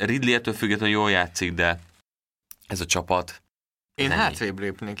Jones, Ridley ettől függetlenül jól játszik, de ez a csapat... Én hátrébb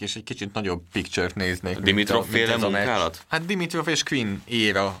lépnék, és egy kicsit nagyobb picture-t néznék. Dimitrov féle munkálat? Hát Dimitrov és Quinn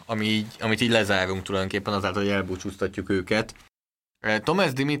éra, amit így lezárunk tulajdonképpen azáltal, hogy elbúcsúztatjuk őket.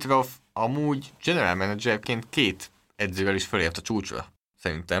 Thomas Dimitrov amúgy general managerként 2 edzővel is felért a csúcsra,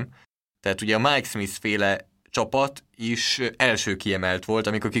 szerintem. Tehát ugye a Mike Smith féle csapat is első kiemelt volt,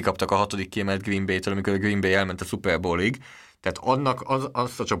 amikor kikaptak a 6. kiemelt Green Bay-től, amikor a Green Bay elment a Super Bowl-ig. Tehát annak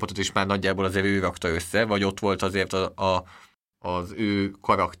azt a csapatot is már nagyjából azért ő rakta össze, vagy ott volt azért az ő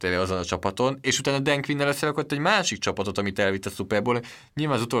karaktere azon a csapaton, és utána Dan Quinnel összerakott egy másik csapatot, amit elvitt a Super Bowl.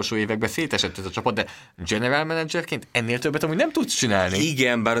 Nyilván az utolsó években szétesett ez a csapat, de general managerként ennél többet amúgy nem tudsz csinálni.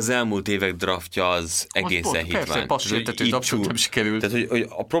 Igen, bár az elmúlt évek draftja az egészen hitvány. Persze, passértetőt abszolút nem sikerült. Tehát, hogy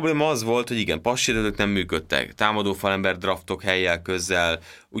a probléma az volt, hogy igen, passértetők nem működtek, támadó falember draftok helyjel, közzel,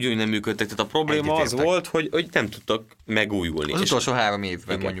 ugyanúgy nem működtek, tehát a probléma az volt, hogy nem tudtak megújulni. Az utolsó 3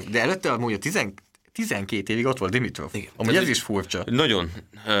 évben igen. Mondjuk. De előtte amúgy a 12 évig ott volt Dimitrov. Igen. Amúgy ez is furcsa. Nagyon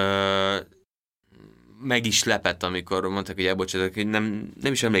meg is lepett, amikor mondták, hogy elbocsátok, hogy nem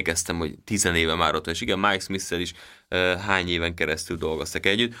is emlékeztem, hogy 10 éve már ott, és igen, Mike Smith-szel is hány éven keresztül dolgoztak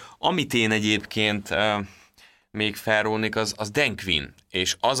együtt. Amit én egyébként még felrónnék, az Dan Quinn,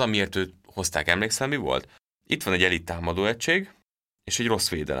 és az, amiért őt hozták, emlékszel, mi volt? Itt van egy elit támadó egység, és egy rossz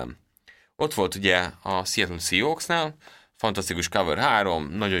védelem. Ott volt ugye a Seattle Seahawksnál, fantasztikus cover 3,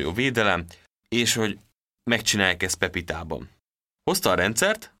 nagyon jó védelem, és hogy megcsinálják ezt Pepitában. Hozta a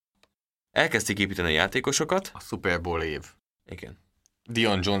rendszert, elkezdték építeni a játékosokat. A Super Bowl év. Igen.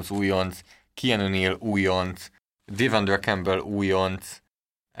 Dion Jones újonc, Keanu Neal újonc, Devondre Campbell újonc,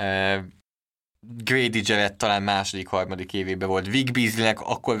 Grady Jarrett talán második, harmadik évében volt. Vic Beasleynek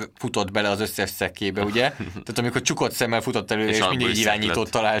akkor futott bele az összes szekkébe, ugye? Tehát amikor csukott szemmel futott előre, és mindig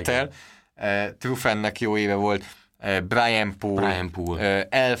irányítót talált el. Truffannek jó éve volt. Brian Poole.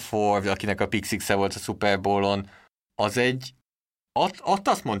 Elford, akinek a pick six-e volt a Super Bowl-on. Az egy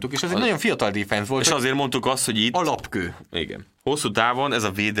azt mondtuk, és ez egy nagyon fiatal defense volt. És azért mondtuk azt, hogy itt... Alapkő. Igen. Hosszú távon ez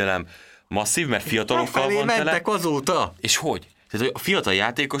a védelem masszív, mert fiatalokkal van tele. Mentek azóta. És hogy? Tehát a fiatal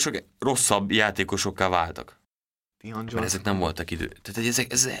játékosok rosszabb játékosokká váltak. Mert ezek nem voltak idő. Tehát ez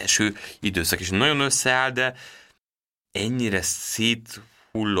az első időszak is nagyon összeáll, de ennyire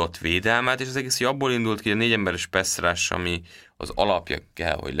széthullott védelmet, és az egész abból indult ki, hogy a 4 emberes passzrás, ami az alapja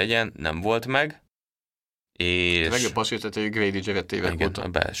kell, hogy legyen, nem volt meg. És... A legjobb passértető Grady Jarrett évek igen, óta. A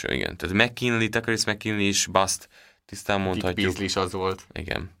belső, igen. Tehát McKinley, Takaris McKinley is bust, tisztán mondhatjuk. Vic Beasley is az volt.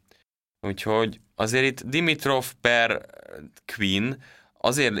 Igen. Úgyhogy azért itt Dimitrov per Quinn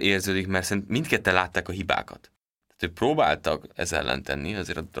azért érződik, mert szerintem mindketten látták a hibákat. Tehát ők próbáltak ez ellen tenni,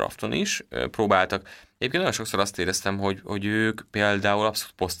 azért a drafton is próbáltak. Egyébként nagyon sokszor azt éreztem, hogy ők például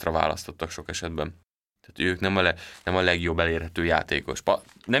abszolút posztra választottak sok esetben. Tehát ők nem a legjobb elérhető játékos.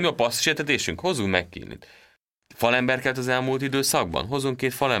 Nem jó a passzsértetésünk? Hozzunk McKinley-t. Falember kellett az elmúlt időszakban? Hozzunk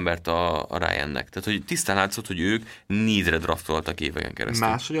 2 falembert a Ryannek. Tehát, hogy tisztán látszott, hogy ők needre draftoltak éveken keresztül.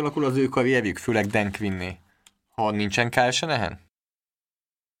 Máshogy alakul az ő karrierjük, főleg Dan Quinné, ha nincsen Kyle Shanahan?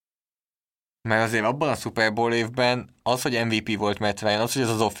 Mert azért abban a Super Bowl évben az, hogy MVP volt Matt Ryan, az, hogy ez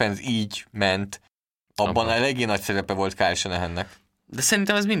az offense így ment, abban eléggé nagy szerepe volt Kyle Shanahannek. De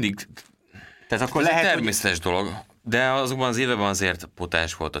szerintem ez mindig tehát akkor ez lehet, egy természetes dolog. De azokban az években azért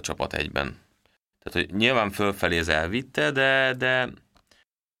potens volt a csapat egyben. Tehát, hogy nyilván fölfelé ez elvitte, de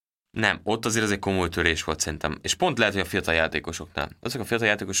nem, ott azért ez egy komoly törés volt szerintem. És pont lehet, hogy a fiatal játékosoknál. Azok a fiatal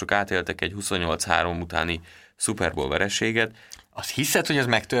játékosok átéltek egy 28-3 utáni Super Bowl vereséget. Azt hiszed, hogy ez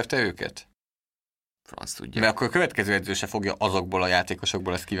megtörte őket? Franc tudja. Mert akkor a következő edző se fogja azokból a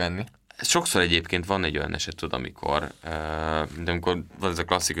játékosokból ezt kivenni. Sokszor egyébként van egy olyan eset, tudod, amikor van ez a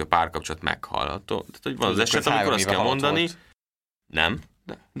klasszik, hogy a párkapcsolat meghallható. Tehát, hogy van az eset, amikor azt kell mondani, volt. Nem,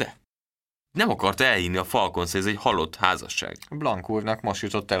 de. Nem akarta elhinni a Falcons, ez egy halott házasság. Blank úrnak most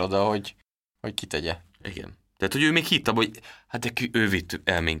jutott el oda, hogy kitegye. Igen. Tehát, hogy ő még hitt abba, hogy hát de ő vitt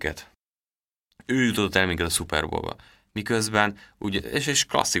el minket. Ő jutott el minket a Super Bowl-ba. Miközben, ugye, és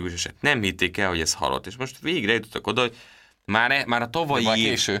klasszikus eset, nem hitték el, hogy ez halott. És most végre jutottak oda, hogy már a tavalyi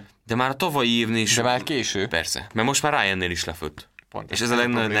év... De már a tavalyi évnél is... De már késő. Persze, mert most már Ryannél is lefőtt. Pont és ez a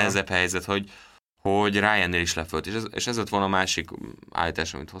legnehezebb helyzet, hogy Ryannél is lefőtt. És ez lett volna a másik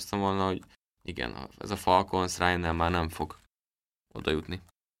állítás, amit hoztam volna, hogy igen, ez a Falcons Ryannel már nem fog oda jutni.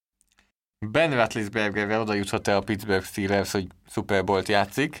 Ben Roethlisbergerrel oda juthat-e a Pittsburgh Steelers, hogy Super Bowl-t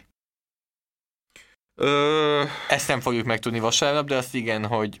játszik? Ezt nem fogjuk megtudni vasárnap, de azt igen,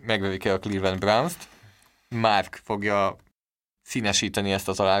 hogy megverik-e a Cleveland Browns-t. Mark fogja színesíteni ezt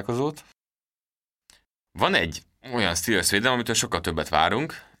a találkozót. Van egy olyan Steelers védelem, amitől sokkal többet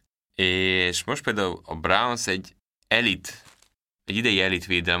várunk, és most például a Browns egy idei elit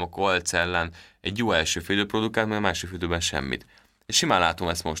védelem a Colts ellen egy jó első félidő produkált, mert a második félidőben semmit. És simán látom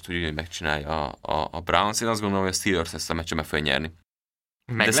ezt most, hogy megcsinálja a Browns. Én azt gondolom, hogy a Steelers ezt a meccsen meg fogja nyerni.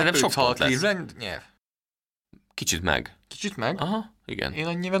 De szerintem sokkal ha a Cleveland nyer. Kicsit meg. Kicsit meg? Aha, igen. Én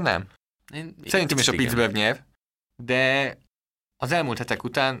annyira nem. Én Szerintem is a igen. Pittsburgh nyer, de az elmúlt hetek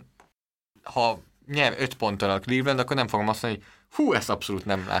után, ha nyer 5 ponttal a Cleveland, akkor nem fogom azt mondani, hogy hú, ezt abszolút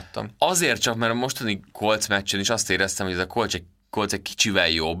nem láttam. Azért csak, mert a mostani Colts meccsen is azt éreztem, hogy ez a Colts egy kicsivel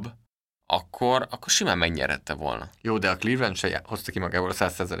jobb, akkor simán megnyerhette volna. Jó, de a Cleveland se hozta ki magából a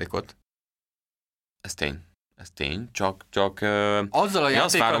 100%-ot. Ez tény. Csak Azzal a én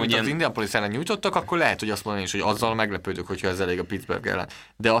azt játékkal, várom, amit hogy az Indianapolis ellen nyújtottak, akkor lehet, hogy azt mondani is, hogy azzal meglepődök, hogyha ez elég a Pittsburgh ellen.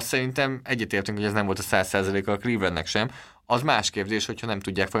 De azt szerintem egyetértünk, hogy ez nem volt a 100%-a a Clevelandnek sem. Az más kérdés, hogyha nem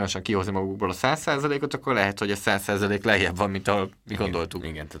tudják folyamatosan kihozni magukból a 100%-ot, akkor lehet, hogy a 100% lejjebb van, mint ahol mi gondoltuk.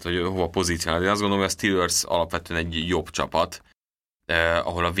 Igen, tehát hogy hova pozícionálni. Én azt gondolom, hogy a Steelers alapvetően egy jobb csapat,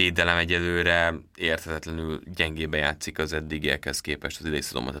 ahol a védelem egyelőre érthetetlenül gyengébe játszik az eddigiekhez képest az idei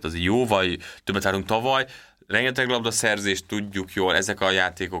szezonban. Tehát az jóval többet állunk tavaly, rengeteg labdaszerzést tudjuk jól, ezek a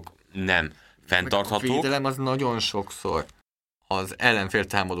játékok nem fenntarthatók. A védelem az nagyon sokszor az ellenfél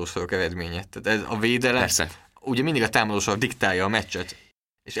támadósorok eredménye. Tehát ez a védelem, Persze. ugye mindig a támadósor diktálja a meccset.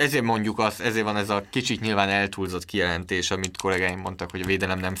 És ezért mondjuk azt, ezért van ez a kicsit nyilván eltúlzott kijelentés, amit kollégáim mondtak, hogy a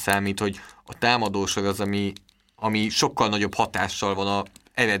védelem nem számít, hogy a támadósor az, ami sokkal nagyobb hatással van a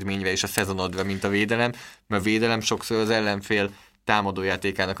eredményre és a szezonodra, mint a védelem, mert a védelem sokszor az ellenfél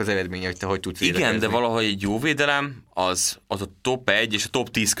támadójátékának az eredménye, hogy te hogy tudsz Igen, védekezni. de valahogy egy jó védelem az a top 1 és a top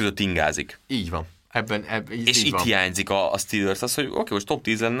 10 között ingázik. Így van. És így itt van. hiányzik a Steelers az, hogy oké, most top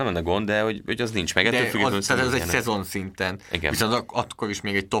 10-en nem lenne gond, de hogy az nincs meg. Ettől De függetlenül az, tehát ez egy szerintem szezon szinten. Igen. Viszont akkor is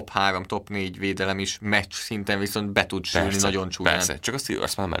még egy top 3, top 4 védelem is meccs szinten viszont be tud sülni nagyon csúnyán. Persze, csak a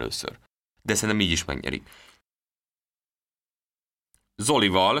Steelers már nem először. De szerintem így is megnyerik.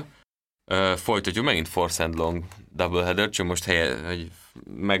 Zolival folytatjuk megint Force and Long doubleheader, csak most hogy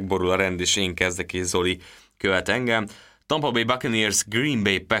megborul a rend, és én kezdek, és Zoli követ engem. Tampa Bay Buccaneers, Green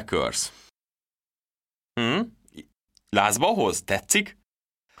Bay Packers. Lázba hoz? Tetszik?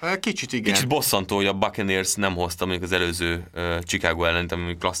 Kicsit igen. Kicsit bosszantó, hogy a Buccaneers nem hozta még az előző Chicago ellen,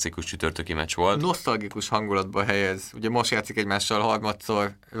 ami klasszikus csütörtöki meccs volt. Nosztalgikus hangulatba helyez. Ugye most játszik egymással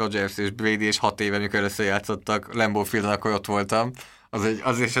harmadszor Rodgers és Brady, és 6 éve, mikor először játszottak Lambeau Fielden, akkor ott voltam. Az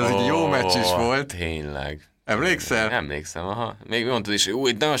egy jó meccs is volt. Tényleg. Emlékszel? Emlékszem, aha. Még mondtad is, hogy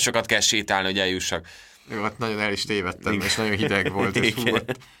itt nagyon sokat kell sétálni, hogy eljussak. Jó, hát nagyon el is tévedtem, és nagyon hideg volt, és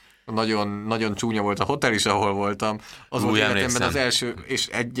nagyon, nagyon csúnya volt a hotel is, ahol voltam. Az volt életemben az első, és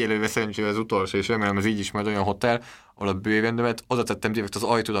egyelőre szerencsére az utolsó, és remélem ez így is majd olyan hotel, ahol a bőrrendőmet oda tettem direkt az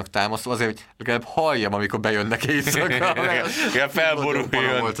ajtónak támasztva, azért, hogy legalább halljam, amikor bejönnek éjszaka.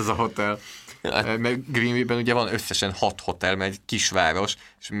 Felboruljon. Volt az a hotel. Mert Green Bay-ben ugye van összesen 6 hotel, mert egy kisváros,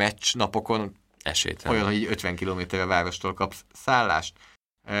 és meccs napokon esélytelen. Olyan, hogy 50 km-re várostól kapsz szállást.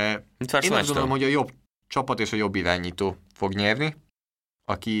 Én azt gondolom, hogy a jobb csapat és a jobb irányító fog nyerni,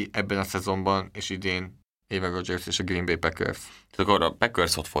 aki ebben a szezonban és idén Aaron Rodgers és a Green Bay Packers. Tehát akkor a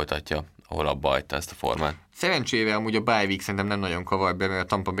Packers ott folytatja, ahol abba hagyta ezt a formát. Szerencsére amúgy a bye week szerintem nem nagyon kavar be, mert a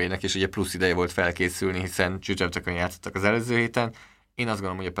Tampa Bay-nek is ugye plusz ideje volt felkészülni, hiszen csütörtökön játszottak az előző héten. Én azt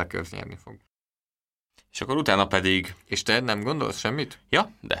gondolom, hogy a Packers nyerni fog. És akkor utána pedig... És te nem gondolsz semmit?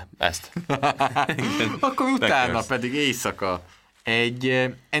 Ja, de ezt. Akkor utána Packers. pedig éjszaka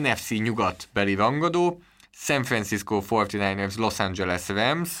egy NFC nyugatbeli rangadó, San Francisco 49ers, Los Angeles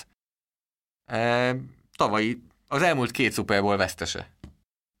Rams, tavalyi, az elmúlt 2 Super Bowl vesztese.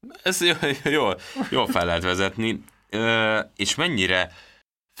 Ez jól fel lehet vezetni. És mennyire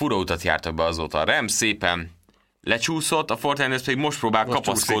fura utat jártak be azóta. A Rams szépen lecsúszott, a 49ers pedig most próbál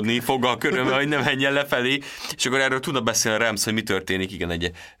kapaszkodni foggal körülbelül, hogy ne menjen lefelé, és akkor erről tudna beszélni a Rams, hogy mi történik, igen,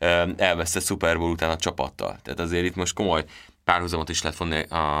 egy elvesztett Super Bowl után a csapattal. Tehát azért itt most komoly párhuzamot is lehet vonni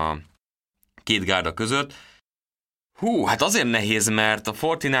a két gárda között. Hát azért nehéz, mert a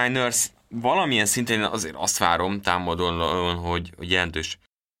 49ers valamilyen szinten azért azt várom támadóan, hogy jelentős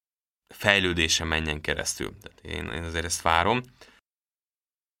fejlődésen menjen keresztül. Tehát én azért ezt várom.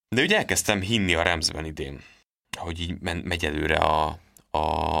 De ugye elkezdtem hinni a Ramsben idén, hogy így megy előre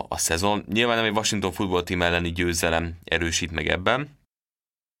a szezon. Nyilván nem egy Washington Football Team elleni győzelem erősít meg ebben,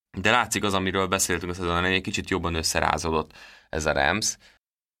 de látszik az, amiről beszéltünk a szezon elején, egy kicsit jobban összerázódott ez a Rams.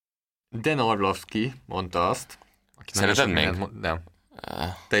 Dan Orlovsky mondta azt. Szereted még? Nem.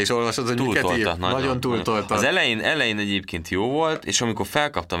 Te is olvasod, hogy miket ír? Nagyon túltolta. Az elején egyébként jó volt, és amikor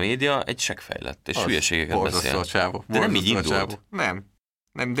felkapta a média, egy seggfejlett, és hülyeségeket beszél. De nem így indult.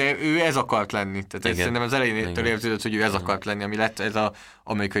 Nem, de ő ez akart lenni. Tehát szerintem az elejétől érződött, hogy ő ez akart lenni, ami lett ez az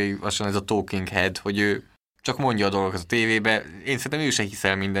amerikai, lassan ez a talking head, hogy ő csak mondja a dolgokat a tévébe. Én szerintem ő se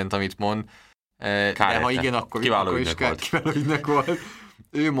hiszel mindent, amit mond. De ha igen, akkor kiváló ügynök volt.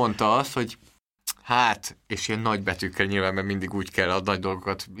 Ő mondta azt, hogy és ilyen nagy betűkkel nyilván, mert mindig úgy kell a nagy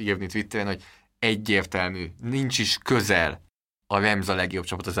dolgokat írni Twitteren, hogy egyértelmű, nincs is közel a Rams a legjobb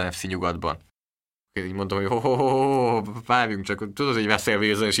csapat az NFC nyugatban. Én így mondom, hogy várjunk csak, tudod, hogy Russell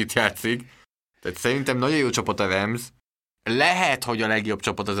Wilson is itt játszik. Tehát szerintem nagyon jó csapat a Rams. Lehet, hogy a legjobb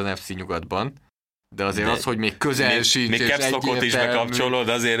csapat az NFC nyugatban, de azért az, hogy még közel sincs, még és capstockot is egyértelmű. bekapcsolod,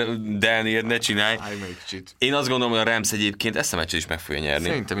 azért Daniel, ne csinálj. Állj meg kicsit. Én azt gondolom, hogy a Rams egyébként ezt a meccset is meg fogja nyerni.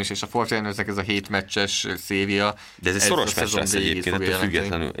 Szerintem is, és a 49ersnek ez a 7 meccses széria. De ez egy szoros meccs lesz egyébként, ettől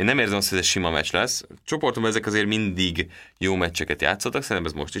függetlenül. Én nem érzem azt, hogy ez sima meccs lesz. Csoportomban ezek azért mindig jó meccseket játszottak, szerintem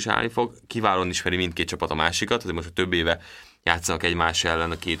ez most is állni fog. Kiválóan ismeri mindkét csapat a másikat, azért most több éve játszanak egymás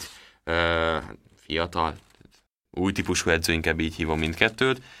ellen a két fiatal, új típusú edző, inkább így hívom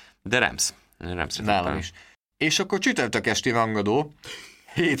mindkettőt, de Rams. Nálam is. És akkor csütörtök esti rangadó,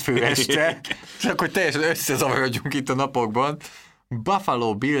 hétfő este, csak hogy teljesen összezavarodjunk itt a napokban.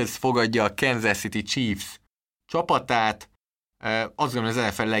 Buffalo Bills fogadja a Kansas City Chiefs csapatát. Azt gondolom, az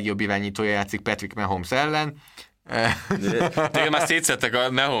NFL legjobb irányítója játszik Patrick Mahomes ellen. Tényleg már szétszettek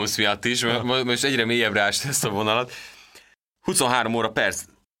a Mahomes miatt is, most egyre mélyebbre ást ezt a vonalat. 23 óra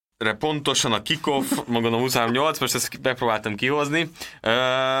percre pontosan a kickoff, mondom 23-8, most ezt megpróbáltam kihozni.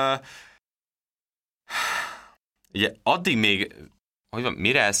 Ugye addig még, hogy van,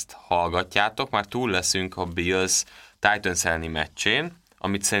 mire ezt hallgatjátok, már túl leszünk a Bills Titans elleni meccsén,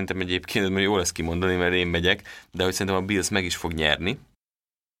 amit szerintem egyébként jó lesz kimondani, mert én megyek, de hogy szerintem a Bills meg is fog nyerni,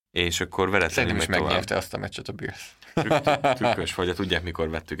 és akkor veretlenül Szerintem is megnyerte azt a meccset a Bills. Trükkös vagy, tudják, mikor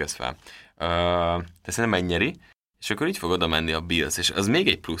vettük ezt fel. De szerintem megnyeri, és akkor így fog oda menni a Bills, és az még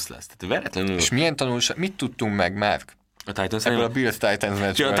egy plusz lesz. Tehát veretlenül... És milyen tanulság, mit tudtunk meg, Márk? A Titans ebből a Bills-Titans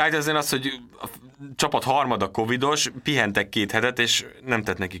meccsből. A Titans az, hogy a csapat harmada covidos, pihentek 2 hetet, és nem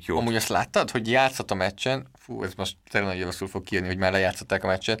tett nekik jó. Amúgy azt láttad, hogy játszott a meccsen, ez most tényleg nagyon rosszul fog kijönni, hogy már lejátszották a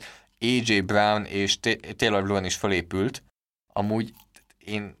meccset, A.J. Brown és Taylor Lewan is felépült. Amúgy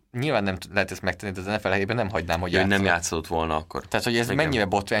én nyilván nem lehet ezt megtenni, de az NFL helyében nem hagynám, hogy játszol. Nem játszott volna akkor. Tehát, hogy ez igen. Mennyire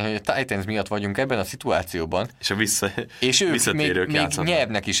botrány, hogy a Titans miatt vagyunk ebben a szituációban. És a és ők még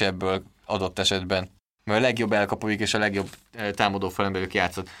nyernek is ebből adott esetben. Mert a legjobb elkapóik és a legjobb támadó falemberük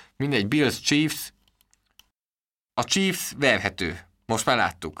játszott. Mindegy, Bills, Chiefs. A Chiefs verhető. Most már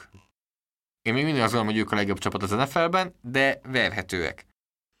láttuk. Én még mindig azt gondolom, hogy ők a legjobb csapat az NFL-ben, de verhetőek.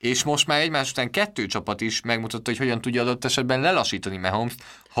 És most már egymás után 2 csapat is megmutatta, hogy hogyan tudja adott esetben lelassítani Mahomes-t.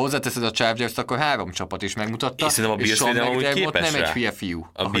 Ha hozzáteszed a Chargers, akkor 3 csapat is megmutatta. És szerintem a Bills védelem amúgy képes nem egy hülye fiú.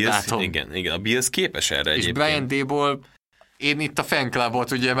 A Bills, igen, a Bills képes erre és egyébként. Brian Daboll, én itt a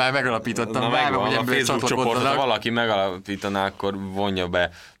fanclubot ugye már megalapítottam. Várom, hogy a Facebook csoportot, ha valaki megalapítaná, akkor vonja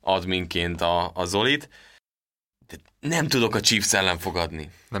be adminként a Zolit. De nem tudok a Chiefs ellen fogadni.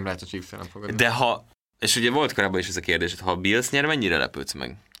 Nem lehet a Chiefs ellen fogadni. De ha, és ugye volt korábban is ez a kérdés, hogy ha a Bills nyer, mennyire lepődsz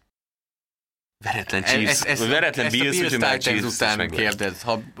meg? Veretlen Chiefs, veretlen Bills, úgyhogy már Chiefs után kérdez.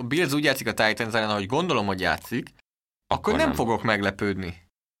 Ha a Bills úgy játszik a Titans ellen, ahogy gondolom, hogy játszik, akkor nem fogok meglepődni.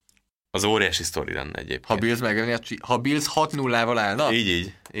 Az óriási sztori lenne egyébként. Ha Bills 6-0-val állna?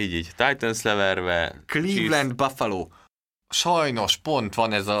 Így. Titans leverve. Cleveland, Chiefs. Buffalo. Sajnos pont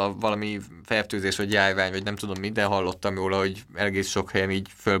van ez a valami fertőzés, vagy járvány, vagy nem tudom mit, de hallottam róla, hogy egész sok helyen így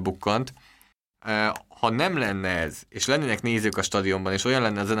fölbukkant. Ha nem lenne ez, és lennének nézők a stadionban, és olyan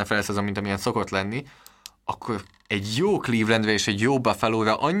lenne az NFL szezon, mint amilyen szokott lenni, akkor egy jó Clevelandre és egy jó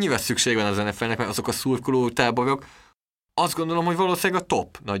Buffalo-ra annyira szükség van az NFL-nek, mert azok a szurkoló táborok, azt gondolom, hogy valószínűleg a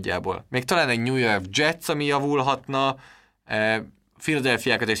top nagyjából. Még talán egy New York Jets, ami javulhatna,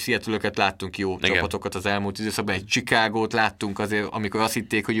 Philadelphiákat és Seattle-öket láttunk jó csapatokat az elmúlt időszakban, egy Chicagót láttunk azért, amikor azt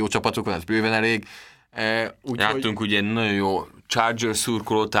hitték, hogy jó csapatok van, az bőven elég. Láttunk ugye nagyon jó Chargers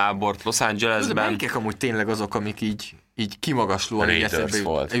szurkoló tábort Los Angelesben. Melyikek amúgy tényleg azok, amik így kimagaslóan Raiders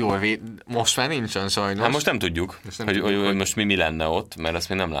volt. Jó, most már nincsen sajnos. Hát most nem tudjuk, hogy most mi lenne ott, mert azt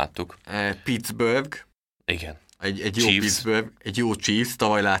még nem láttuk. Pittsburgh. Igen. Egy jó Pittsburgh, egy jó Chiefs,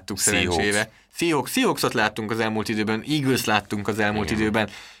 tavaly láttuk szerencsére. Seahawksot láttunk az elmúlt időben, Eagles láttunk az elmúlt időben,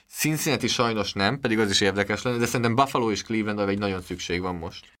 Cincinnati sajnos nem, pedig az is érdekes lenne, de szerintem Buffalo és Cleveland arra egy nagyon szükség van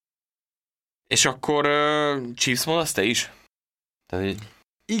most. És akkor Chiefs mondasz te is? Tehát,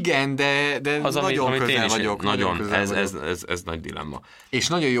 igen, de az, nagyon közel vagyok. Nagyon, ez nagy dilemma. És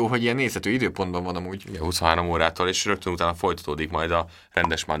nagyon jó, hogy ilyen nézhető időpontban van amúgy. 23 órától, és rögtön utána folytatódik majd a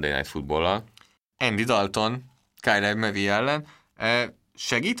rendes Monday Night Football-al. Andy Dalton, Kyler Murray ellen.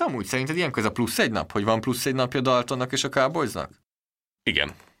 Segít amúgy? Szerinted ilyenkor ez a plusz egy nap? Hogy van plusz egy napja Daltonnak és a Cowboysnak? Igen.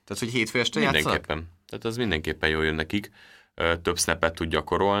 Tehát, hogy hétfő este játszanak? Mindenképpen. Tehát az mindenképpen jól jön nekik. Több snapet tud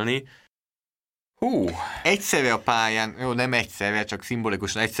gyakorolni. Egyszerre a pályán, jó, nem egyszerre, csak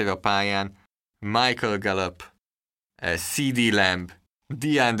szimbolikusan egyszerre a pályán Michael Gallup, CeeDee Lamb,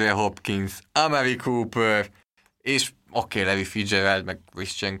 DeAndre Hopkins, Amari Cooper, és Larry Fitzgerald, meg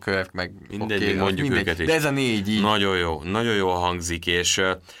Christian Kirk, meg mindegy, mondjuk őket is. De ez a 4 így. Nagyon jó hangzik, és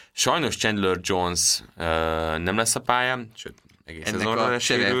sajnos Chandler Jones nem lesz a pályán, sőt, egész szezonra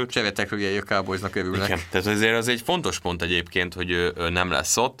sérült. Cseretekről a Cowboysnak örülnek. Igen, tehát azért az egy fontos pont egyébként, hogy ő nem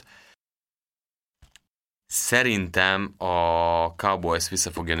lesz ott. Szerintem a Cowboys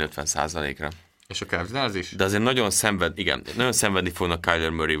vissza fog jönni 50%-ra. És a Cardinals is? De azért nagyon szenvedni fognak Kyler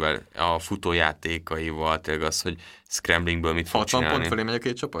Murrayvel, a futójátékaival, tényleg az, hogy scramblingből mit fog csinálni. 60 pont fölé megy a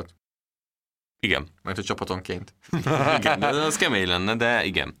két csapat? Igen. Mert a csapatonként. Igen, de az kemény lenne, de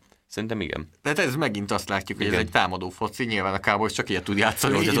igen. Szerintem igen. De ez megint azt látjuk, hogy igen. Ez egy támadó foci, nyilván a Cowboys csak ilyet tud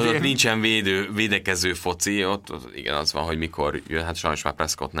játszani. Jó, ott nincsen védekező foci, ott igen, az van, hogy mikor jön, hát sajnos már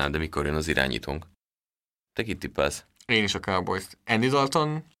Prescottnál, de mikor jön az irányítónk. Te kit tippelsz? Én is a Cowboys. Andy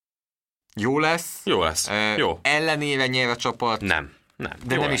Dalton jó lesz. Jó lesz. Jó. Ellenére nyer a csapat. Nem.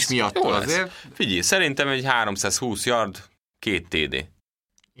 De nem is miattól azért. Figyelj, szerintem egy 320 yard, 2 TD.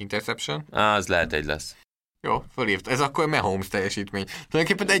 Interception? Az lehet egy lesz. Jó, fölírt. Ez akkor Mahomes teljesítmény.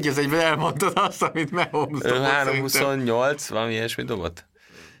 Tulajdonképpen egy az egyben elmondtad azt, amit Mahomes dobott. 328, valami ilyesmi dobott.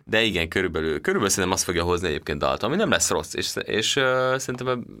 De igen, körülbelül szerintem azt fogja hozni egyébként Dalton, ami nem lesz rossz, és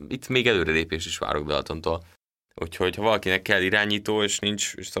szerintem itt még előrelépést is várok Daltontól. Úgyhogy ha valakinek kell irányító, és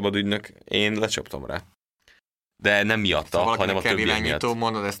nincs szabad ügynök, én lecsaptam rá. De nem miatta, hanem a többiek irányító, miatt.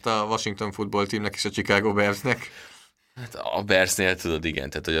 Mondod ezt a Washington Football Teamnek és a Chicago Bearsnek? Hát a Bearsnél tudod, igen,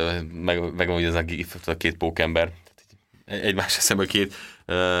 tehát hogy megmondja a két pókember, egymás eszembe két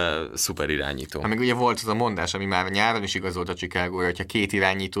szuper irányító. Még ugye volt az a mondás, ami már nyáron is igazolt a Chicagóra, hogyha 2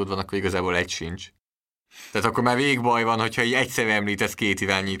 irányítód van, akkor igazából egy sincs. Tehát akkor már végbaj van, hogyha egyszer említesz 2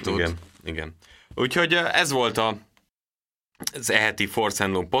 irányítót. Igen. Úgyhogy ez volt az eheti Force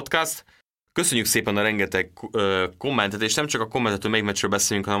and Long podcast. Köszönjük szépen a rengeteg kommentet, és nem csak a kommentet, hogy melyik meccsről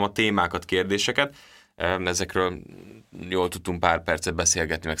beszélünk, hanem a témákat, kérdéseket. Ezekről jól tudtunk pár percet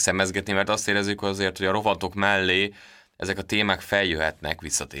beszélgetni, meg szemezgetni, mert azt érezzük azért, hogy a rovatok mellé ezek a témák feljöhetnek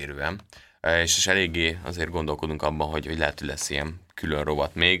visszatérően, és eléggé azért gondolkodunk abban, hogy lehet, hogy lesz ilyen külön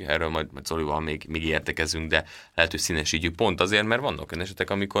rovat még, erről majd Zolival még értekezünk, de lehet, hogy színesítjük pont azért, mert vannak olyan esetek,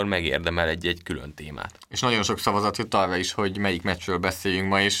 amikor megérdemel egy külön témát. És nagyon sok szavazat jött arra is, hogy melyik meccsről beszéljünk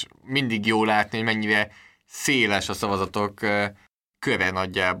ma, és mindig jó látni, hogy mennyire széles a szavazatok köve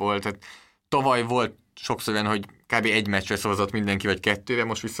nagyjából. Tehát tavaly volt sokszor olyan, hogy kb. Egy meccsre szavazott mindenki, vagy 2-re,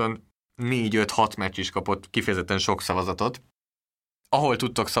 most viszont 4-5-6 meccs is kapott kifejezetten sok szavazatot. Ahol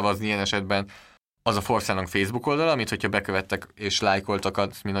tudtok szavazni ilyen esetben, az a Force and Long Facebook oldala, amit hogyha bekövettek és lájkoltak,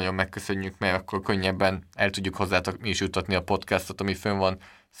 azt mi nagyon megköszönjük, mert akkor könnyebben el tudjuk hozzátok mi is juttatni a podcastot, ami fönn van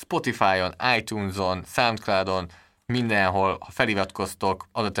Spotify-on, iTunes-on, Soundcloud-on, mindenhol, ha feliratkoztok,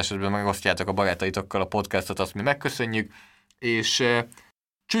 adott esetben megosztjátok a barátaitokkal a podcastot, azt mi megköszönjük, és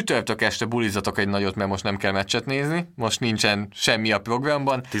csütörtök este bulizatok egy nagyot, mert most nem kell meccset nézni, most nincsen semmi a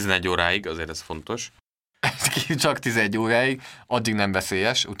programban. 11 óráig, azért ez fontos. Csak 11 óráig, addig nem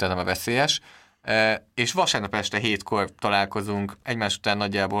veszélyes, utána már veszélyes. És vasárnap este 7-kor találkozunk, egymás után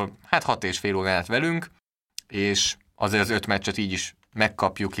nagyjából 6,5 órát velünk, és azért az 5 meccset így is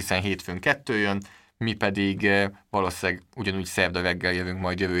megkapjuk, hiszen hétfőn 2 jön, mi pedig valószínűleg ugyanúgy szerda reggel jövünk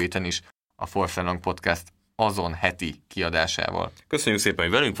majd jövő héten is a Force and Long Podcast azon heti kiadásával. Köszönjük szépen,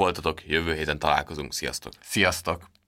 hogy velünk voltatok, jövő héten találkozunk, sziasztok! Sziasztok!